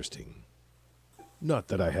been interesting. Not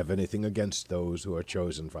that I have anything against those who are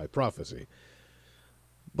chosen by prophecy,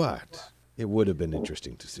 but it would have been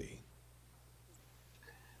interesting to see.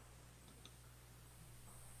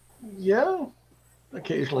 Yeah.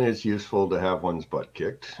 Occasionally it's useful to have one's butt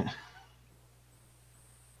kicked.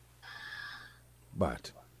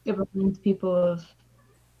 But It reminds people of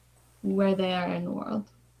where they are in the world.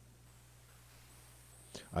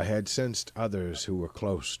 I had sensed others who were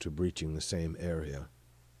close to breaching the same area.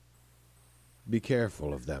 Be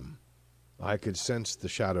careful of them. I could sense the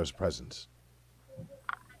shadow's presence.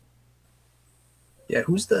 Yeah,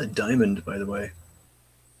 who's the diamond, by the way?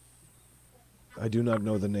 I do not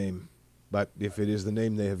know the name, but if it is the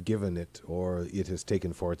name they have given it, or it has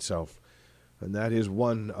taken for itself, and that is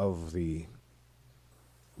one of the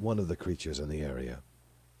creatures in the area.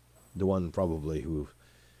 The one probably who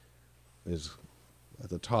is at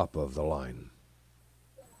the top of the line.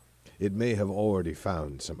 It may have already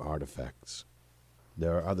found some artifacts.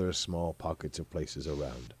 There are other small pockets of places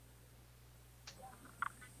around.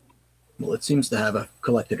 Well, it seems to have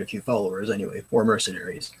collected a few followers anyway, or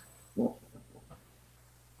mercenaries.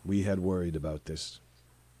 We had worried about this.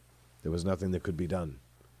 There was nothing that could be done.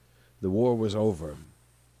 The war was over,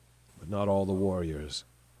 but not all the warriors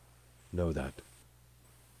know that.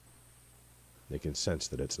 They can sense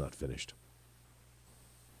that it's not finished.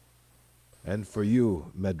 And for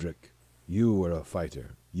you, Medric, you were a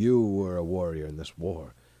fighter. You were a warrior in this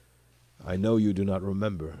war. I know you do not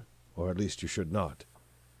remember, or at least you should not.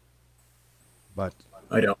 But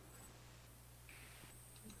I don't.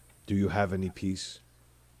 do you have any peace,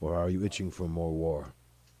 or are you itching for more war?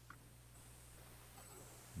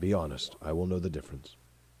 Be honest. I will know the difference.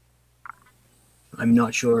 I'm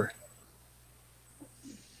not sure.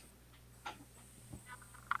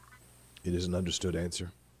 It is an understood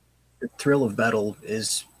answer. The thrill of battle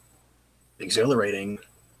is exhilarating,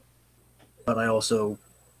 but I also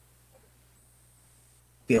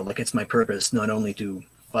feel like it's my purpose not only to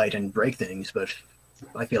fight and break things, but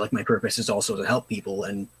I feel like my purpose is also to help people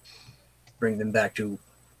and bring them back to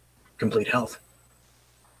complete health.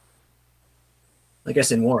 I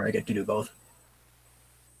guess in war I get to do both.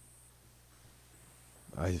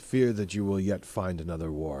 I fear that you will yet find another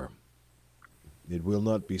war. It will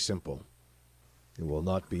not be simple. It will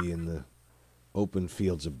not be in the open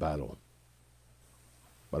fields of battle.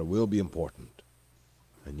 But it will be important,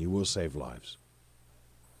 and you will save lives.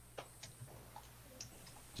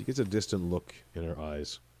 She gets a distant look in her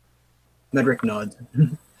eyes. Medric nods.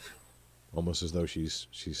 Almost as though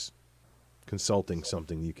she's consulting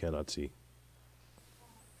something you cannot see.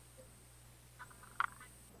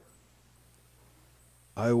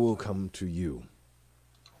 I will come to you,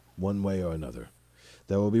 one way or another.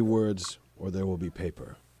 There will be words or there will be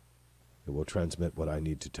paper. It will transmit what I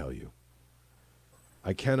need to tell you.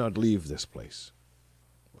 I cannot leave this place.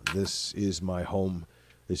 This is my home.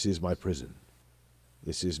 This is my prison.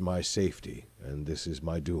 This is my safety, and this is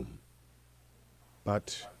my doom.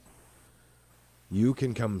 But you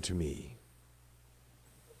can come to me.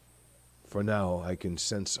 For now, I can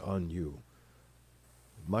sense on you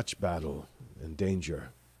much battle and danger.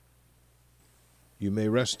 You may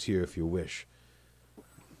rest here if you wish.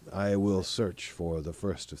 I will search for the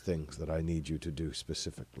first of things that I need you to do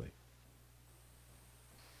specifically.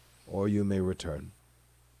 Or you may return.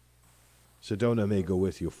 Sedona may go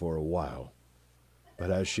with you for a while, but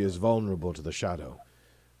as she is vulnerable to the shadow,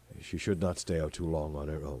 she should not stay out too long on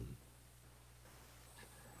her own.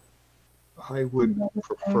 I would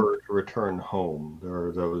prefer to return home. There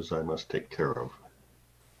are those I must take care of.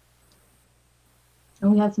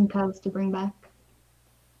 And we have some cows to bring back.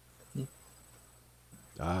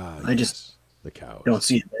 Ah, I just the cows. Don't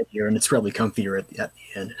see it here, and it's probably comfier at the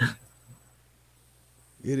end.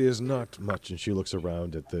 It is not much, and she looks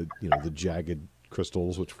around at the the jagged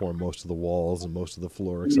crystals which form most of the walls and most of the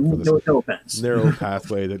floor, except for this narrow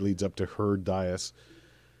pathway that leads up to her dais.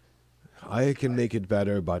 I can make it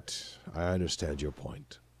better, but I understand your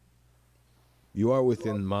point. You are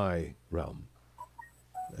within my realm,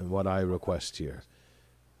 and what I request here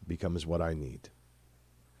becomes what I need.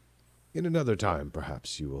 In another time,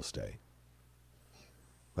 perhaps you will stay.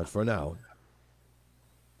 But for now,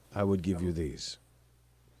 I would give you these.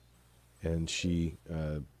 And she,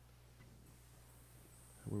 where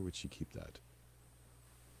would she keep that?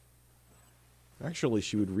 Actually,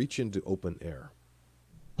 she would reach into open air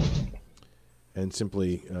and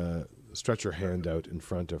simply stretch her hand out in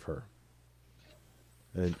front of her.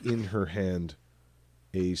 And in her hand,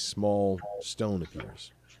 a small stone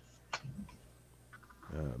appears.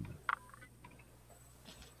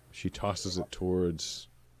 She tosses it towards,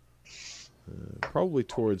 probably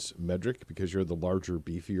towards Medric, because you're the larger,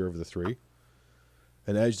 beefier of the three.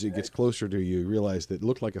 And as it gets closer to you, you realize that it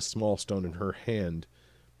looked like a small stone in her hand,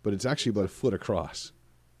 but it's actually about a foot across.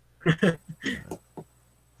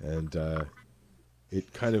 And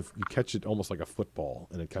it kind of, you catch it almost like a football,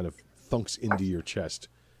 and it kind of thunks into your chest.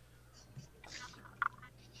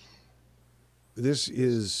 This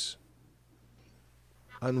is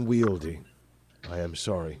unwieldy, I am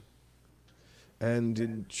sorry, and it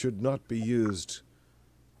should not be used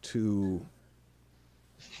too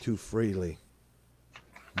freely.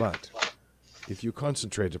 But if you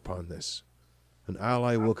concentrate upon this, an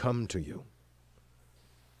ally will come to you.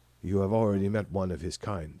 You have already met one of his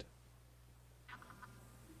kind,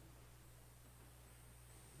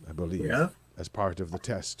 I believe, Yeah? as part of the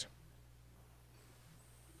test.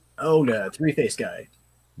 Oh, the three-faced guy.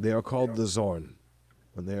 They are called the Zorn,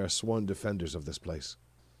 and they are sworn defenders of this place.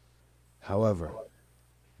 However,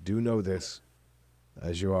 do know this,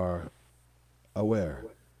 as you are aware,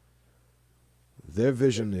 their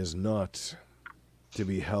vision is not to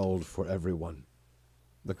be held for everyone.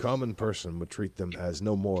 The common person would treat them as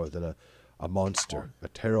no more than a monster, a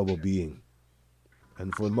terrible being.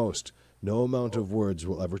 And for most, no amount of words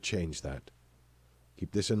will ever change that.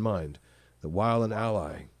 Keep this in mind, that while an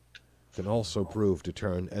ally can also prove to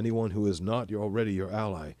turn anyone who is not already your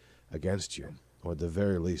ally against you, or at the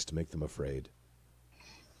very least make them afraid.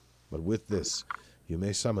 But with this, you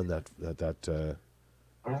may summon that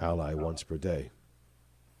ally once per day.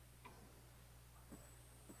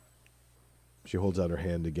 She holds out her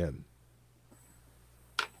hand again.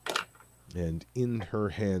 And in her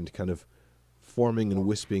hand, kind of forming and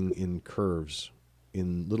wisping in curves,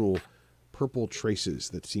 in little purple traces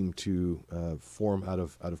that seem to form out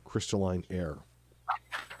of crystalline air.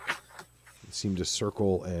 It seem to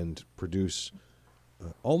circle and produce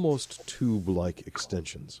almost tube-like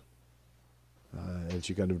extensions. And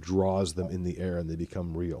she kind of draws them in the air and they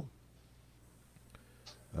become real.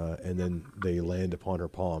 and then they land upon her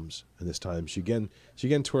palms. And this time she again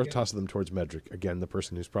tosses them towards Medric, again the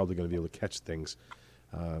person who's probably going to be able to catch things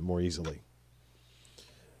more easily.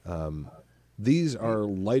 These are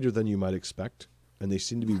lighter than you might expect, and they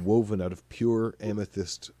seem to be woven out of pure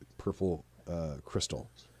amethyst purple crystal,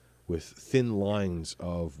 with thin lines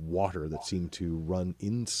of water that seem to run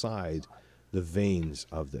inside the veins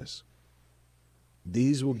of this.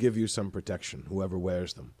 These will give you some protection, whoever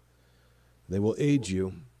wears them. They will aid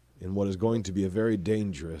you in what is going to be a very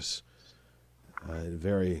dangerous and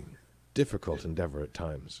very difficult endeavor at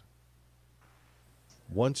times.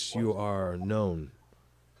 Once you are known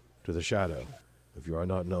to the shadow, if you are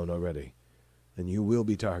not known already, then you will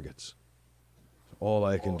be targets. All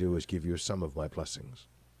I can do is give you some of my blessings.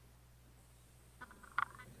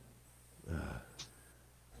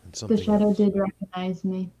 The shadow did recognize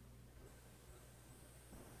me.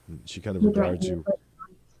 She kind of regards you.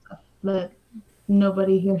 But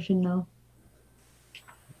nobody here should know.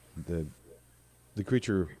 The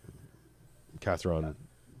creature, Catherine,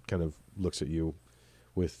 kind of looks at you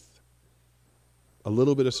with a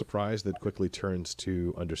little bit of surprise that quickly turns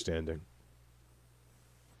to understanding.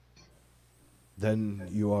 Then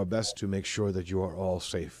you are best to make sure that you are all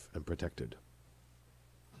safe and protected.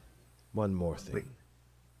 One more thing. Wait,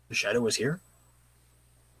 the shadow was here?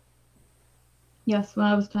 Yes, when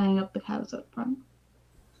I was tying up the cows up front.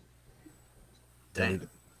 Then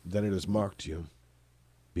it has marked you.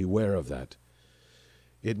 Beware of that.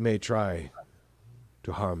 It may try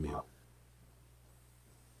to harm you.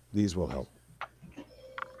 These will help.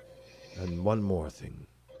 And one more thing.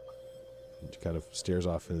 She kind of stares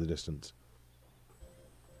off into the distance.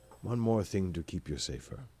 One more thing to keep you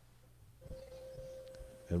safer.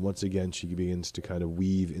 And once again, she begins to kind of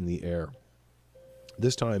weave in the air.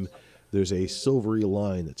 This time, there's a silvery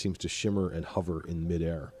line that seems to shimmer and hover in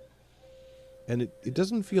midair. And it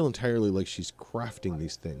doesn't feel entirely like she's crafting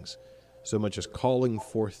these things, so much as calling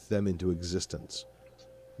forth them into existence.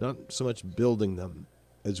 Not so much building them,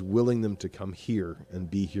 as willing them to come here and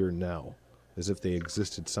be here now, as if they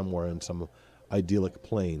existed somewhere in some idyllic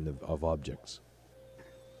plane of objects.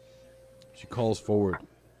 She calls forward,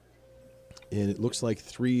 and it looks like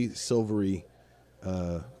three silvery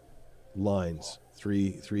lines,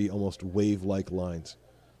 three almost wave-like lines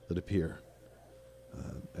that appear,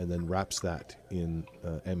 and then wraps that in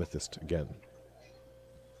amethyst again.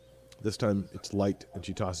 This time it's light, and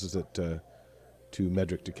she tosses it to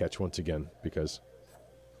Medric to catch once again, because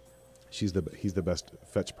he's the best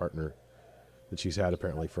fetch partner that she's had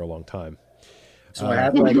apparently for a long time. So I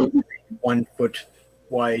have like a 1 foot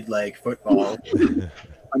wide like football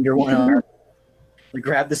under one arm. We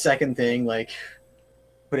grab the second thing, like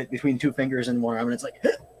put it between two fingers and one arm, and it's like.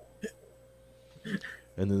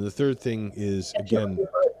 And then the third thing is again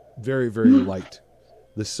very, very light.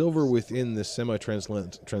 The silver within the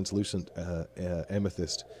semi-translucent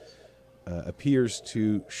amethyst appears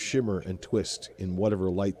to shimmer and twist in whatever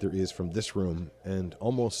light there is from this room, and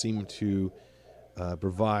almost seem to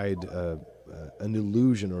provide an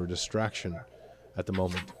illusion or a distraction at the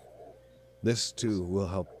moment. This too will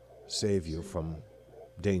help save you from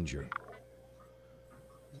danger.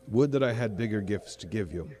 Would that I had bigger gifts to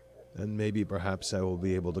give you, and maybe perhaps I will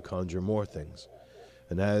be able to conjure more things.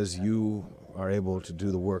 And as you are able to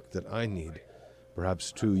do the work that I need,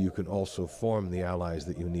 perhaps too you can also form the allies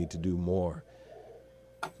that you need to do more.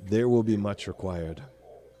 There will be much required.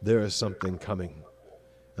 There is something coming.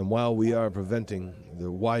 And while we are preventing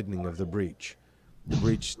the widening of the breach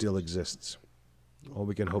still exists. All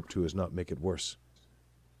we can hope to is not make it worse.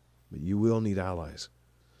 But you will need allies,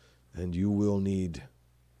 and you will need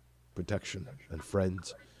protection and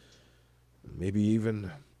friends, maybe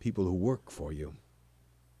even people who work for you.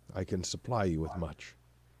 I can supply you with much.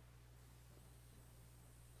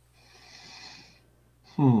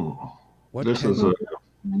 This is a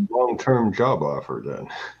long-term job offer then.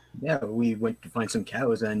 Yeah, we went to find some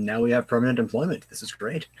cows, and now we have permanent employment. This is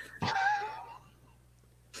great.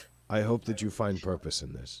 I hope that you find purpose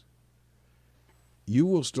in this. You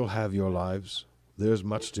will still have your lives. There's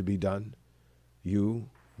much to be done. You,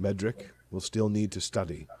 Medric, will still need to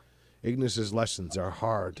study. Ignis's lessons are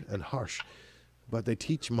hard and harsh, but they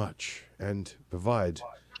teach much and provide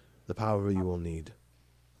the power you will need.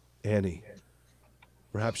 Annie,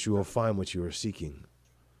 perhaps you will find what you are seeking,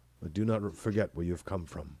 but do not forget where you have come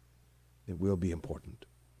from. It will be important.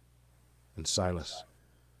 And Silas,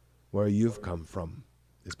 where you've come from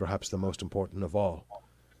is perhaps the most important of all.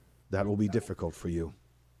 That will be difficult for you,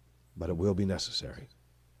 but it will be necessary.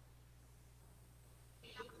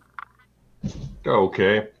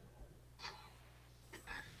 Okay.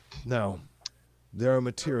 Now, there are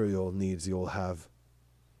material needs you'll have.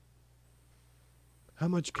 How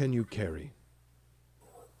much can you carry?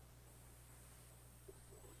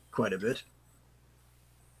 Quite a bit.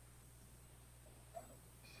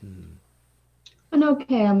 An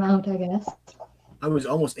okay amount, I guess. I was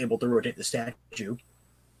almost able to rotate the statue,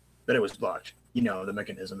 but it was blocked. You know, the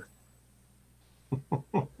mechanism.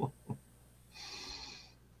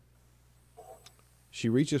 She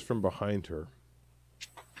reaches from behind her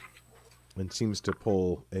and seems to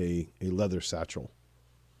pull a leather satchel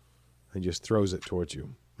and just throws it towards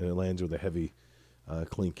you. And it lands with a heavy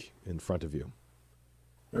clink in front of you.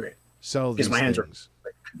 Okay. Sell these my hands things.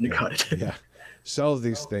 You got it. Yeah. Sell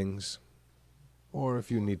these things. Or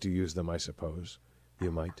if you need to use them, I suppose,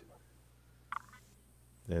 you might.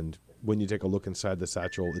 And when you take a look inside the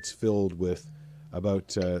satchel, it's filled with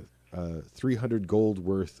about 300 gold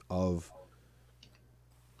worth of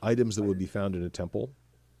items that would be found in a temple.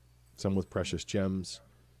 Some with precious gems,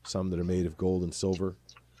 some that are made of gold and silver.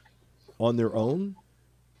 On their own,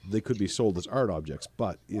 they could be sold as art objects,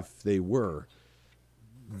 but if they were,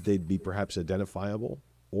 they'd be perhaps identifiable,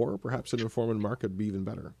 or perhaps an informant market would be even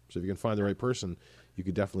better. So if you can find the right person, you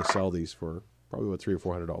could definitely sell these for probably about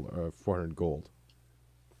 $300 or $400, 400 gold.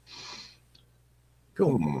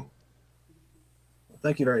 Cool.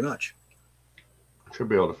 Thank you very much. Should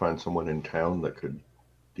be able to find someone in town that could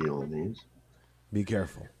deal in these. Be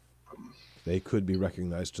careful. They could be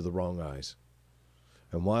recognized to the wrong eyes.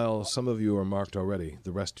 And while some of you are marked already,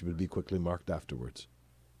 the rest would be quickly marked afterwards.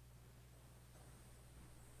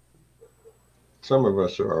 Some of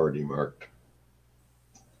us are already marked.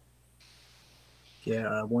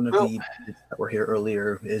 Yeah, one of the that were here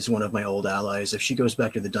earlier is one of my old allies. If she goes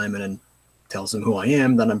back to the diamond and tells them who I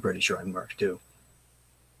am, then I'm pretty sure I'm marked too.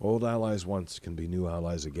 Old allies once can be new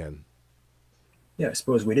allies again. Yeah, I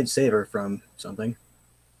suppose we did save her from something.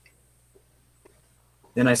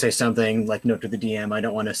 Then I say something like, note to the DM, I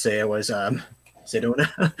don't want to say I was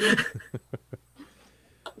Sedona.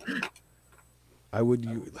 I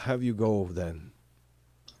would have you go then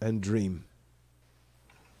and dream.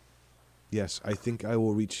 Yes, I think I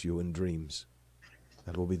will reach you in dreams.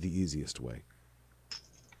 That will be the easiest way.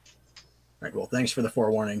 All right, well, thanks for the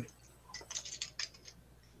forewarning.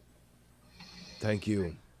 Thank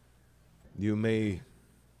you. You may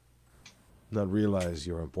not realize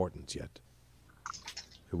your importance yet.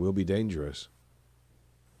 It will be dangerous.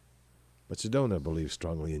 But Sedona believes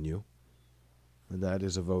strongly in you. And that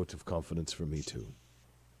is a vote of confidence for me too.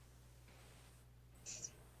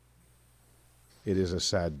 It is a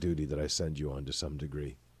sad duty that I send you on to some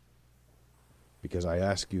degree. Because I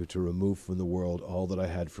ask you to remove from the world all that I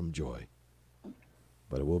had from joy.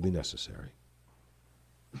 But it will be necessary.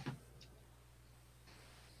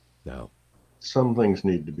 Now. Some things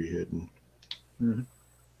need to be hidden. Mm-hmm.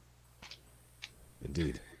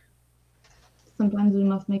 Indeed. Sometimes we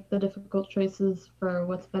must make the difficult choices for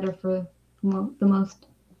what's better for the most.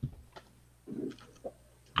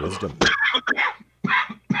 Wisdom.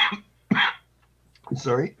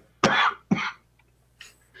 Sorry?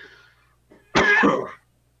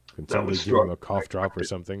 Can somebody give him a cough drop or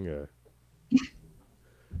something?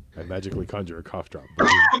 I magically conjure a cough drop.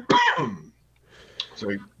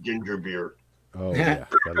 Sorry, ginger beer. Oh, yeah.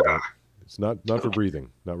 That'll do. It's not for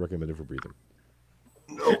breathing. Not recommended for breathing.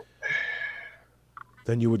 No.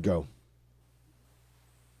 Then you would go.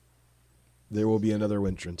 There will be another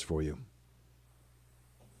entrance for you.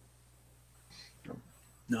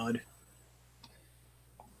 Nod.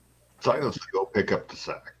 Silas to go pick up the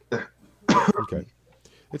sack. Okay.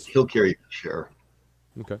 He'll carry the share.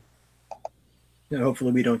 Okay. Yeah,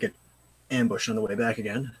 hopefully we don't get ambushed on the way back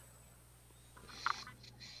again.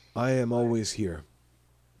 I am always here.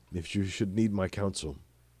 If you should need my counsel,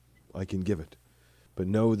 I can give it. But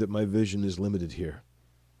know that my vision is limited here.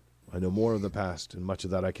 I know more of the past, and much of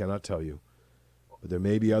that I cannot tell you. But there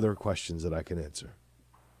may be other questions that I can answer.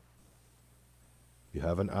 You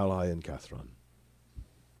have an ally in Cathron.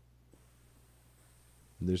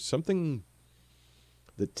 And there's something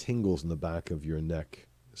that tingles in the back of your neck,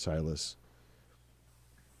 Silas.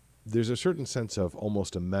 There's a certain sense of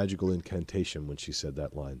almost a magical incantation when she said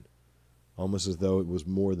that line. Almost as though it was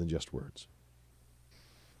more than just words.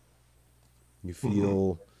 You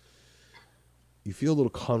feel a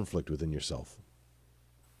little conflict within yourself.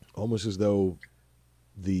 Almost as though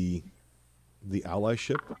the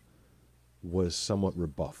allyship was somewhat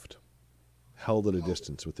rebuffed, held at a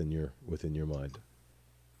distance within your mind.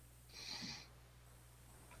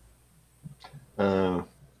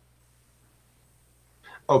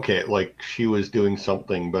 Okay, like she was doing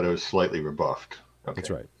something, but it was slightly rebuffed. Okay.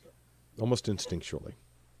 That's right. Almost instinctually.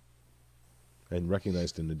 And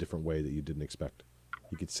recognized in a different way that you didn't expect.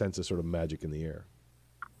 You could sense a sort of magic in the air.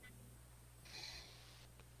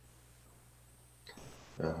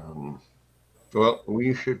 Well,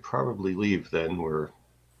 we should probably leave then. We're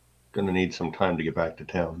going to need some time to get back to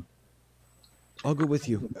town. I'll go with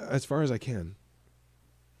you as far as I can.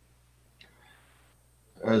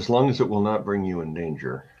 As long as it will not bring you in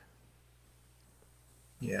danger.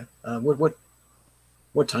 Yeah.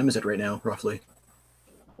 What time is it right now, roughly?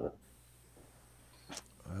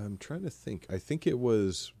 I'm trying to think. I think it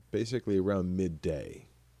was basically around midday.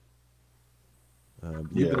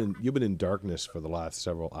 You've been in darkness for the last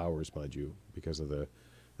several hours, mind you, because of the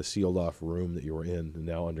sealed off room that you were in and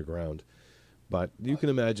now underground. But you can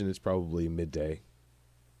imagine it's probably midday.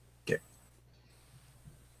 Okay.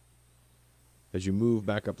 As you move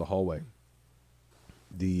back up the hallway,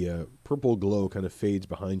 the purple glow kind of fades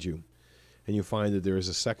behind you, and you find that there is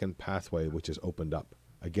a second pathway which is opened up.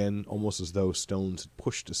 Again, almost as though stones had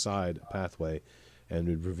pushed aside a pathway and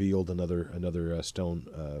had revealed another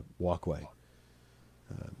stone walkway.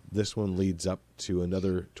 This one leads up to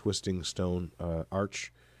another twisting stone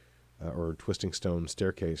arch or twisting stone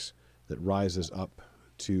staircase that rises up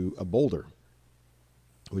to a boulder,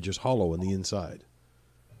 which is hollow on the inside.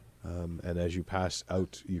 And as you pass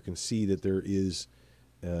out, you can see that there is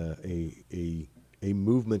a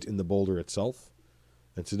movement in the boulder itself.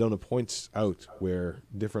 And Sedona points out where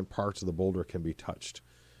different parts of the boulder can be touched,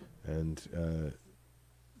 and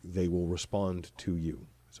they will respond to you.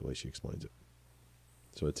 That's the way she explains it.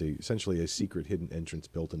 So it's essentially a secret hidden entrance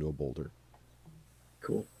built into a boulder.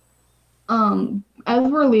 Cool. As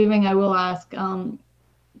we're leaving, I will ask,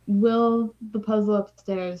 will the puzzle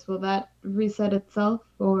upstairs, will that reset itself,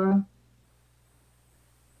 or?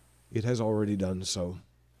 It has already done so.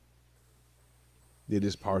 It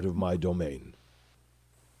is part of my domain.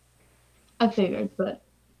 I figured, but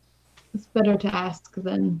it's better to ask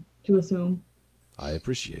than to assume. I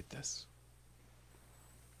appreciate this.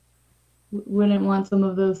 Wouldn't want some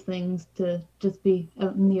of those things to just be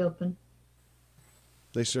out in the open.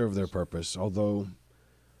 They serve their purpose, although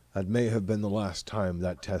that may have been the last time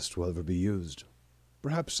that test will ever be used.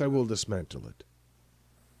 Perhaps I will dismantle it.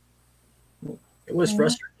 It was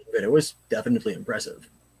frustrating, but it was definitely impressive,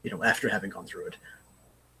 after having gone through it.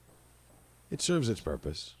 It serves its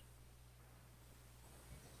purpose.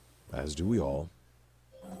 As do we all.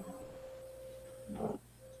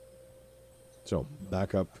 So,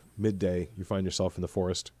 back up, midday, you find yourself in the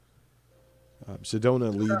forest.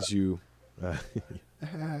 Sedona leads you...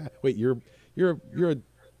 wait, you're a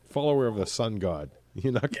follower of the sun god.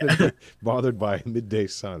 You're not going to be bothered by midday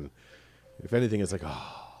sun. If anything, it's like,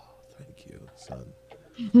 oh, thank you, sun.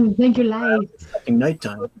 Thank you, light.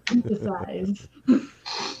 Nighttime. Emphasize.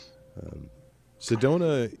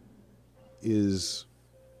 Sedona is...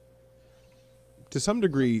 To some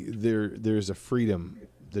degree, there's a freedom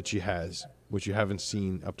that she has, which you haven't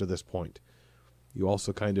seen up to this point. You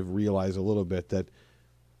also kind of realize a little bit that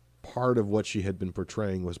part of what she had been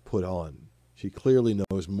portraying was put on. She clearly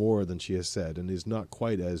knows more than she has said and is not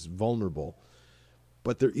quite as vulnerable.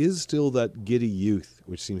 But there is still that giddy youth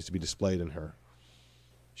which seems to be displayed in her.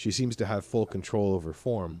 She seems to have full control over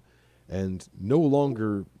form and no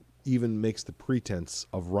longer even makes the pretense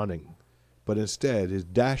of running, but instead is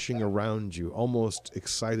dashing around you almost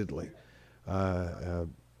excitedly. Every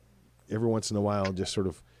once in a while, just sort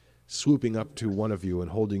of swooping up to one of you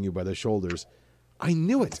and holding you by the shoulders. I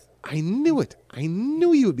knew it! I knew it! I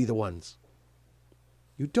knew you would be the ones!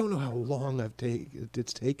 You don't know how long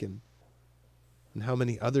it's taken, and how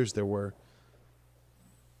many others there were.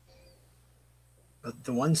 But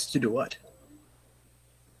the ones to do what?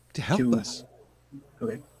 To help us.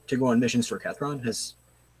 Okay. To go on missions for Cathron? Has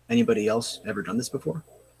anybody else ever done this before?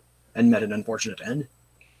 And met an unfortunate end?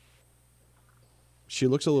 She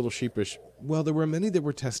looks a little sheepish. Well, there were many that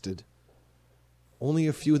were tested. Only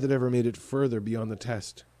a few that ever made it further beyond the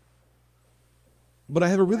test. But I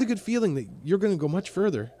have a really good feeling that you're going to go much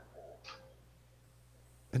further.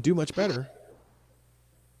 And do much better.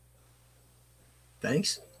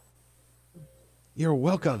 Thanks. You're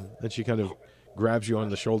welcome. And she kind of grabs you on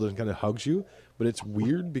the shoulder and kind of hugs you. But it's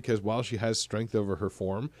weird because while she has strength over her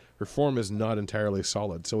form is not entirely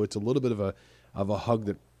solid. So it's a little bit of a hug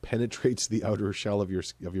that penetrates the outer shell of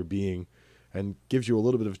your being and gives you a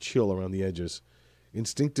little bit of chill around the edges.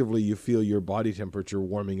 Instinctively, you feel your body temperature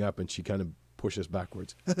warming up, and she kind of pushes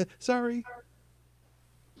backwards. Sorry.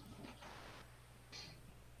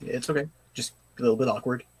 It's okay. Just a little bit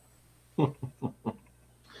awkward.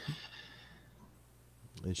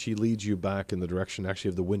 And she leads you back in the direction, actually,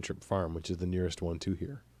 of the Winthrop farm, which is the nearest one to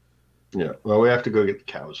here. Yeah. Well, we have to go get the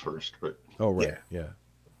cows first, but... Oh, right. Yeah.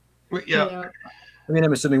 Yeah. I mean,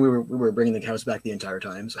 I'm assuming we were bringing the cows back the entire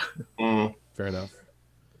time. So. Fair enough.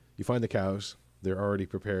 You find the cows. They're already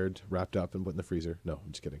prepared, wrapped up, and put in the freezer. No,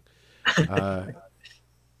 I'm just kidding.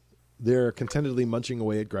 They're contentedly munching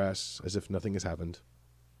away at grass as if nothing has happened.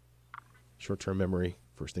 Short-term memory,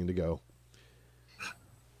 first thing to go.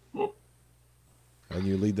 And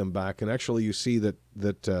you lead them back, and actually you see that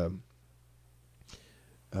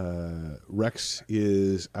Rex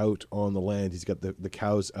is out on the land. He's got the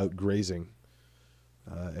cows out grazing,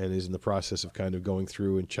 and is in the process of kind of going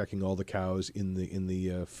through and checking all the cows in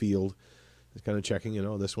the field. He's kind of checking,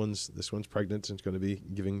 this one's pregnant and it's going to be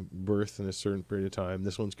giving birth in a certain period of time.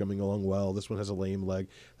 This one's coming along well. This one has a lame leg.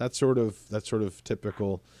 That sort of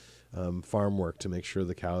typical farm work to make sure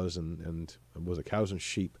the cows and cows and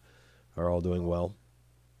sheep are all doing well.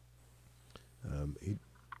 Every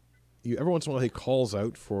once in a while he calls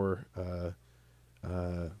out for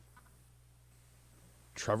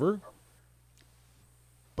Trevor,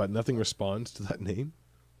 but nothing responds to that name.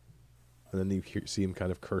 And then you see him kind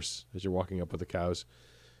of curse as you're walking up with the cows,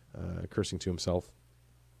 cursing to himself.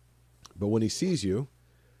 But when he sees you,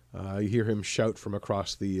 you hear him shout from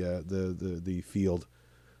across the field,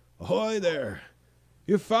 "Ahoy there!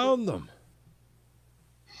 You found them!"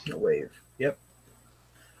 A wave. Yep.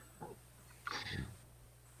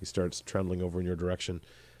 He starts trundling over in your direction.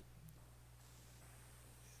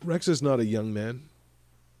 Rex is not a young man,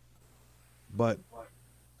 but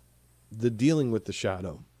the dealing with the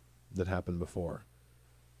shadow that happened before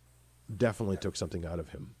definitely took something out of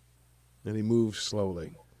him. And he moves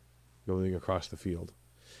slowly, going across the field.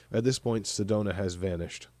 At this point, Sedona has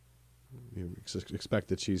vanished. You expect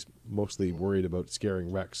that she's mostly worried about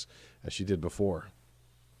scaring Rex, as she did before.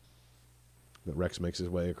 But Rex makes his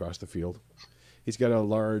way across the field. He's got a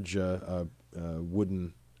large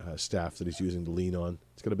wooden staff that he's using to lean on.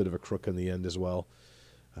 It's got a bit of a crook in the end as well.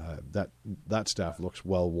 That staff looks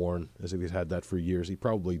well worn, as if he's had that for years. He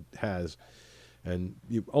probably has. And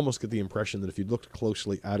you almost get the impression that if you looked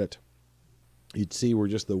closely at it, you'd see where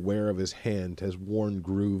just the wear of his hand has worn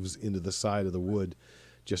grooves into the side of the wood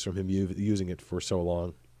just from him using it for so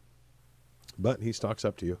long. But he stalks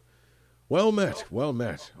up to you. "Well met, well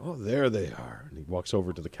met. Oh, there they are." And he walks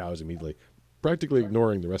over to the cows immediately, practically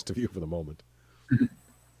ignoring the rest of you for the moment.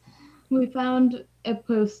 We found a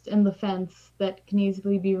post in the fence that can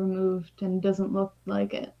easily be removed and doesn't look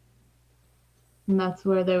like it. And that's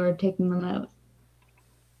where they were taking them out.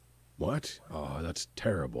 What? Oh, that's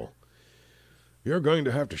terrible. You're going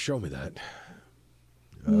to have to show me that.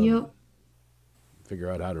 Yep. Figure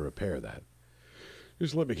out how to repair that.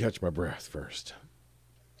 Just let me catch my breath first.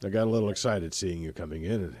 I got a little excited seeing you coming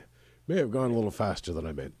in, and it may have gone a little faster than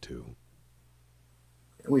I meant to.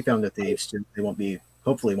 We found the thieves too.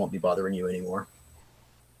 Hopefully won't be bothering you anymore.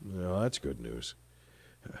 Well, that's good news.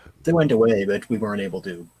 They went away, but we weren't able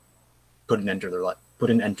to put an end to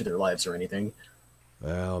their lives or anything.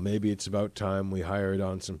 Well, maybe it's about time we hired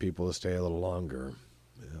on some people to stay a little longer.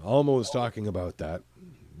 Alma was talking about that.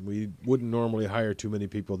 We wouldn't normally hire too many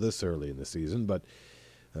people this early in the season, but,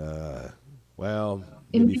 well,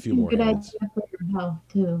 maybe a few more heads. It might be a good idea for your health,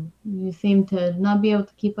 too. You seem to not be able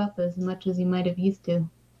to keep up as much as you might have used to.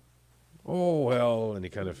 Oh, well, and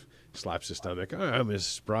he kind of slaps his stomach. I'm as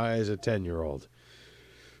spry as a 10-year-old.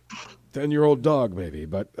 10-year-old dog, maybe,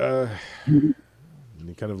 but, and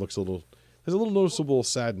he kind of looks there's a little noticeable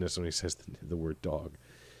sadness when he says the word dog.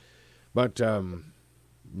 But,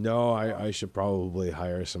 no, I should probably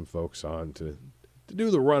hire some folks on to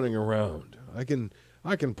do the running around. I can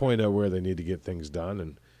point out where they need to get things done,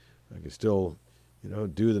 and I can still,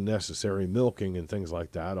 do the necessary milking and things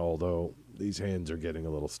like that, although these hands are getting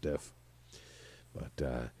a little stiff.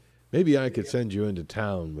 But maybe I could send you into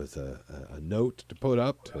town with a note to put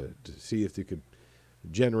up to see if you could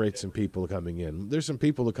generate some people coming in. There's some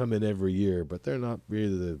people who come in every year, but they're not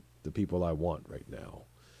really the people I want right now.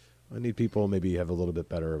 I need people maybe have a little bit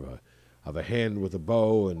better of a hand with a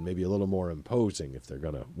bow and maybe a little more imposing if they're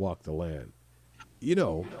going to walk the land.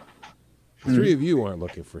 The three of you aren't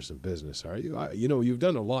looking for some business, are you? You've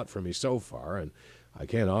done a lot for me so far, and I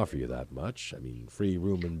can't offer you that much. I mean, free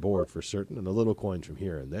room and board for certain, and a little coin from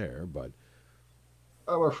here and there, but...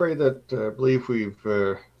 I'm afraid that I believe we've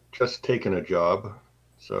just taken a job,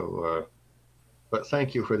 so... but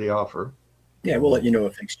thank you for the offer. Yeah, we'll let you know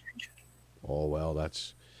if things change. Oh, well,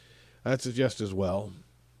 that's just as well.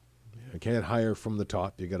 I can't hire from the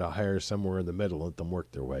top. You got to hire somewhere in the middle and let them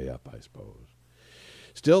work their way up, I suppose.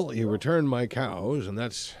 Still, you returned my cows, and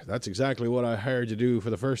that's exactly what I hired you to do for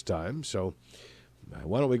the first time, so...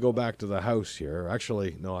 Why don't we go back to the house here?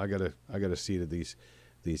 Actually, no, I gotta see to these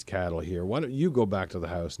cattle here. Why don't you go back to the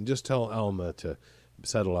house and just tell Alma to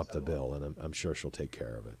settle up the bill, and I'm sure she'll take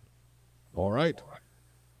care of it. All right?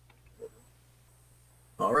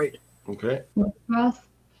 All right. Okay. Cross.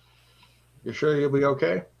 You sure you'll be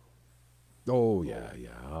okay? Oh, yeah.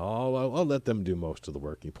 I'll let them do most of the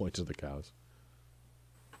work. He points to the cows.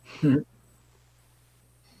 Fair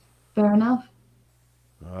enough.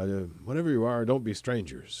 Whatever you are, don't be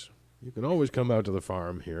strangers. You can always come out to the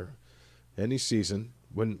farm here, any season.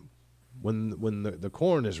 When the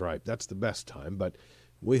corn is ripe, that's the best time. But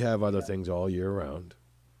we have other things all year round.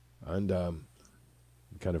 And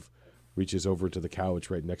kind of reaches over to the cow, which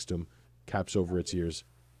right next to him, caps over its ears.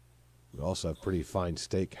 We also have pretty fine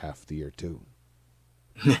steak half the year too.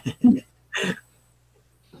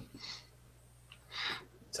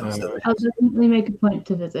 I'll definitely make a point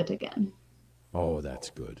to visit again. Oh, that's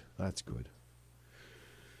good. That's good.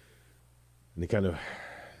 And he kind of,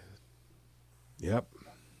 yep.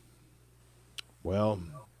 Well,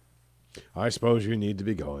 I suppose you need to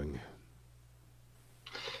be going.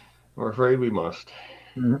 We're afraid we must.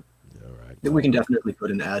 Mm-hmm. All right. We can definitely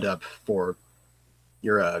put an ad up for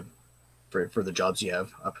your for the jobs you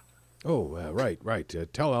have up. Oh, right.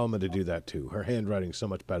 Tell Alma to do that too. Her handwriting's so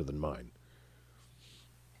much better than mine.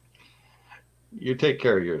 You take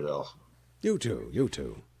care of yourself. You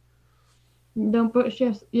too. Don't push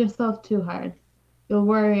yourself too hard. You'll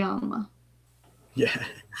worry Alma. Yeah.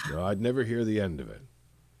 No, I'd never hear the end of it.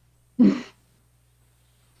 He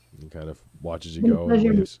kind of watches you go and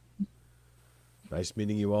waves. Nice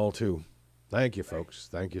meeting you all too. Thank you, folks.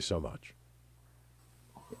 Thank you so much.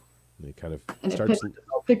 And he kind of starts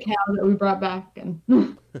the cow that we brought back and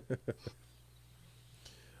I'm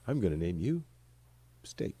going to name you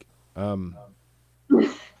Steak. And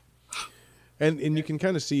you can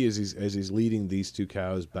kind of see as he's leading these two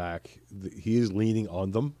cows back, he is leaning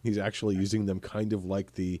on them. He's actually using them kind of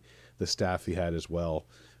like the staff he had as well,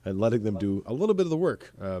 and letting them do a little bit of the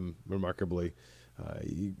work. Remarkably,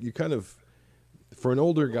 you kind of, for an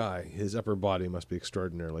older guy, his upper body must be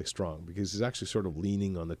extraordinarily strong because he's actually sort of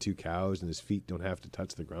leaning on the two cows, and his feet don't have to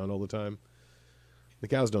touch the ground all the time. The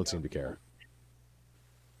cows don't seem to care.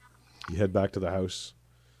 You head back to the house.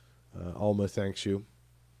 Alma thanks you.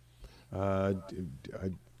 I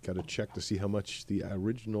got to check to see how much the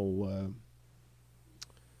original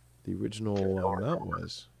amount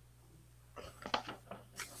was.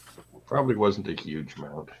 Probably wasn't a huge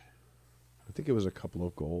amount. I think it was a couple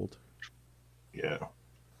of gold. Yeah.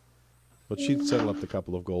 But she'd settle up the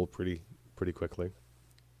couple of gold pretty quickly.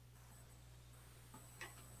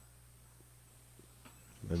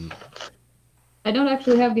 And I don't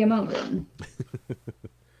actually have the amount written.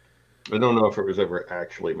 I don't know if it was ever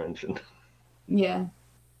actually mentioned. Yeah.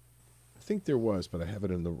 I think there was, but I have it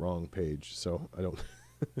in the wrong page, so I don't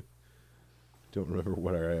don't remember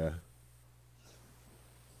what I.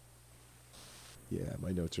 Yeah,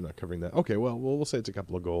 my notes are not covering that. Okay, well, we'll say it's a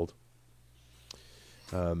couple of gold.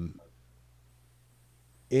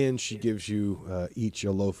 And she gives you each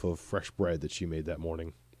a loaf of fresh bread that she made that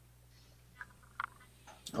morning.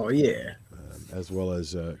 Oh yeah. As well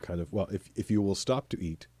as kind of, well, if you will stop to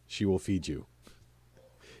eat, she will feed you.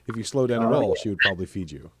 If you slow down at all, she would probably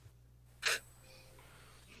feed you.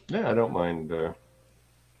 Yeah, I don't mind.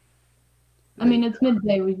 I mean, it's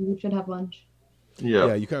midday. We should have lunch.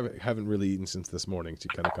 Yeah, you kind of haven't really eaten since this morning, so you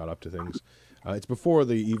kind of caught up to things. It's before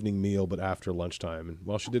the evening meal, but after lunchtime. And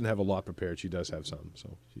while she didn't have a lot prepared, she does have some,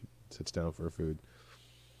 so she sits down for her food.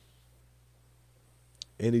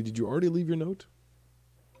 Andy, did you already leave your note?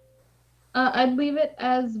 I'd leave it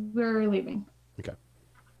as we're leaving. Okay.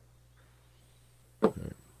 All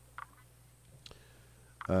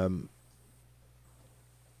right.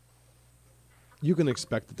 You can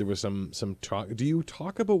expect that there was some talk. Do you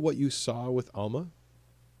talk about what you saw with Alma,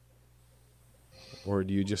 or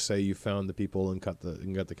do you just say you found the people and got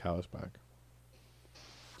the cows back?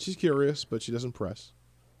 She's curious, but she doesn't press.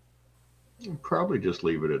 probably just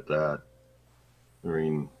leave it at that. I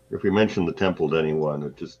mean, if we mention the temple to anyone,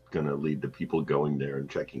 it's just going to lead to people going there and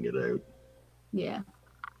checking it out. Yeah.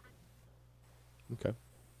 Okay.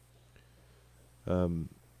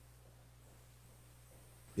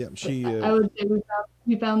 Yeah, she. I would say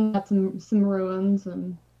we found that some ruins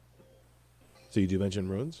and. So you do mention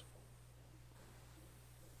ruins?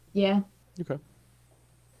 Yeah. Okay.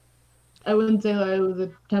 I wouldn't say that it was a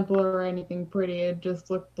temple or anything pretty. It just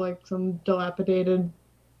looked like some dilapidated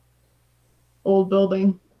old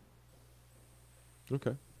building.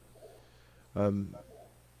 Okay.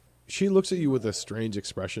 She looks at you with a strange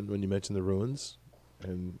expression when you mention the ruins,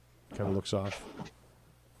 and kind of looks off.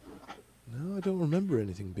 No, I don't remember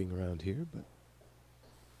anything being around here, but...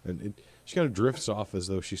 And she kind of drifts off as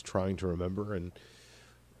though she's trying to remember, and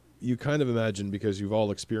you kind of imagine, because you've all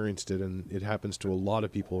experienced it, and it happens to a lot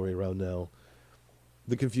of people right around now,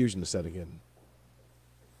 the confusion is setting in.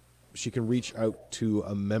 she can reach out to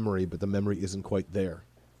a memory, but the memory isn't quite there.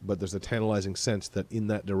 But there's a tantalizing sense that in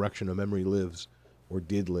that direction a memory lives, or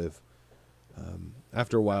did live.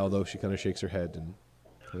 After a while, though, she kind of shakes her head and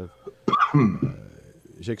kind of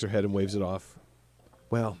shakes her head and waves it off.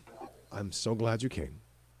 Well, I'm so glad you came.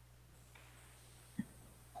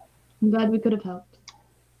 I'm glad we could have helped.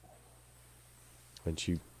 And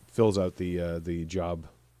she fills out the job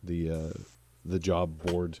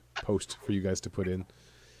board post for you guys to put in.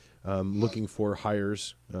 Looking for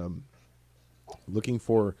hires.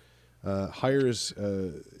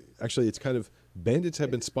 Actually, it's kind of bandits have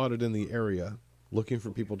been spotted in the area looking for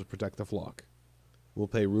people to protect the flock. We'll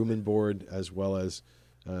pay room and board as well as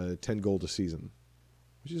 10 gold a season,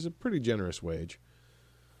 which is a pretty generous wage.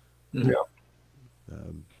 Yeah.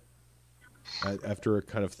 After a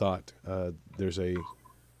kind of thought, there's a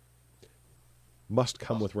must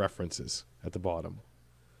come with references at the bottom.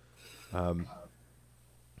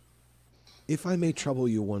 If I may trouble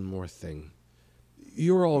you one more thing,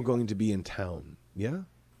 you're all going to be in town, yeah?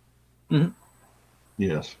 Mm-hmm.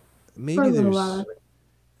 Yes. Maybe there's...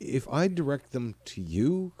 If I direct them to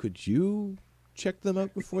you, could you check them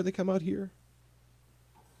out before they come out here?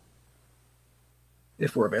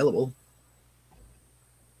 If we're available.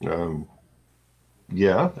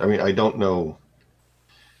 Yeah. I mean, I don't know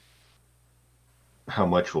how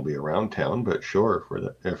much will be around town, but sure,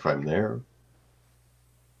 if I'm there.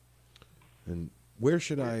 And where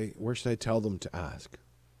should I tell them to ask?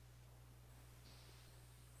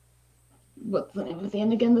 What's the name of the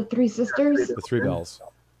inn again? The Three Sisters? The Three Bells.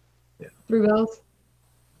 Yeah. Three Bells.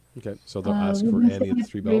 Okay, so they'll ask for Annie at the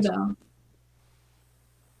Three Bells. Bell.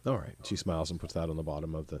 All right. She smiles and puts that on the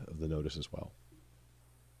bottom of the notice as well.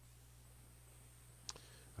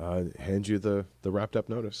 Hand you the wrapped up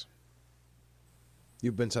notice.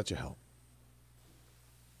 You've been such a help.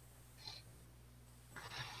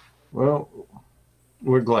 Well,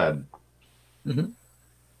 we're glad. Mm-hmm.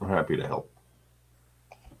 We're happy to help.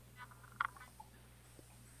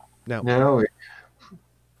 Now,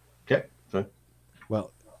 okay. Sorry.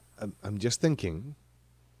 Well, I'm just thinking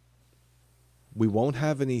we won't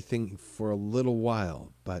have anything for a little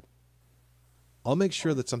while, but I'll make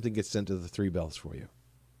sure that something gets sent to the Three Bells for you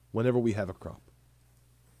whenever we have a crop.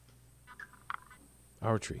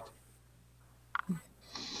 Our treat. Much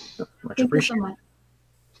Thank you so appreciated. much.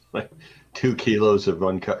 Like 2 kilos of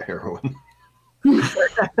uncut heroin.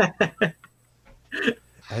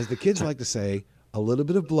 As the kids like to say, a little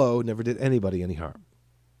bit of blow never did anybody any harm.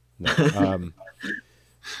 No.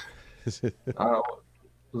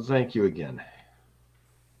 Thank you again.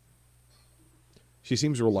 She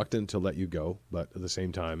seems reluctant to let you go, but at the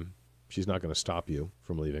same time, she's not going to stop you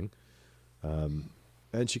from leaving.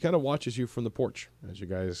 And she kind of watches you from the porch as you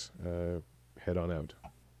guys head on out.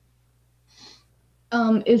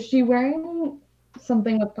 Is she wearing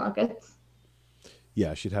something with pockets?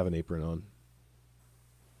 Yeah, she'd have an apron on.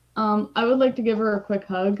 I would like to give her a quick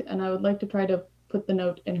hug, and I would like to try to put the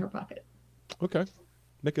note in her pocket. Okay.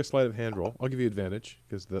 Make a sleight of hand roll. I'll give you advantage,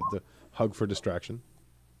 because the hug for distraction.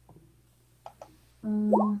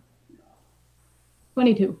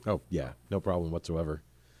 22. Oh, yeah. No problem whatsoever.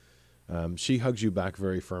 She hugs you back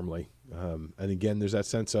very firmly. And again, there's that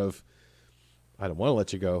sense of, I don't want to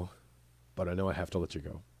let you go, but I know I have to let you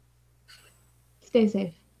go. Stay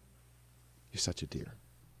safe. You're such a dear.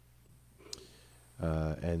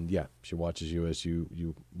 And yeah, she watches you as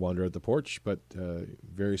you wander out the porch, but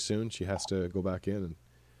very soon she has to go back in and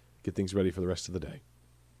get things ready for the rest of the day.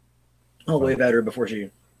 I'll wave at her before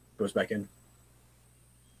she goes back in.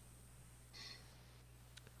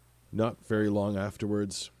 Not very long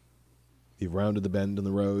afterwards, you've rounded the bend in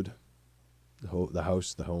the road. The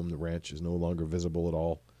house, the home, the ranch is no longer visible at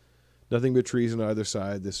all. Nothing but trees on either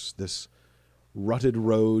side. This rutted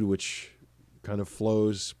road, which kind of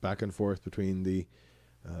flows back and forth between the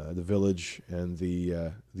village and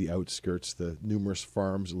the outskirts, the numerous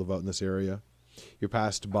farms that live out in this area. You're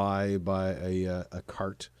passed by a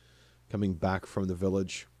cart coming back from the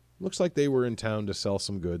village. Looks like they were in town to sell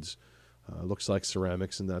some goods. Looks like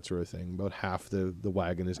ceramics and that sort of thing. About half the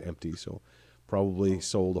wagon is empty, so probably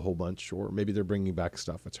sold a whole bunch, or maybe they're bringing back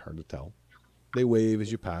stuff. It's hard to tell. They wave as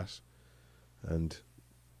you pass, and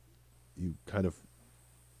you kind of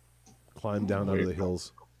climb down out of the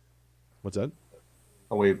hills. What's that?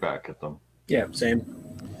 I'll wave back at them. Yeah, same.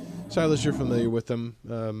 Silas, you're familiar with them.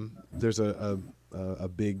 There's a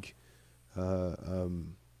big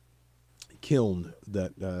kiln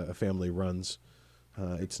that a family runs.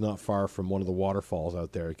 It's not far from one of the waterfalls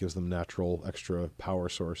out there. It gives them natural extra power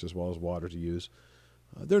source as well as water to use.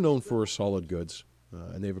 They're known for solid goods,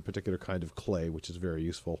 and they have a particular kind of clay, which is very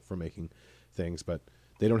useful for making things, but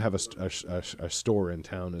they don't have a store in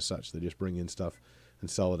town as such. They just bring in stuff and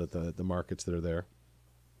sell it at the markets that are there.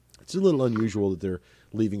 It's a little unusual that they're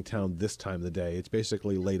leaving town this time of the day. It's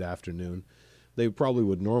basically late afternoon. They probably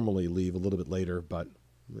would normally leave a little bit later, but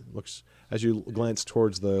it looks, as you glance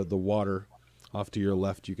towards the water off to your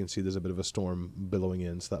left, you can see there's a bit of a storm billowing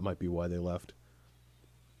in, so that might be why they left.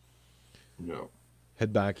 No.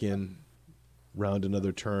 Head back in, round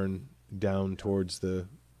another turn, down towards the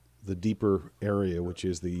deeper area, which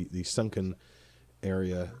is the sunken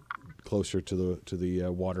area closer to the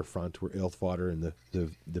waterfront, where Ilthwater and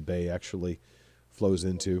the bay actually flows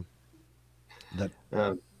into. That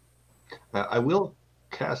I will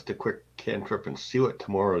cast a quick cantrip and see what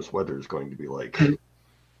tomorrow's weather is going to be like.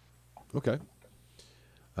 Okay.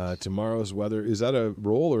 Tomorrow's weather, is that a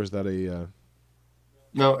roll or is that a?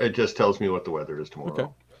 No, it just tells me what the weather is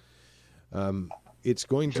tomorrow. Okay. It's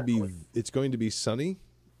going to be sunny.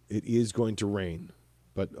 It is going to rain,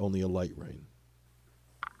 but only a light rain.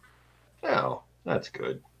 Oh, that's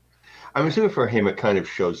good. I'm assuming for him it kind of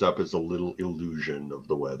shows up as a little illusion of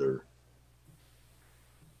the weather,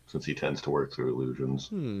 since he tends to work through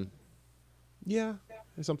illusions. Yeah,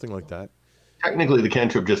 something like that. Technically, the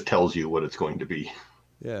cantrip just tells you what it's going to be.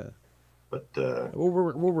 Yeah. But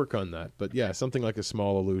we'll work on that. But yeah, something like a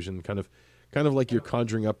small illusion, kind of like you're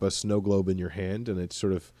conjuring up a snow globe in your hand, and it's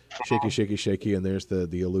sort of shaky, and there's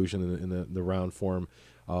the illusion in the round form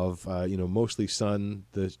of mostly sun.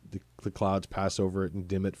 The clouds pass over it and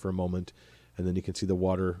dim it for a moment, and then you can see the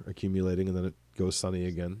water accumulating, and then it goes sunny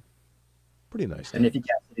again. Pretty nice. And if you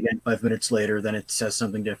cast it again 5 minutes later, then it says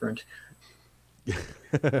something different. He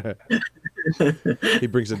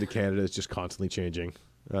brings it to Canada. It's just constantly changing.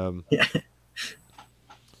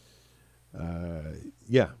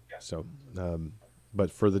 Yeah. So,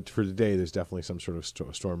 but for today, there's definitely some sort of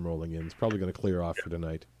storm rolling in. It's probably going to clear off for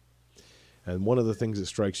tonight. And one of the things that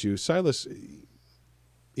strikes you, Silas,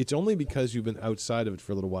 it's only because you've been outside of it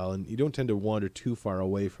for a little while, and you don't tend to wander too far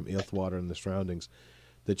away from Ilthwater and the surroundings,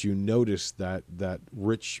 that you notice that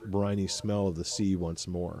rich, briny smell of the sea once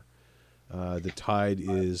more. The tide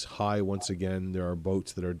is high once again. There are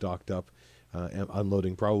boats that are docked up,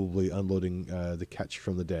 unloading the catch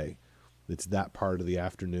from the day. It's that part of the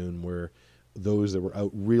afternoon where those that were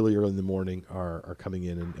out really early in the morning are coming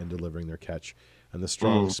in and delivering their catch. And the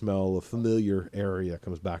strong smell of familiar area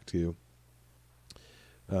comes back to you.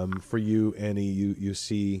 For you, Annie, you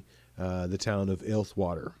see the town of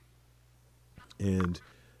Ilthwater. And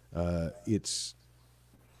it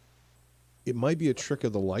might be a trick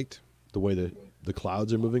of the light, the way the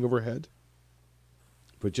clouds are moving overhead.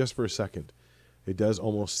 But just for a second, it does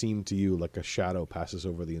almost seem to you like a shadow passes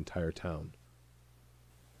over the entire town.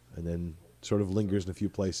 And then sort of lingers in a few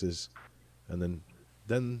places. And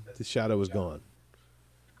then the shadow is gone.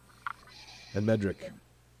 And Medric,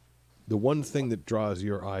 the one thing that draws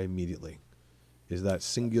your eye immediately is that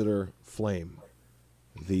singular flame,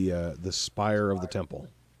 the spire of the temple,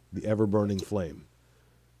 the ever-burning flame.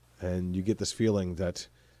 And you get this feeling that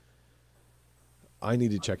I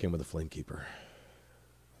need to check in with the Flamekeeper.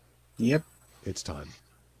 Yep. It's time.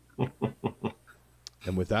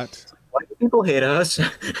 And with that... Why do people hate us?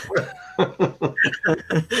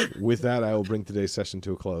 With that, I will bring today's session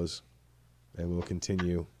to a close. And we'll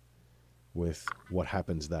continue with what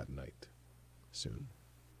happens that night soon.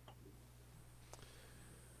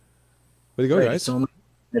 Way to go, guys. So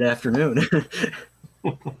good afternoon.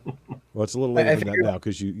 Well, it's a little later than that now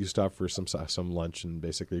because you stopped for some lunch, and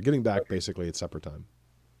basically you're getting back basically at supper time.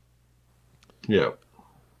 Yeah.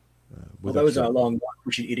 Well, that was a long walk.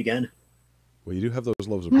 We should eat again. Well, you do have those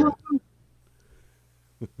loaves of bread.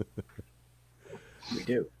 We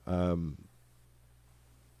do.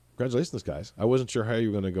 Congratulations, guys. I wasn't sure how you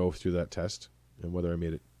were going to go through that test and whether I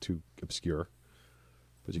made it too obscure,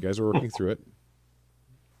 but you guys were working through it.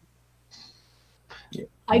 Yeah.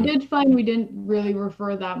 I did find we didn't really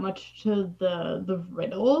refer that much to the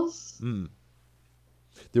riddles.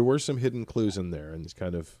 There were some hidden clues in there, and it's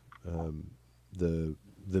kind of the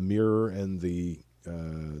mirror and the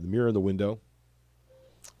mirror in the window,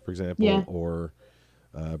 for example, or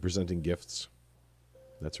presenting gifts,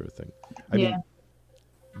 that sort of thing. I mean,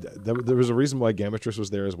 there was a reason why Gamatrus was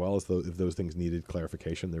there as well, as though if those things needed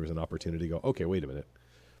clarification, there was an opportunity to go, okay, wait a minute.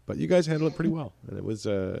 But you guys handled it pretty well, and it was.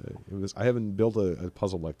 I haven't built a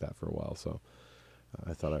puzzle like that for a while, so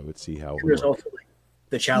I thought I would see how. There's also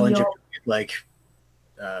the challenge of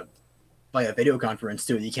by a video conference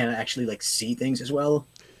too. You can't actually see things as well.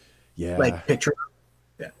 Yeah. Like picture.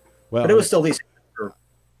 Yeah. Well, but it was still decent for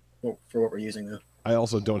what we're using though. I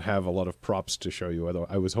also don't have a lot of props to show you. Although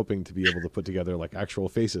I was hoping to be able to put together like actual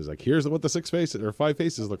faces. Like here's what the 6 faces or 5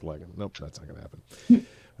 faces look like. Nope, that's not going to happen.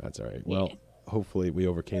 That's all right. Well, hopefully we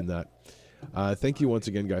overcame that. Thank you once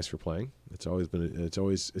again, guys, for playing.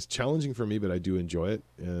 It's challenging for me, but I do enjoy it,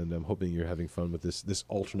 and I'm hoping you're having fun with this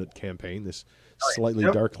alternate campaign, this slightly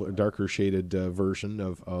darker shaded version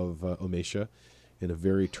of Ommatia in a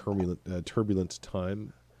very turbulent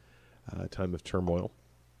time of turmoil.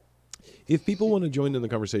 If people want to join in the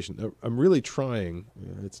conversation, I'm really trying.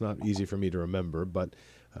 It's not easy for me to remember, but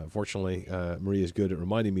fortunately, Marie is good at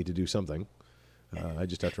reminding me to do something. I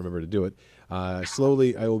just have to remember to do it.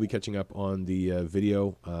 Slowly, I will be catching up on the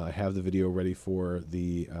video. I have the video ready for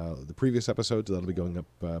the previous episode, so that'll be going up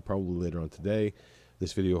probably later on today.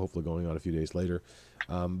 This video hopefully going on a few days later.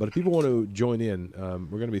 But if people want to join in,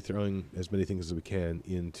 we're going to be throwing as many things as we can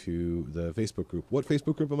into the Facebook group. What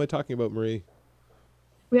Facebook group am I talking about, Marie?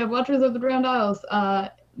 We have Watchers of the Drowned Isles,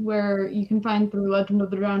 where you can find through Legend of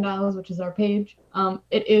the Drowned Isles, which is our page.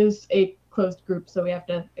 It is a closed group, so we have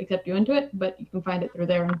to accept you into it, but you can find it through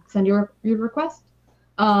there and send your request.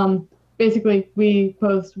 Basically, we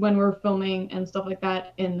post when we're filming and stuff like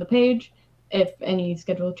that in the page, if any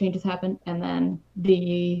schedule changes happen, and then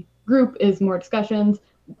the group is more discussions.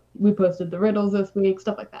 We posted the riddles this week,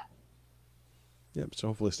 stuff like that. Yep, so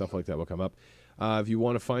hopefully stuff like that will come up. If you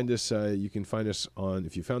want to find us, you can find us on,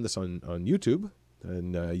 if you found this on YouTube,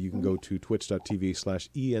 then you can go to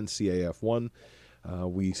twitch.tv/ENCAF1.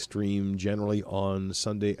 We stream generally on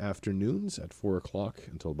Sunday afternoons at 4 o'clock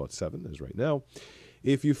until about 7, as right now.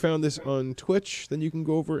 If you found this on Twitch, then you can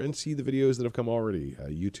go over and see the videos that have come already,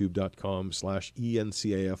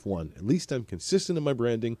 youtube.com/ENCAF1. At least I'm consistent in my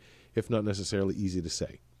branding, if not necessarily easy to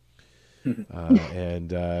say.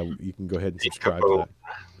 And you can go ahead and subscribe to that.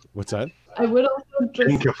 What's that? I would also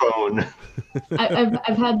just...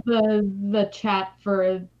 I've had the chat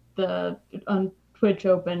for the on Twitch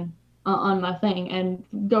open on my thing, and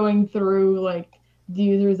going through like the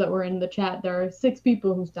users that were in the chat, there are 6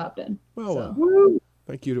 people who stopped in. Well, so.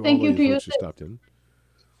 Thank you to all the folks who stopped in.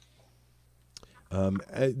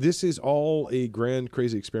 This is all a grand,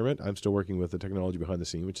 crazy experiment. I'm still working with the technology behind the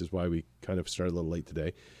scene, which is why we kind of started a little late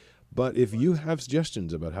today. But if you have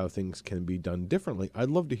suggestions about how things can be done differently, I'd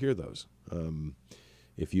love to hear those.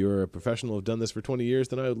 If you're a professional who've done this for 20 years,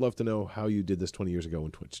 then I would love to know how you did this 20 years ago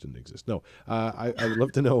when Twitch didn't exist. No, I would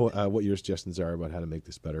love to know what your suggestions are about how to make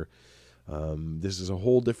this better. This is a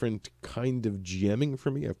whole different kind of GMing for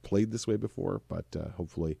me. I've played this way before, but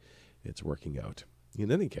hopefully it's working out.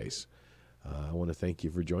 In any case, I want to thank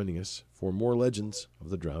you for joining us for more Legends of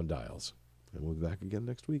the Drowned Isles. And we'll be back again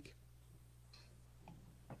next week.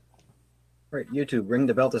 Right, YouTube, ring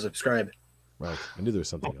the bell to subscribe. Right, I knew there was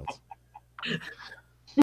something else.